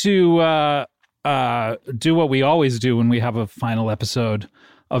need to do what we always do when we have a final episode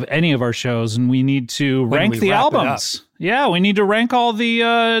of any of our shows, and we need to rank the albums. Yeah, we need to rank all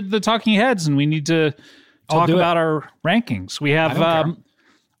the Talking Heads, and we need to talk about our rankings. We have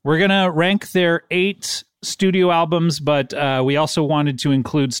we're gonna rank their 8 studio albums, but we also wanted to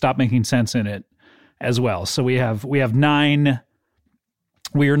include Stop Making Sense in it as well. So we have 9.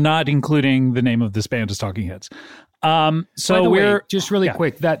 We are not including the name of this band as Talking Heads. So by the way, just really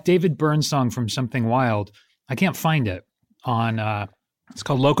quick, that David Byrne song from Something Wild, I can't find it on... it's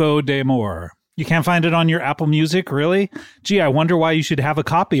called Loco d'Amore. You can't find it on your Apple Music, really? Gee, I wonder why you should have a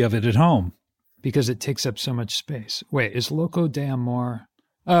copy of it at home. Because it takes up so much space. Wait, is Loco d'Amore...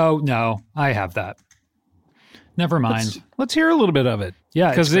 Oh, no, I have that. Never mind. Let's hear a little bit of it.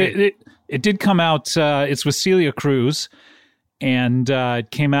 Yeah, because it did come out... it's with Celia Cruz. And it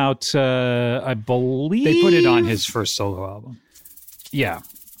came out, I believe... They put it on his first solo album. Yeah.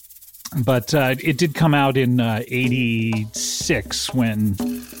 But it did come out in 86 when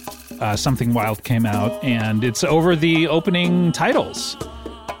Something Wild came out. And it's over the opening titles.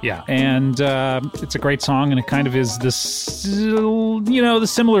 Yeah. And it's a great song. And it kind of is this, the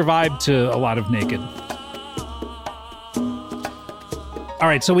similar vibe to a lot of Naked. All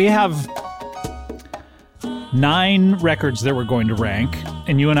right, so we have 9 records that we're going to rank,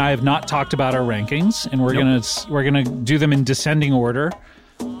 and you and I have not talked about our rankings, and we're gonna do them in descending order,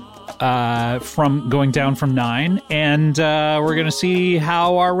 from going down from 9, and we're gonna see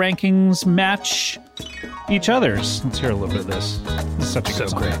how our rankings match each other's. Let's hear a little bit of this. This is such a good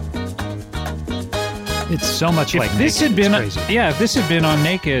song. Great. It's so much If like this Naked. had been, if this had been on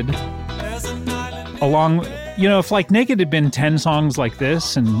Naked, if like Naked had been 10 songs like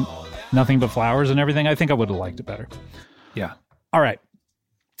this and Nothing But Flowers and everything, I think I would have liked it better. Yeah. All right.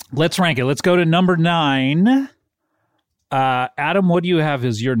 Let's rank it. Let's go to number 9. Adam, what do you have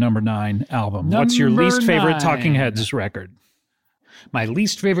as your number 9 album? What's your least favorite 9. Talking Heads record? My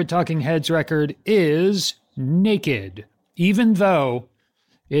least favorite Talking Heads record is Naked, even though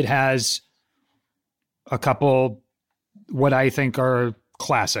it has a couple what I think are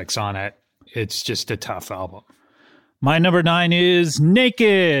classics on it. It's just a tough album. My number 9 is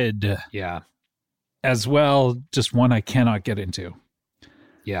Naked. Yeah. As well, just one I cannot get into.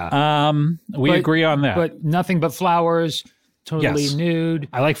 Yeah. We agree on that. But Nothing But Flowers, Totally Nude.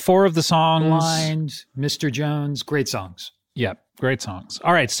 I like 4 of the songs. Blind, Mr. Jones, great songs. Yep, great songs.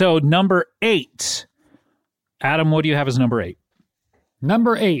 All right, so number 8. Adam, what do you have as number 8?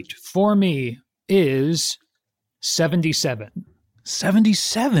 Number 8 for me is 77.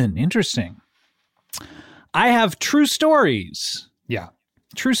 77, interesting. I have True Stories. Yeah.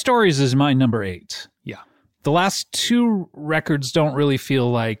 True Stories is my number 8. Yeah. The last 2 records don't really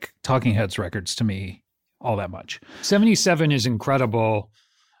feel like Talking Heads records to me all that much. 77 is incredible,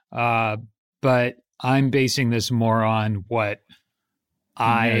 but I'm basing this more on what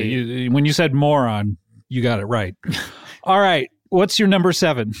when you said moron, you got it right. All right. What's your number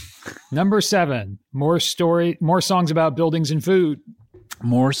 7? Number 7, more songs about buildings and food.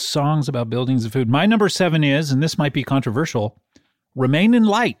 More songs about buildings and food. My number 7 is, and this might be controversial, Remain in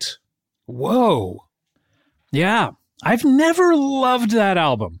Light. Whoa. Yeah. I've never loved that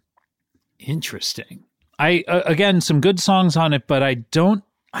album. Interesting. Again, some good songs on it, but I don't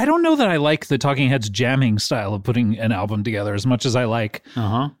know that I like the Talking Heads jamming style of putting an album together as much as I like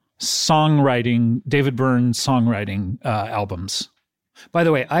songwriting, David Byrne songwriting albums. By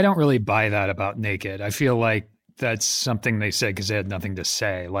the way, I don't really buy that about Naked. I feel like that's something they said because they had nothing to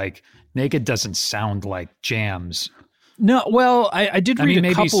say. Like, Naked doesn't sound like jams. No, well, I did read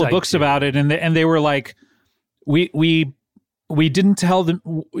a couple of books about it, and they were like, we didn't tell them,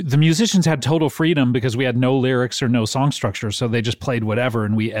 the musicians had total freedom because we had no lyrics or no song structure, so they just played whatever,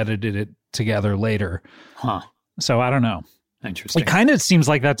 and we edited it together later. Huh. So I don't know. Interesting. It kind of seems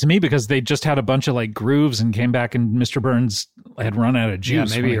like that to me because they just had a bunch of like grooves and came back and Mr. Burns had run out of juice.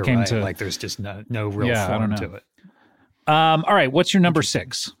 Yeah, maybe when you're it came right. to, like there's just no real form to it. All right, what's your number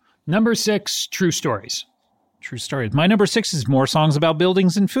 6? Number 6, True Stories. True Stories. My number 6 is More Songs About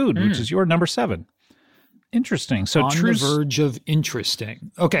Buildings and Food, which is your number 7. Interesting. So On the verge of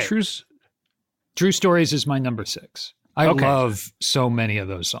interesting. Okay. True Stories is my number 6. I love so many of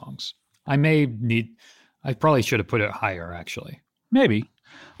those songs. I probably should have put it higher, actually. Maybe.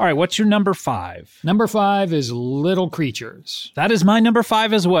 All right, what's your number 5? Number 5 is Little Creatures. That is my number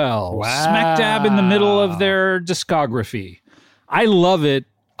 5 as well. Wow. Smack dab in the middle of their discography. I love it.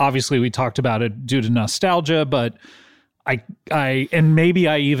 Obviously, we talked about it due to nostalgia, but and maybe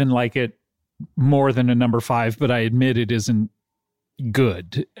I even like it more than a number 5, but I admit it isn't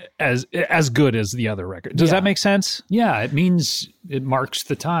good, as good as the other record. Does that make sense? Yeah, it means it marks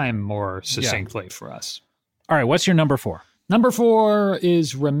the time more succinctly for us. All right, what's your number 4? Number 4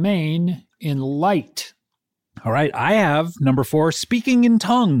 is Remain in Light. All right, I have number 4, Speaking in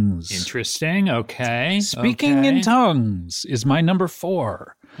Tongues. Interesting, okay. Speaking in Tongues is my number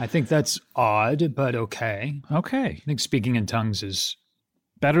 4. I think that's odd, but okay. Okay. I think Speaking in Tongues is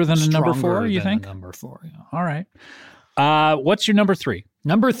better than a number 4, you think? Number 4, yeah. All right. What's your number 3?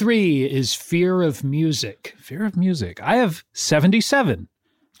 Number 3 is Fear of Music. Fear of Music. I have 77.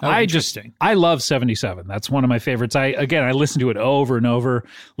 Oh, interesting. I love 77. That's one of my favorites. I listen to it over and over.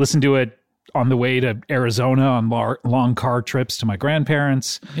 Listen to it on the way to Arizona on long car trips to my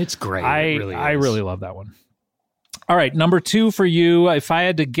grandparents. It's great. I really love that one. All right, number 2 for you. If I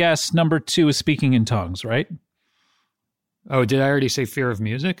had to guess, number 2 is Speaking in Tongues, right? Oh, did I already say Fear of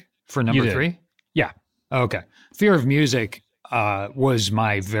Music for number 3? Yeah. Okay. Fear of Music was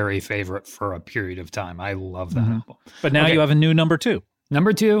my very favorite for a period of time. I love that album. But now you have a new number 2.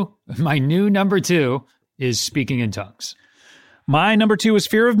 Number 2, my new number 2 is Speaking in Tongues. My number 2 is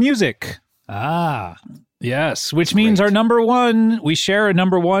Fear of Music. Ah. Yes, which means our number 1, we share a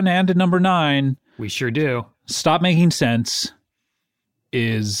number 1 and a number 9. We sure do. Stop Making Sense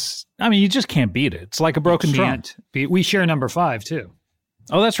is, you just can't beat it. It's like a broken drum. We share number 5 too.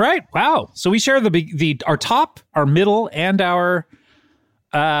 Oh, that's right. Wow. So we share our top, our middle, and our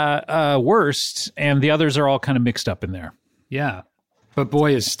worst, and the others are all kind of mixed up in there. Yeah. But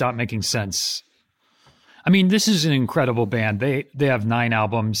boy, is Stop Making Sense. This is an incredible band. They have 9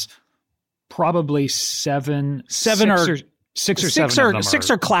 albums, probably 7 or 6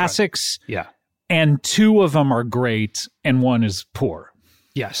 are classics. Right. Yeah. And 2 of them are great, and 1 is poor.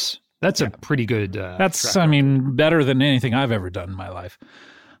 Yes. That's a pretty good that's, better than anything I've ever done in my life,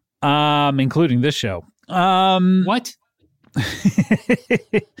 including this show. What?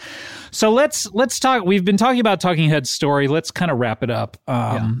 So let's talk. We've been talking about Talking Heads' story. Let's kind of wrap it up.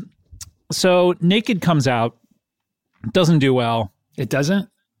 So Naked comes out, doesn't do well. It doesn't?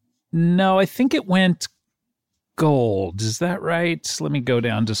 No, I think it went gold. Is that right? Let me go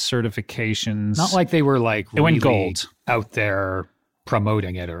down to certifications. Not like they were it went gold out there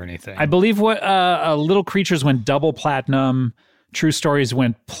promoting it or anything. I believe what Little Creatures went double platinum. True Stories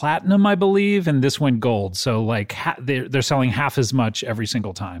went platinum, I believe, and this went gold. So like they're selling half as much every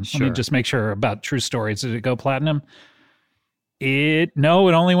single time. Sure. Let me just make sure about True Stories. Did it go platinum? It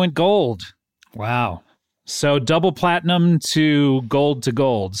only went gold. Wow. So double platinum to gold.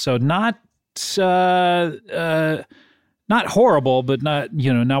 So not horrible, but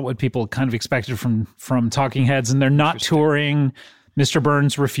not what people kind of expected from Talking Heads. And they're not touring. Mr.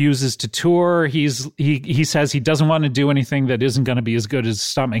 Burns refuses to tour. He says he doesn't want to do anything that isn't going to be as good as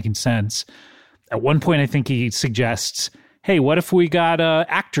Stop Making Sense. At one point, I think he suggests, hey, what if we got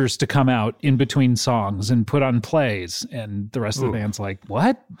actors to come out in between songs and put on plays? And the rest of the band's like,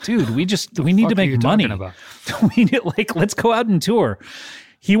 what? Dude, we need to make money. Let's go out and tour.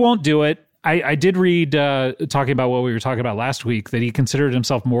 He won't do it. I did read, talking about what we were talking about last week, that he considered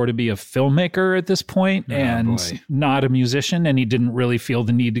himself more to be a filmmaker at this point and not a musician, and he didn't really feel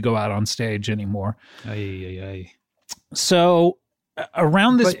the need to go out on stage anymore. So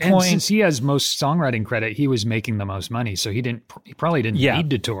around this point, and since he has most songwriting credit, he was making the most money, so he probably didn't need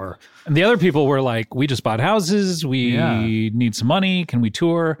to tour. And the other people were like, we just bought houses, we need some money, can we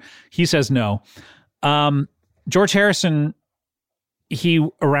tour? He says no. George Harrison,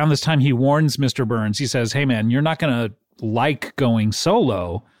 around this time, he warns Mr. Burns. He says, hey man, you're not going to like going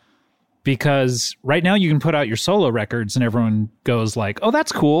solo, because right now you can put out your solo records and everyone goes like, oh,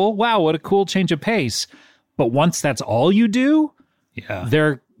 that's cool. Wow, what a cool change of pace. But once that's all you do,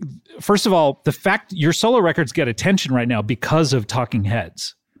 first of all, the fact your solo records get attention right now because of Talking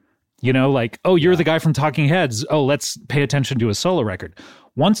Heads. You know, like, oh, you're the guy from Talking Heads. Oh, let's pay attention to a solo record.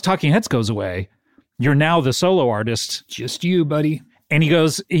 Once Talking Heads goes away, you're now the solo artist. Just you, buddy. And he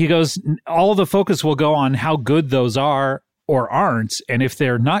goes, all the focus will go on how good those are or aren't. And if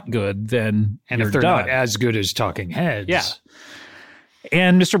they're not good, then if they're not as good as Talking Heads. Yeah.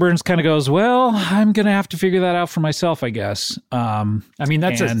 And Mr. Burns kind of goes, well, I'm going to have to figure that out for myself, I guess. I mean,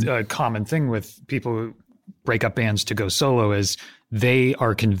 that's a common thing with people who break up bands to go solo, is they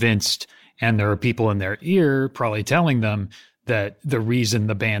are convinced, and there are people in their ear probably telling them that the reason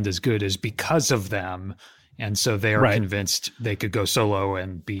the band is good is because of them. And so they are convinced they could go solo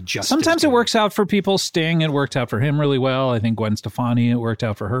and be just Sometimes it works out for people. Sting, it worked out for him really well. I think Gwen Stefani, it worked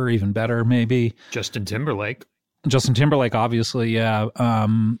out for her even better, maybe. Justin Timberlake, obviously, yeah.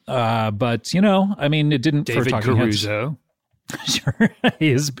 But, you know, I mean, it didn't David for Talking Caruso. Heads. Sure.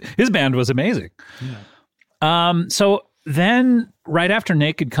 His band was amazing. Yeah. So then right after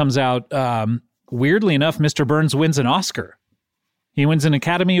Naked comes out, weirdly enough, Mr. Burns wins an Oscar. He wins an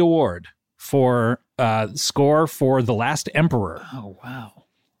Academy Award for score for The Last Emperor. Oh, wow.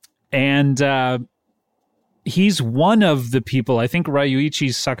 And he's one of the people. I think Ryuichi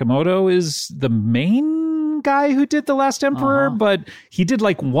Sakamoto is the main guy who did The Last Emperor, but he did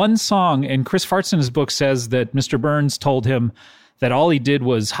like one song, and Chris Fartz in his book says that Mr. Burns told him that all he did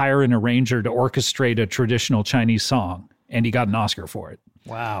was hire an arranger to orchestrate a traditional Chinese song, and he got an Oscar for it.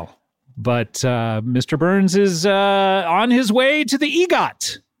 Wow. But Mr. Burns is on his way to the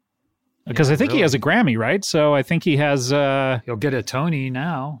EGOT. Because I think he has a Grammy, right? So I think he has... he'll get a Tony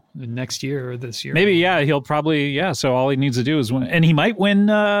now, next year or this year. Maybe, yeah. He'll probably... Yeah, so all he needs to do is win. And he might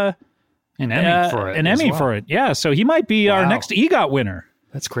win... an Emmy for it. An Emmy for it, yeah. So he might be our next EGOT winner.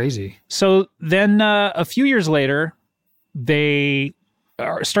 That's crazy. So then a few years later, they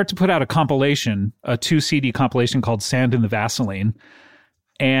start to put out a compilation, a 2-CD compilation called Sand in the Vaseline.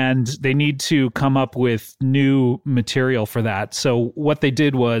 And they need to come up with new material for that. So what they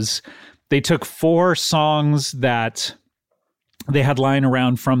did was... They took 4 songs that they had lying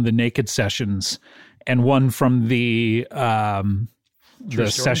around from the Naked sessions, and one from the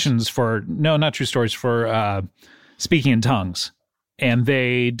sessions for not True Stories, for Speaking in Tongues, and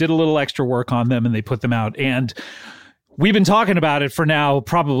they did a little extra work on them and they put them out. And we've been talking about it for now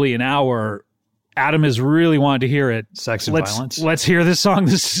probably an hour. Adam has really wanted to hear it. Sex and Violence. Let's hear this song.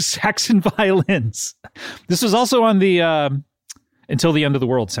 This is Sex and Violence. This was also on the Until the End of the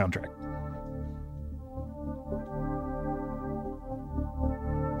World soundtrack.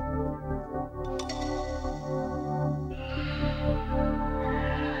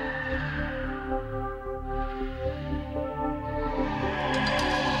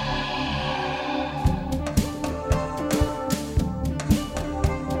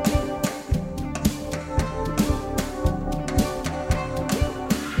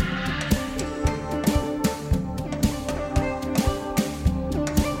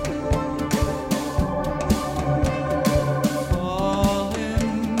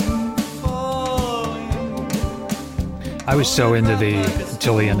 I was so into the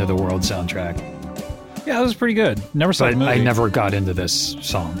Till the End of the World soundtrack. Yeah, that was pretty good. Never saw the movie. I never got into this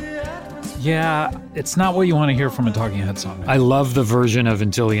song. Yeah, it's not what you want to hear from a Talking Heads song. I love the version of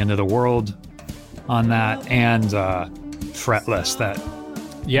Until the End of the World on that, and Fretless, that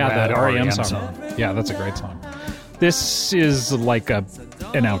REM song. Yeah, that's a great song. This is like an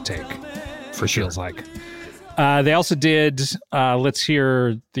outtake. For sure. Feels like. They also did, let's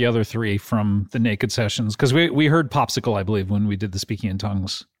hear the other 3 from the Naked sessions, because we heard Popsicle, I believe, when we did the Speaking in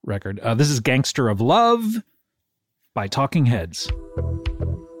Tongues record. This is Gangster of Love, by Talking Heads.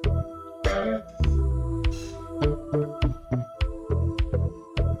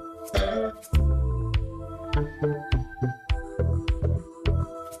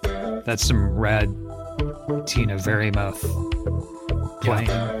 That's some rad Tina Verymouth playing.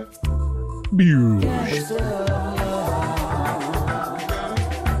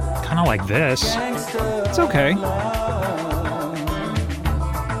 Kind of like this. It's okay.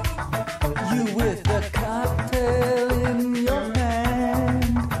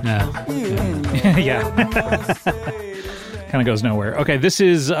 Yeah. Kind of goes nowhere. Okay, this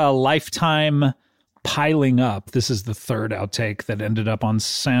is a Lifetime Piling Up. This is the third outtake that ended up on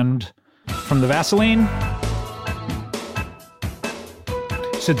Sand from the Vaseline.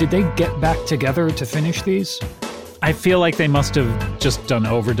 So did they get back together to finish these? I feel like they must have just done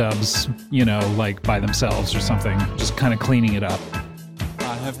overdubs, you know, like by themselves or something, just kind of cleaning it up.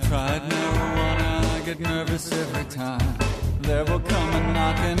 I have tried marijuana, I get nervous every time. There will come a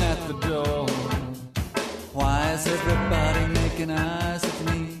knocking at the door. Why is everybody making eyes at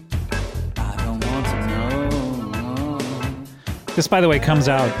me? I don't want to know. This, by the way, comes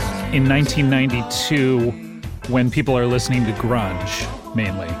out in 1992 when people are listening to grunge,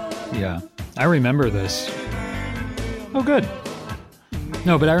 mainly. Yeah. I remember this. Oh, good.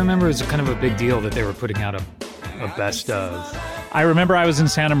 No, but I remember it was kind of a big deal that they were putting out a best of. I remember I was in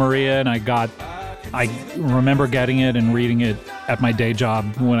Santa Maria and I remember getting it and reading it at my day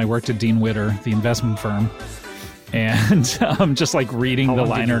job when I worked at Dean Witter, the investment firm. And just like reading the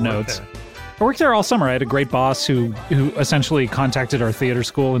liner notes. I worked there all summer. I had a great boss who essentially contacted our theater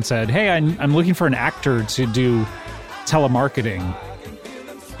school and said, hey, I'm looking for an actor to do telemarketing.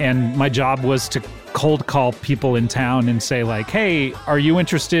 And my job was to cold call people in town and say like, hey, are you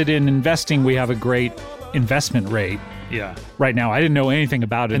interested in investing? We have a great investment rate. Yeah. Right now, I didn't know anything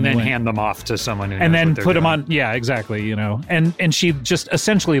about it. And then hand them off to someone who knows and then what they're put them doing. on. Yeah, exactly. You know, and she just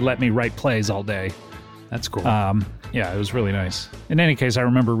essentially let me write plays all day. That's cool. Yeah, it was really nice. In any case, I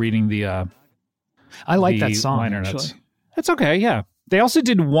remember reading the. I like that song. Liner actually. notes. It's okay. Yeah, they also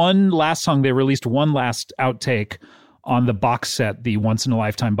did one last song. They released one last outtake on the box set, the Once in a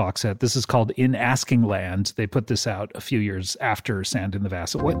Lifetime box set. This is called In Asking Land. They put this out a few years after Sand in the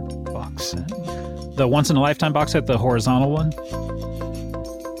Vaseline. What box set? The Once in a Lifetime box set, the horizontal one.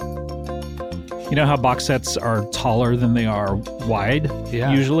 You know how box sets are taller than they are wide?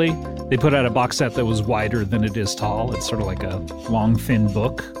 Yeah. Usually? They put out a box set that was wider than it is tall. It's sort of like a long, thin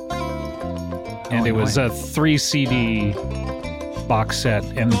book. And it was a 3 CD box set,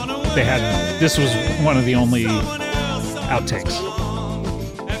 and they had, this was one of the only outtakes.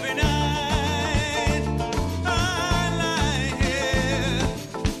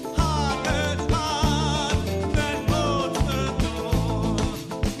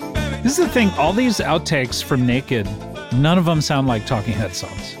 This is the thing, all these outtakes from Naked, none of them sound like Talking Heads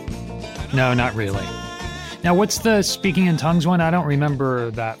songs. No, not really. Now, what's the Speaking in Tongues one? I don't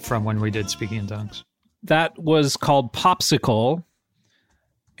remember that from when we did Speaking in Tongues. That was called Popsicle,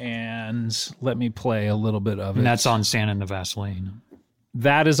 and let me play a little bit of it. And that's on Sand in the Vaseline.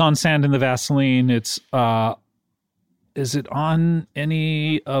 That is on Sand in the Vaseline. It's, is it on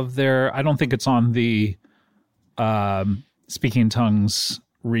any of their, I don't think it's on the Speaking in Tongues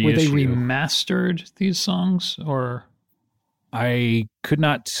reissue. Were they remastered, these songs, or? I could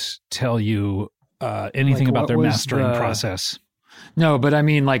not tell you anything about their mastering process. No, but I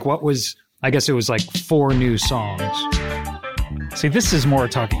mean, like, what was, I guess it was like 4 new songs. See, this is more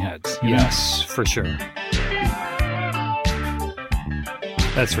Talking Heads. Yes, for sure.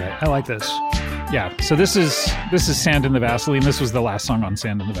 That's right. I like this. Yeah. So this is Sand in the Vaseline. This was the last song on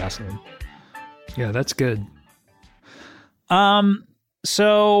Sand in the Vaseline. Yeah, that's good.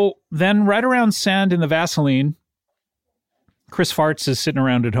 So then right around Sand in the Vaseline, Chris Fartz is sitting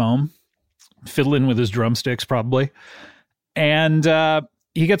around at home, fiddling with his drumsticks probably. And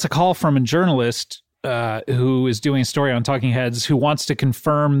he gets a call from a journalist who is doing a story on Talking Heads who wants to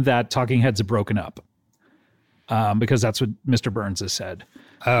confirm that Talking Heads have broken up. Because that's what Mr. Burns has said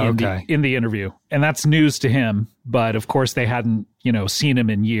in the interview. And that's news to him. But of course they hadn't, seen him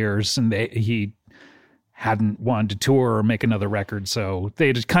in years, and he hadn't wanted to tour or make another record. So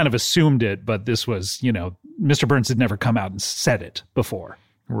they just kind of assumed it, but this was, Mr. Burns had never come out and said it before.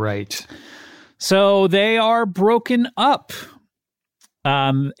 Right. So they are broken up.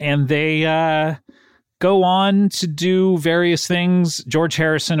 And they go on to do various things. George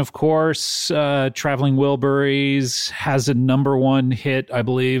Harrison, of course, Traveling Wilburys, has a #1 hit, I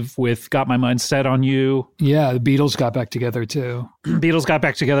believe, with Got My Mind Set on You. Yeah, the Beatles got back together, too. Beatles got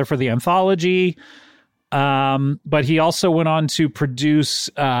back together for the anthology. But he also went on to produce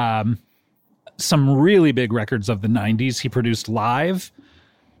some really big records of the 90s. He produced Live,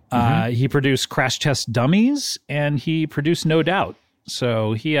 he produced Crash Test Dummies, and he produced No Doubt.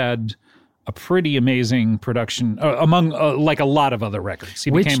 So he had a pretty amazing production among like a lot of other records.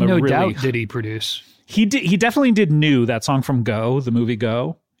 He Which became a No really, Doubt did he produce? He definitely did New, that song from Go, the movie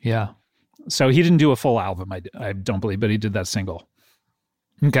Go. Yeah. So he didn't do a full album, I don't believe, but he did that single.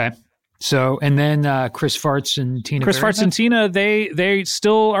 Okay. So, and then Chris Farts and Tina. Chris Farts and Tina, they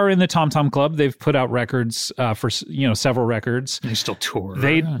still are in the Tom Tom Club. They've put out records for several records. They still tour.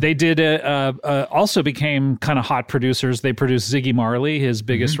 They did also became kind of hot producers. They produced Ziggy Marley, his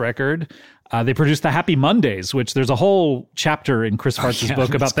biggest record. They produced the Happy Mondays, which there's a whole chapter in Chris Farts'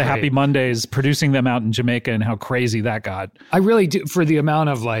 book about the Happy Mondays, producing them out in Jamaica and how crazy that got. I really do, for the amount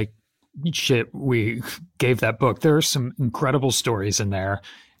of like shit we gave that book. There are some incredible stories in there,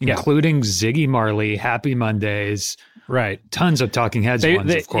 including Ziggy Marley, Happy Mondays, right? Tons of Talking Heads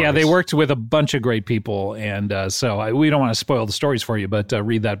ones, of course. Yeah, they worked with a bunch of great people, and we don't want to spoil the stories for you, but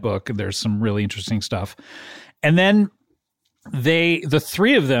read that book. There's some really interesting stuff. And then the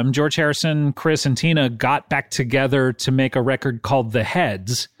three of them, George Harrison, Chris, and Tina, got back together to make a record called The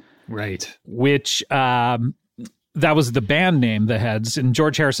Heads, right? Which that was the band name, The Heads, and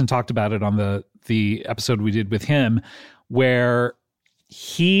George Harrison talked about it on the episode we did with him, where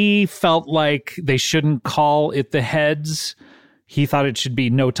he felt like they shouldn't call it The Heads. He thought it should be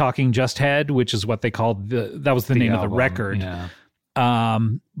No Talking, Just Head, which is what they called that was the name album of the record. Yeah.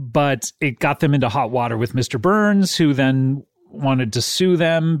 But it got them into hot water with Mr. Burns, who then wanted to sue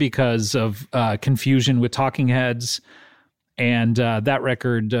them because of confusion with Talking Heads. And that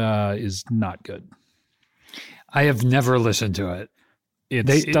record is not good. I have never listened to it.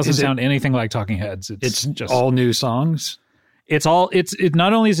 It doesn't sound anything like Talking Heads. It's just all new songs. It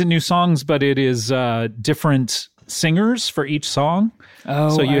not only is it new songs, but it is different singers for each song.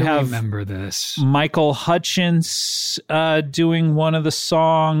 Oh, so you have remember this. Michael Hutchence doing one of the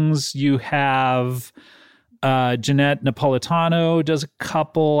songs. You have Jeanette Napolitano does a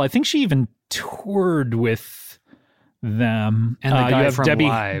couple. I think she even toured with them. And the guy you have from Debbie,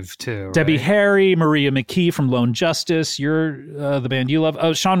 Live, too. Right? Debbie Harry, Maria McKee from Lone Justice. You're the band you love.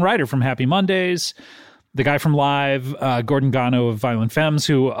 Oh, Sean Ryder from Happy Mondays. The guy from Live, Gordon Gano of Violent Femmes,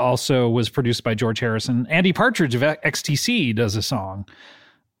 who also was produced by George Harrison. Andy Partridge of XTC does a song.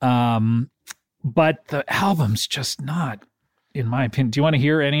 But the album's just not, in my opinion. Do you want to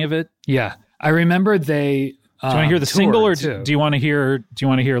hear any of it? Yeah. I remember they... do you want to hear the single, or do you want to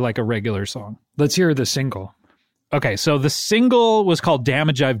hear like a regular song? Let's hear the single. Okay, so the single was called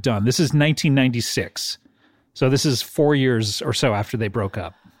Damage I've Done. This is 1996. So this is 4 years or so after they broke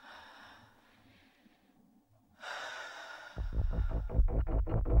up.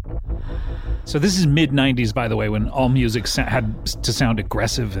 So this is mid-90s, by the way, when all music had to sound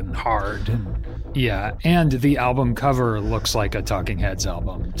aggressive and hard. Yeah, and the album cover looks like a Talking Heads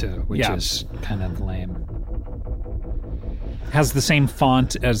album, too, which is kind of lame. Has the same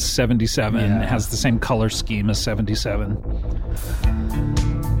font as 77, has the same color scheme as 77.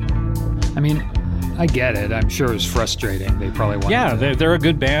 I mean, I get it. I'm sure it's frustrating. They probably want they're a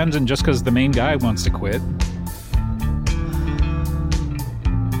good band, and just because the main guy wants to quit.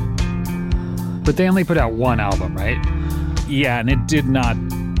 But they only put out one album, right? Yeah, and it did not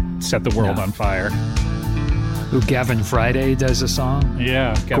set the world on fire. Who, Gavin Friday does a song?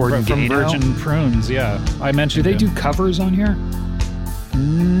 Yeah, Gordon from Gano? Virgin Prunes, yeah. I mentioned Do they him. do covers on here?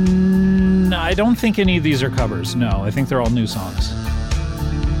 I don't think any of these are covers, no. I think they're all new songs.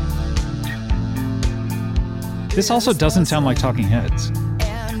 This also doesn't sound like Talking Heads.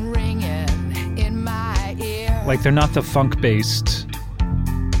 Like, they're not the funk-based...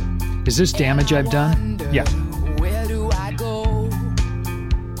 Is this Damage I've Done? Yeah.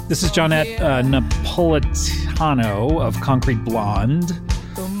 This is Jeanette Napolitano of Concrete Blonde.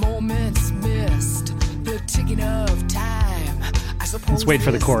 The moments missed, the ticking of time. Let's wait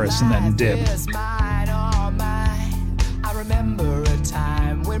for the chorus and then dip. I remember a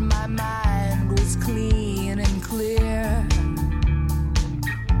time when my mind was clean and clear.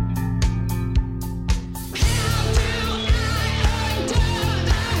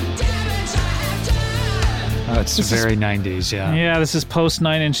 Oh, it's very 90s, yeah. Yeah, this is post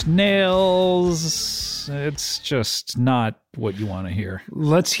 9 Inch Nails. It's just not what you want to hear.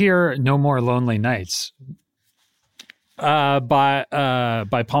 Let's hear No More Lonely Nights. By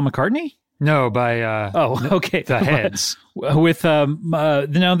Paul McCartney? No, by okay. The Heads. With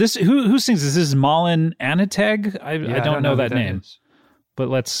now this who sings this? This is Malin Anateg? I don't know that name. But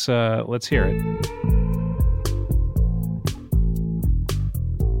let's hear it.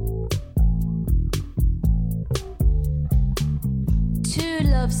 Two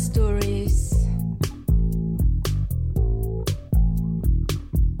love stories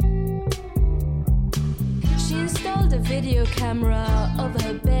video camera over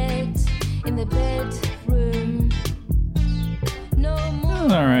her bed in the bedroom. No more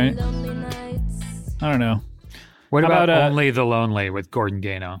All right. lonely nights. I don't know. What How about about, Only the Lonely with Gordon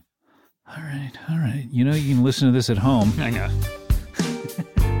Gano? All right. You know you can listen to this at home. I know.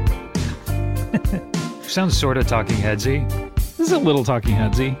 Sounds sort of Talking Headsy. This is a little Talking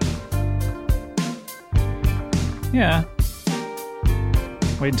Headsy. Yeah.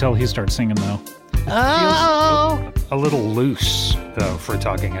 Wait until he starts singing, though. Oh. A little loose, though, for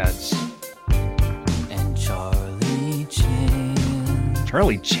Talking Heads. And Charlie Chan.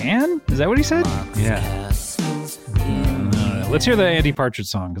 Charlie Chan? Is that what he said? Yeah. Castles No. Let's hear the Andy Partridge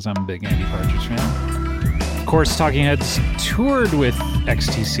song, because I'm a big Andy Partridge fan. Of course, Talking Heads toured with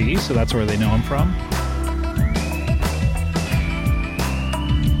XTC, so that's where they know him from.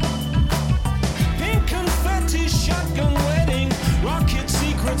 Pink confetti, shotgun wedding, rocket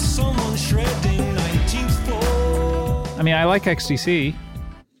secrets, someone shredding, 19th floor. I mean, I like XTC.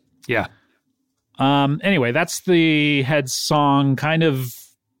 Yeah. Anyway, that's the Heads song. Kind of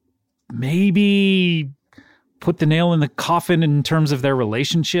maybe put the nail in the coffin in terms of their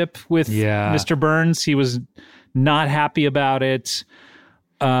relationship with Mr. Burns. He was not happy about it.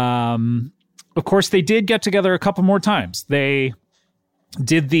 Of course, they did get together a couple more times. They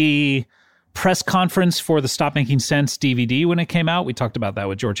did the press conference for the Stop Making Sense DVD when it came out. We talked about that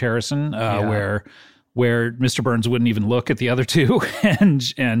with George Harrison, where Mr. Burns wouldn't even look at the other two,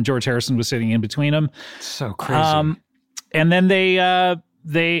 and George Harrison was sitting in between them. So crazy. And then they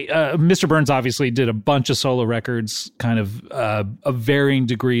Mr. Burns obviously did a bunch of solo records, kind of varying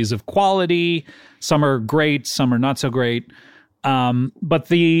degrees of quality. Some are great, some are not so great. But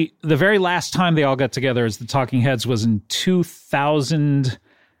the very last time they all got together as the Talking Heads was in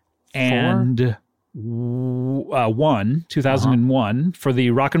 2001 for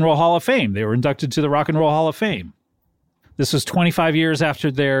the Rock and Roll Hall of Fame. They were inducted to the Rock and Roll Hall of Fame. This was 25 years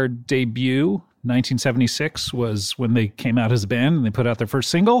after their debut. 1976 was when they came out as a band and they put out their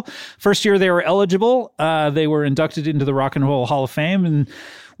first single. First year they were eligible. They were inducted into the Rock and Roll Hall of Fame. And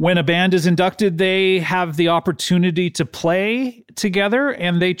when a band is inducted, they have the opportunity to play together,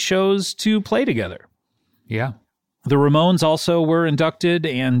 and they chose to play together. Yeah. The Ramones also were inducted,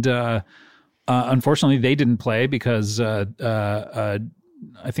 and unfortunately they didn't play because I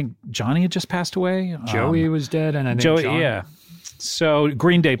think Johnny had just passed away. Joey was dead, and I think Joey, John. yeah. So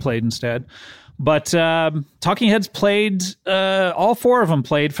Green Day played instead. But Talking Heads played, all four of them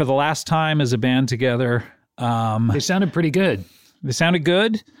played for the last time as a band together. They sounded pretty good. They sounded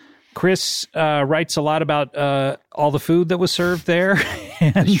good. Chris writes a lot about all the food that was served there.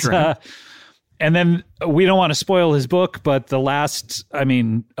 And then we don't want to spoil his book, but the last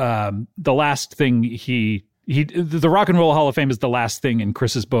thing the Rock and Roll Hall of Fame is the last thing in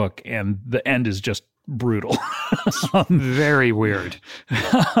Chris's book, and the end is just brutal. Very weird.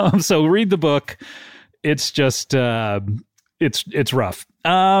 So read the book. It's just it's rough.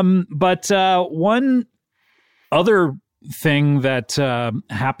 But one other thing that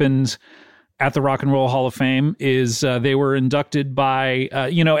happened at the Rock and Roll Hall of Fame is they were inducted by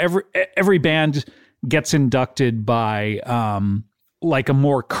every band gets inducted by like a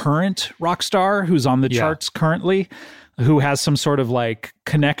more current rock star who's on the charts currently, who has some sort of like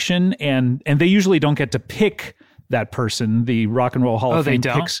connection, and they usually don't get to pick that person. The Rock and Roll Hall of Fame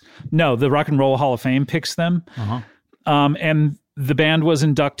picks. No, the Rock and Roll Hall of Fame picks them. And the band was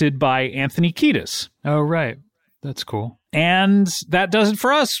inducted by Anthony Kiedis. Oh, right. That's cool. And that does it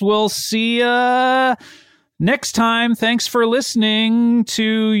for us. We'll see you next time. Thanks for listening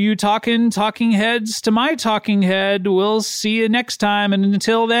to You Talking Heads to My Talking Head. We'll see you next time. And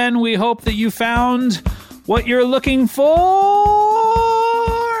until then, we hope that you found what you're looking for.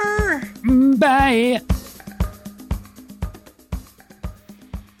 Bye.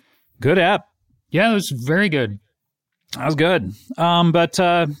 Good app. Yeah, it was very good. That was good. But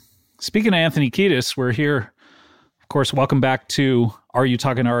speaking of Anthony Kiedis, we're here. Of course, welcome back to Are You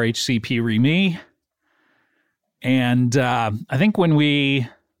Talking RHCP Re-Me? And I think when we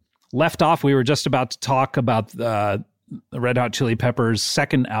left off, we were just about to talk about the Red Hot Chili Peppers'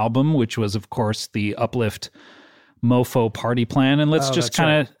 second album, which was, of course, the Uplift Mofo Party Plan. And let's just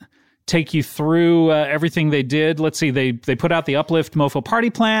kind of take you through everything they did. Let's see, they put out the Uplift Mofo Party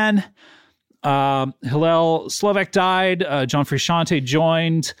Plan. Hillel Slovak died. John Frusciante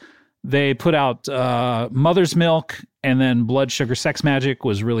joined. They put out Mother's Milk, and then Blood Sugar Sex Magic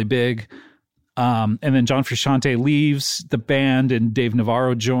was really big. And then John Frusciante leaves the band, and Dave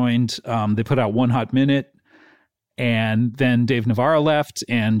Navarro joined. They put out One Hot Minute, and then Dave Navarro left,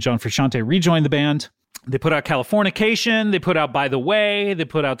 and John Frusciante rejoined the band. They put out Californication. They put out By the Way. They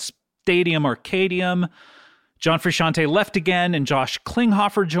put out Stadium Arcadium. John Frusciante left again, and Josh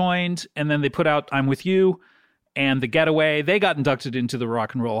Klinghoffer joined, and then they put out I'm With You and The Getaway. They got inducted into the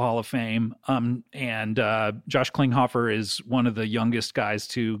Rock and Roll Hall of Fame, and Josh Klinghoffer is one of the youngest guys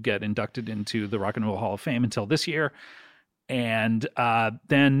to get inducted into the Rock and Roll Hall of Fame until this year. And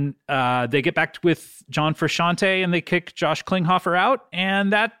then they get back with John Frusciante, and they kick Josh Klinghoffer out,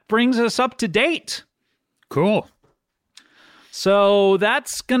 and that brings us up to date. Cool. So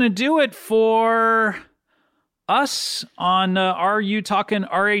that's going to do it for us on Are You Talking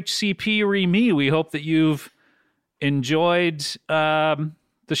RHCP Re-Me? We hope that you've enjoyed the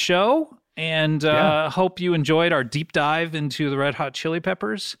show, and hope you enjoyed our deep dive into the Red Hot Chili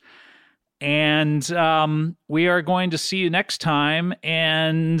Peppers. And we are going to see you next time.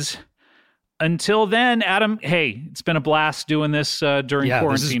 And until then, Adam, hey, it's been a blast doing this during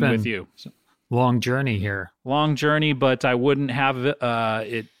quarantine with you. Long journey here. Long journey, but I wouldn't have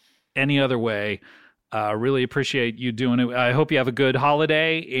it any other way. Really appreciate you doing it. I hope you have a good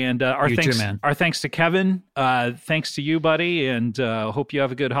holiday. And our thanks to Kevin. Thanks to you, buddy. And hope you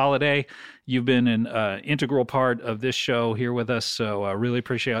have a good holiday. You've been an integral part of this show here with us. So I really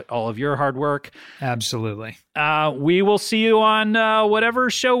appreciate all of your hard work. Absolutely. We will see you on whatever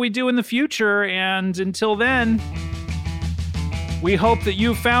show we do in the future. And until then, we hope that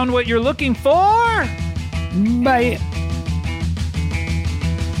you found what you're looking for. Bye.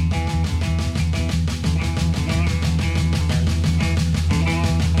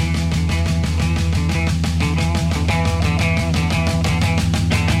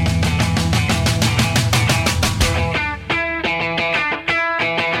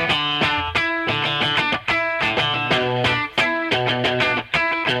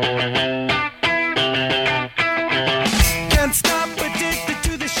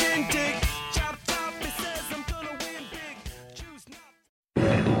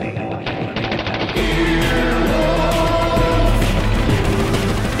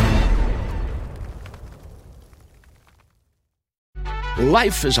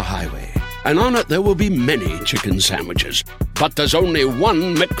 Life is a highway, and on it there will be many chicken sandwiches. But there's only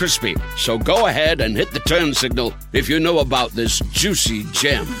one McCrispy. So go ahead and hit the turn signal if you know about this juicy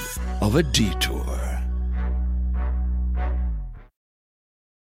gem of a detour.